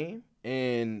his game,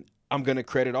 and I'm going to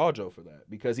credit Aljo for that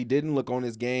because he didn't look on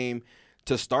his game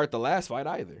to start the last fight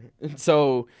either. And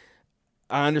so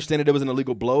I understand that it was an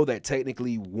illegal blow that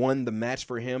technically won the match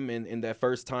for him in that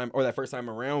first time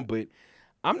around, but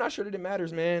I'm not sure that it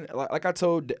matters, man. Like I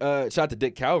told, shout out to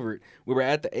Dick Calvert, we were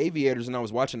at the Aviators and I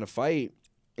was watching the fight,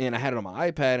 and I had it on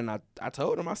my iPad, and I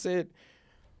told him, I said,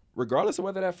 regardless of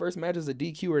whether that first match is a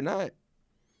DQ or not,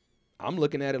 I'm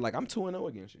looking at it like I'm 2-0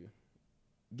 against you.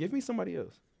 Give me somebody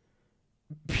else.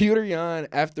 Petr Yan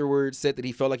afterwards said that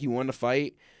he felt like he won the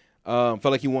fight. Felt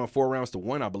like he won 4 rounds to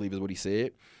 1, I believe is what he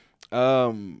said.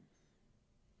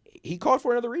 He called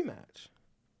for another rematch.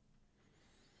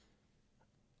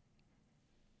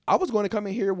 I was going to come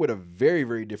in here with a very,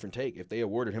 very different take if they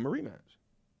awarded him a rematch.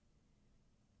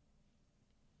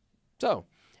 So,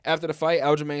 after the fight,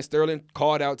 Aljamain Sterling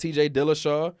called out TJ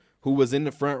Dillashaw, who was in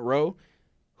the front row,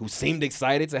 who seemed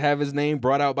excited to have his name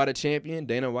brought out by the champion.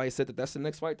 Dana White said that that's the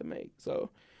next fight to make.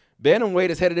 So, bantamweight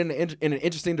is headed in an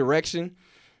interesting direction.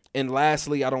 And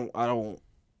lastly, I don't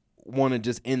want to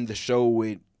just end the show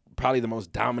with probably the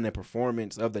most dominant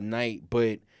performance of the night,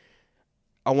 but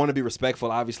I want to be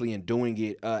respectful, obviously, in doing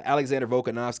it. Alexander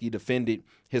Volkanovski defended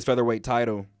his featherweight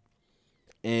title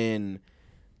in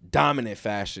dominant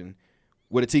fashion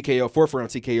with a TKO, 4th round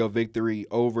TKO victory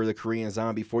over the Korean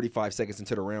Zombie. 45 seconds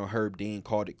into the round, Herb Dean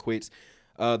called it quits.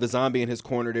 The Zombie in his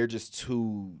corner, they're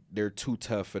too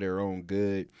tough for their own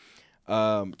good.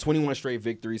 21 straight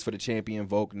victories for the champion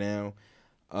Volk now.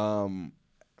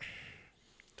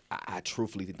 I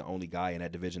truthfully think the only guy in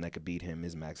that division that could beat him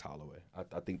is Max Holloway.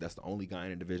 I think that's the only guy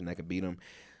in the division that could beat him.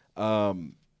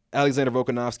 Alexander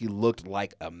Volkanovski looked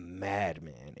like a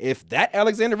madman. If that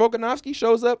Alexander Volkanovski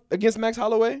shows up against Max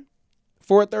Holloway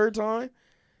for a third time,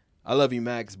 I love you,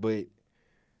 Max, but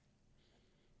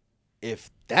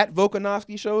if that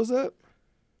Volkanovski shows up,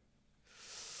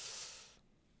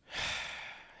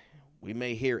 we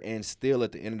may hear and still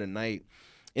at the end of the night.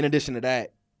 In addition to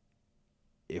that,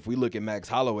 if we look at Max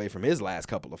Holloway from his last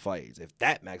couple of fights, if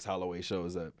that Max Holloway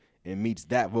shows up and meets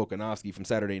that Volkanovski from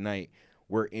Saturday night,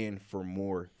 we're in for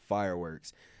more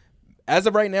fireworks. As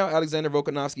of right now, Alexander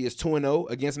Volkanovski is 2-0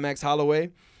 against Max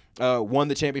Holloway, won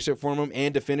the championship for him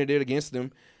and defended it against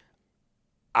him.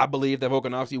 I believe that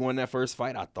Volkanovski won that first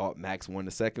fight. I thought Max won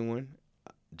the second one.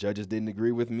 Judges didn't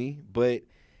agree with me, but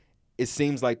it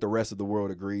seems like the rest of the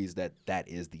world agrees that that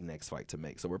is the next fight to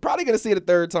make. So we're probably going to see it a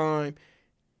third time.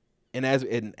 And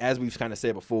as we've kind of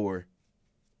said before,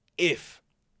 if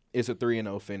it's a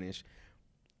 3-0 finish,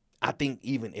 I think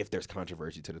even if there's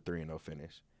controversy to the 3-0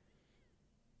 finish,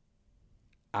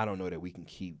 I don't know that we can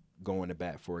keep going to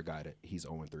bat for a guy that he's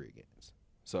 0-3 against.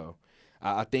 So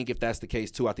I think if that's the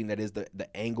case, too, I think that is the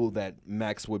angle that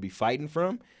Max would be fighting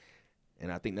from.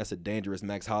 And I think that's a dangerous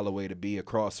Max Holloway to be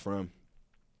across from.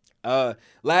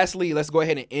 Lastly, let's go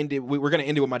ahead and end it. We're going to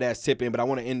end it with my dad's tip in, but I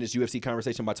want to end this UFC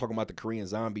conversation by talking about the Korean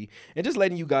Zombie and just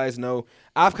letting you guys know.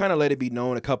 I've kind of let it be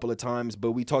known a couple of times,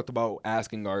 but we talked about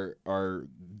asking our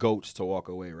GOATs to walk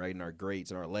away, right? And our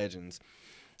greats and our legends.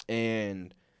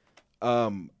 And I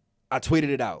tweeted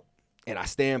it out, and I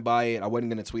stand by it. I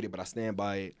wasn't going to tweet it, but I stand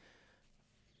by it.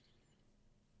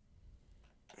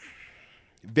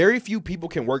 Very few people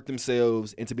can work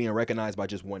themselves into being recognized by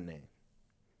just one name.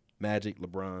 Magic,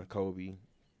 LeBron, Kobe,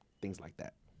 things like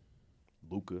that.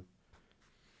 Luka.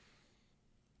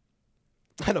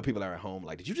 I know people are at home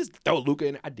like, did you just throw Luka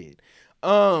in? I did.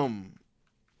 But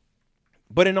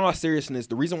in all seriousness,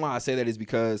 the reason why I say that is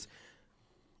because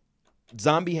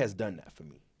Zombie has done that for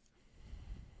me.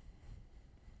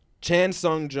 Chan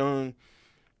Sung Jung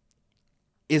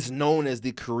is known as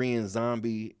the Korean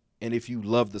Zombie, And if you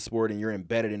love the sport and you're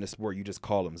embedded in the sport, you just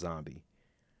call him zombie.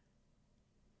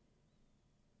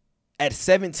 At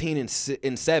 17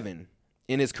 and 7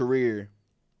 in his career,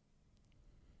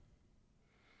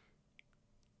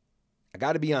 I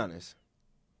got to be honest,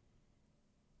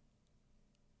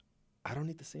 I don't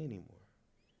need to see anymore.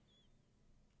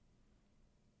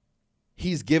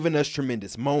 He's given us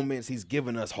tremendous moments. He's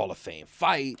given us Hall of Fame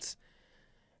fights.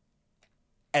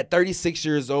 At 36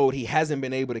 years old, he hasn't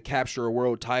been able to capture a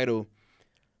world title.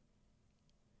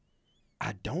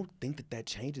 I don't think that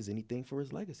changes anything for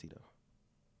his legacy, though.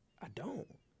 I don't.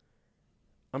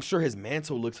 I'm sure his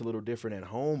mantle looks a little different at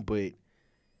home, but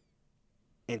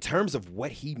in terms of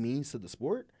what he means to the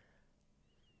sport,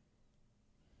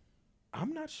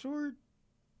 I'm not sure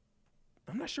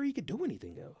he could do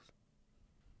anything else.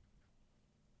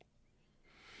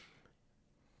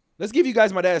 Let's give you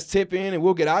guys my dad's tip in, and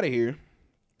we'll get out of here.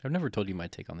 I've never told you my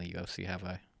take on the UFC, have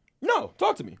I? No,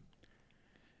 talk to me.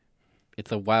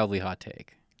 It's a wildly hot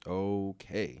take.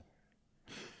 Okay.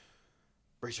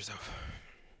 Brace yourself.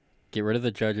 Get rid of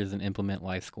the judges and implement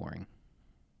live scoring.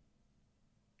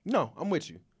 No, I'm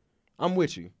with you. I'm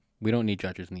with you. We don't need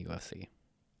judges in the UFC.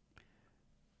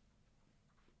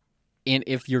 And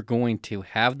if you're going to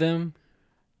have them,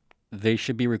 they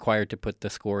should be required to put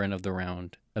the score in of the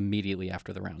round immediately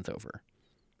after the round's over.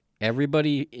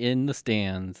 Everybody in the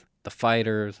stands, the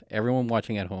fighters, everyone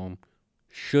watching at home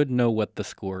should know what the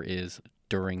score is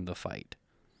during the fight.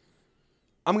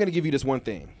 I'm going to give you this one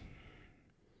thing.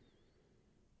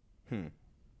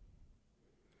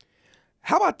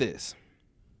 How about this?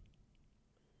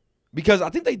 Because I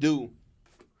think they do.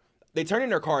 They turn in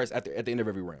their cards at the end of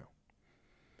every round.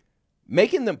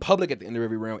 Making them public at the end of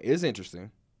every round is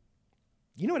interesting.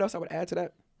 You know what else I would add to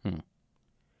that?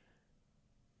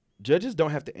 Judges don't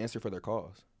have to answer for their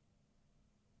calls.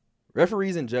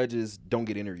 Referees and judges don't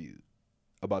get interviewed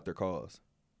about their calls.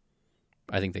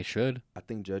 I think they should. I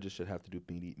think judges should have to do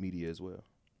media as well.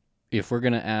 If we're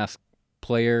going to ask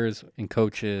players and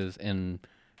coaches and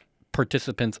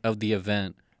participants of the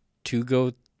event to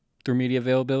go through media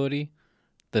availability,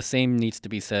 the same needs to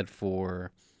be said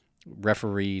for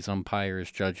referees,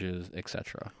 umpires, judges,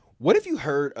 etc. What if you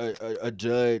heard a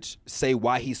judge say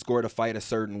why he scored a fight a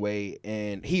certain way,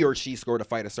 and he or she scored a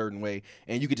fight a certain way,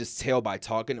 and you could just tell by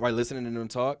listening to them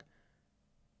talk?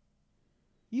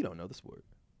 You don't know the sport.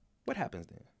 What happens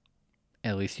then?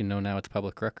 At least you know now it's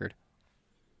public record.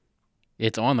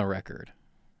 It's on the record.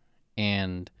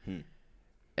 And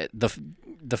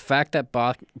the fact that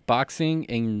boxing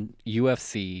and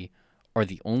UFC are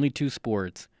the only two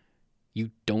sports you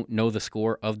don't know the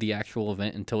score of the actual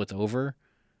event until it's over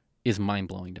is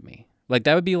mind-blowing to me. Like,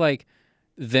 that would be like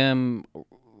them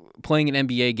playing an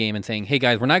NBA game and saying, hey,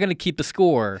 guys, we're not going to keep the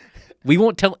score. We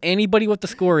won't tell anybody what the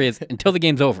score is until the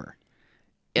game's over.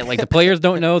 And, like, the players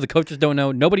don't know, the coaches don't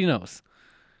know, nobody knows.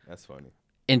 That's funny.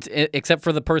 And except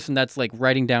for the person that's, like,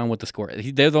 writing down what the score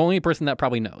is. They're the only person that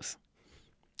probably knows.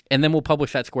 And then we'll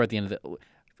publish that score at the end of it.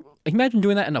 Imagine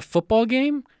doing that in a football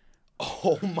game.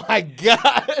 Oh, my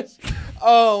gosh.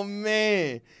 Oh,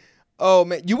 man.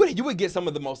 You would get some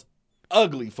of the most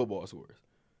ugly football scores.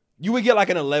 You would get like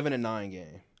an 11-9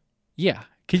 game. Yeah.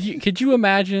 Could you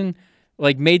imagine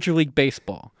like Major League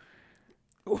Baseball?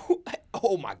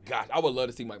 Oh my gosh, I would love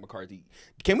to see Mike McCarthy.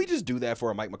 Can we just do that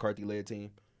for a Mike McCarthy-led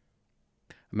team?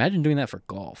 Imagine doing that for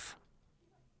golf.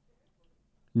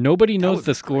 Nobody knows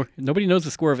the score. Nobody knows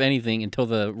the score of anything until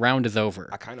the round is over.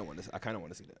 I kind of want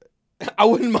to see that. I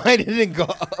wouldn't mind it in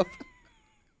golf.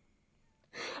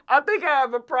 I think I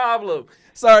have a problem.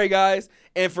 Sorry, guys.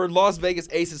 And for Las Vegas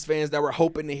Aces fans that were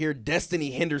hoping to hear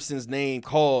Destiny Henderson's name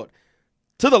called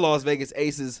to the Las Vegas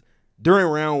Aces during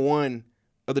round 1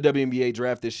 of the WNBA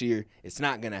draft this year, it's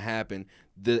not going to happen.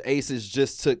 The Aces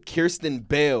just took Kirsten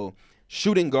Bell,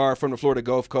 shooting guard from the Florida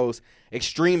Gulf Coast.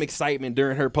 Extreme excitement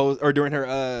during her post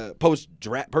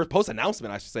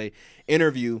announcement, I should say,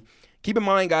 interview. Keep in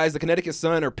mind, guys, the Connecticut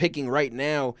Sun are picking right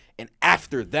now, and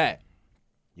after that,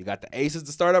 you got the Aces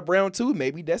to start up round 2.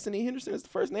 Maybe Destiny Henderson is the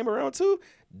first name of round 2.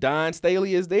 Don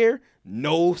Staley is there.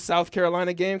 No South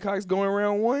Carolina Gamecocks going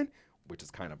round 1, which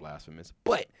is kind of blasphemous.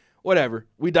 But whatever.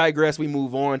 We digress. We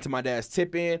move on to my dad's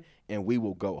tip-in, and we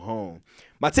will go home.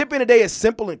 My tip-in today is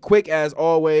simple and quick as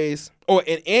always.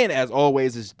 And as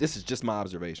always, this is just my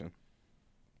observation.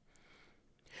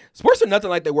 Sports are nothing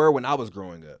like they were when I was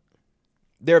growing up.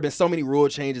 There have been so many rule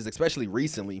changes, especially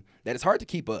recently, that it's hard to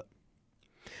keep up.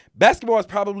 Basketball is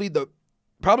probably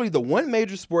the one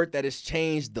major sport that has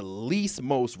changed the least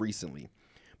most recently.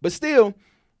 But still,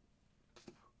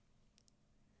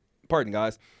 pardon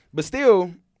guys, where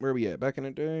are we at? Back in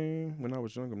the day, when I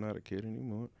was young, I'm not a kid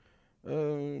anymore.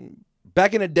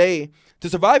 Back in the day, to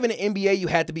survive in the NBA, you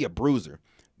had to be a bruiser.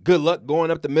 Good luck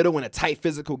going up the middle in a tight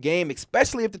physical game,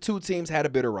 especially if the two teams had a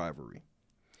bitter rivalry.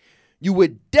 You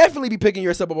would definitely be picking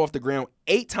yourself up off the ground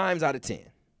 8 times out of 10.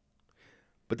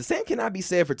 But the same cannot be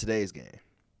said for today's game.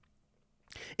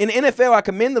 In the NFL, I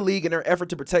commend the league in their effort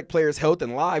to protect players' health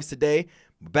and lives today.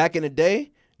 Back in the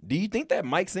day, do you think that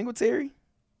Mike Singletary,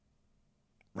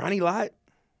 Ronnie Lott,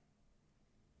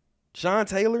 Sean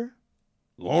Taylor,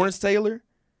 Lawrence Taylor,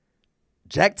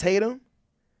 Jack Tatum,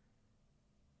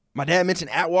 my dad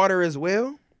mentioned Atwater as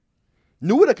well,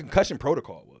 knew what a concussion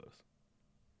protocol was?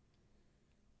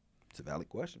 It's a valid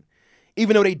question.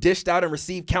 Even though they dished out and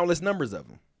received countless numbers of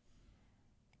them.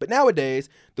 But nowadays,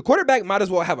 the quarterback might as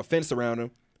well have a fence around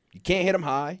him. You can't hit him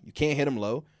high. You can't hit him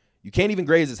low. You can't even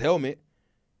graze his helmet.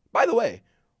 By the way,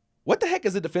 what the heck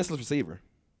is a defenseless receiver?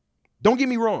 Don't get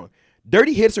me wrong.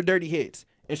 Dirty hits are dirty hits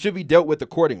and should be dealt with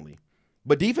accordingly.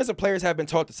 But defensive players have been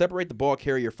taught to separate the ball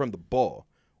carrier from the ball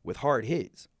with hard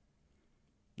hits.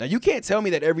 Now, you can't tell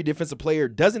me that every defensive player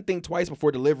doesn't think twice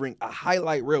before delivering a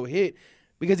highlight reel hit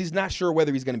because he's not sure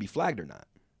whether he's going to be flagged or not.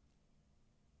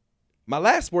 My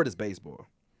last sport is baseball.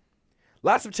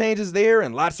 Lots of changes there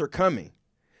and lots are coming.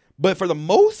 But for the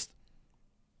most,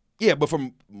 but for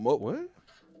the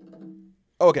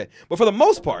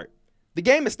most part, the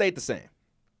game has stayed the same.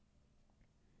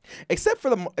 Except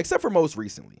for most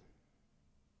recently.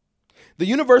 The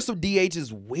universal DH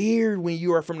is weird when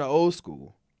you are from the old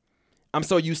school. I'm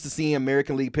so used to seeing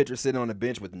American League pitchers sitting on the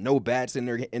bench with no at-bats in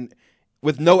their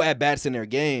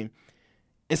game,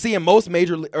 and seeing most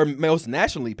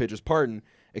National League pitchers,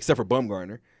 except for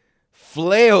Bumgarner,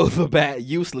 flail the bat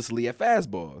uselessly at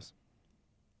fastballs.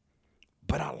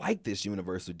 But I like this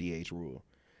universal DH rule,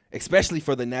 especially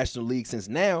for the National League, since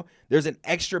now there's an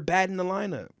extra bat in the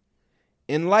lineup.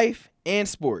 In life and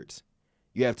sports,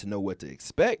 you have to know what to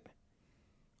expect,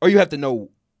 or you have to know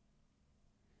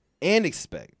and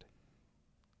expect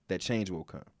that change will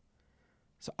come.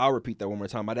 So I'll repeat that one more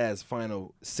time. My dad's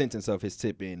final sentence of his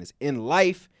tip in is, in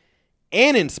life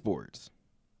and in sports,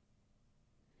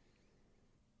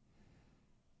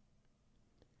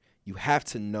 you have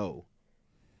to know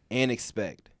and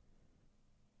expect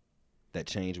that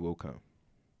change will come.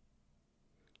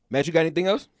 Matt, you got anything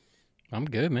else? I'm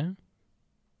good, man.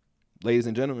 Ladies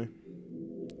and gentlemen,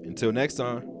 until next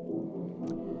time,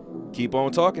 keep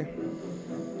on talking.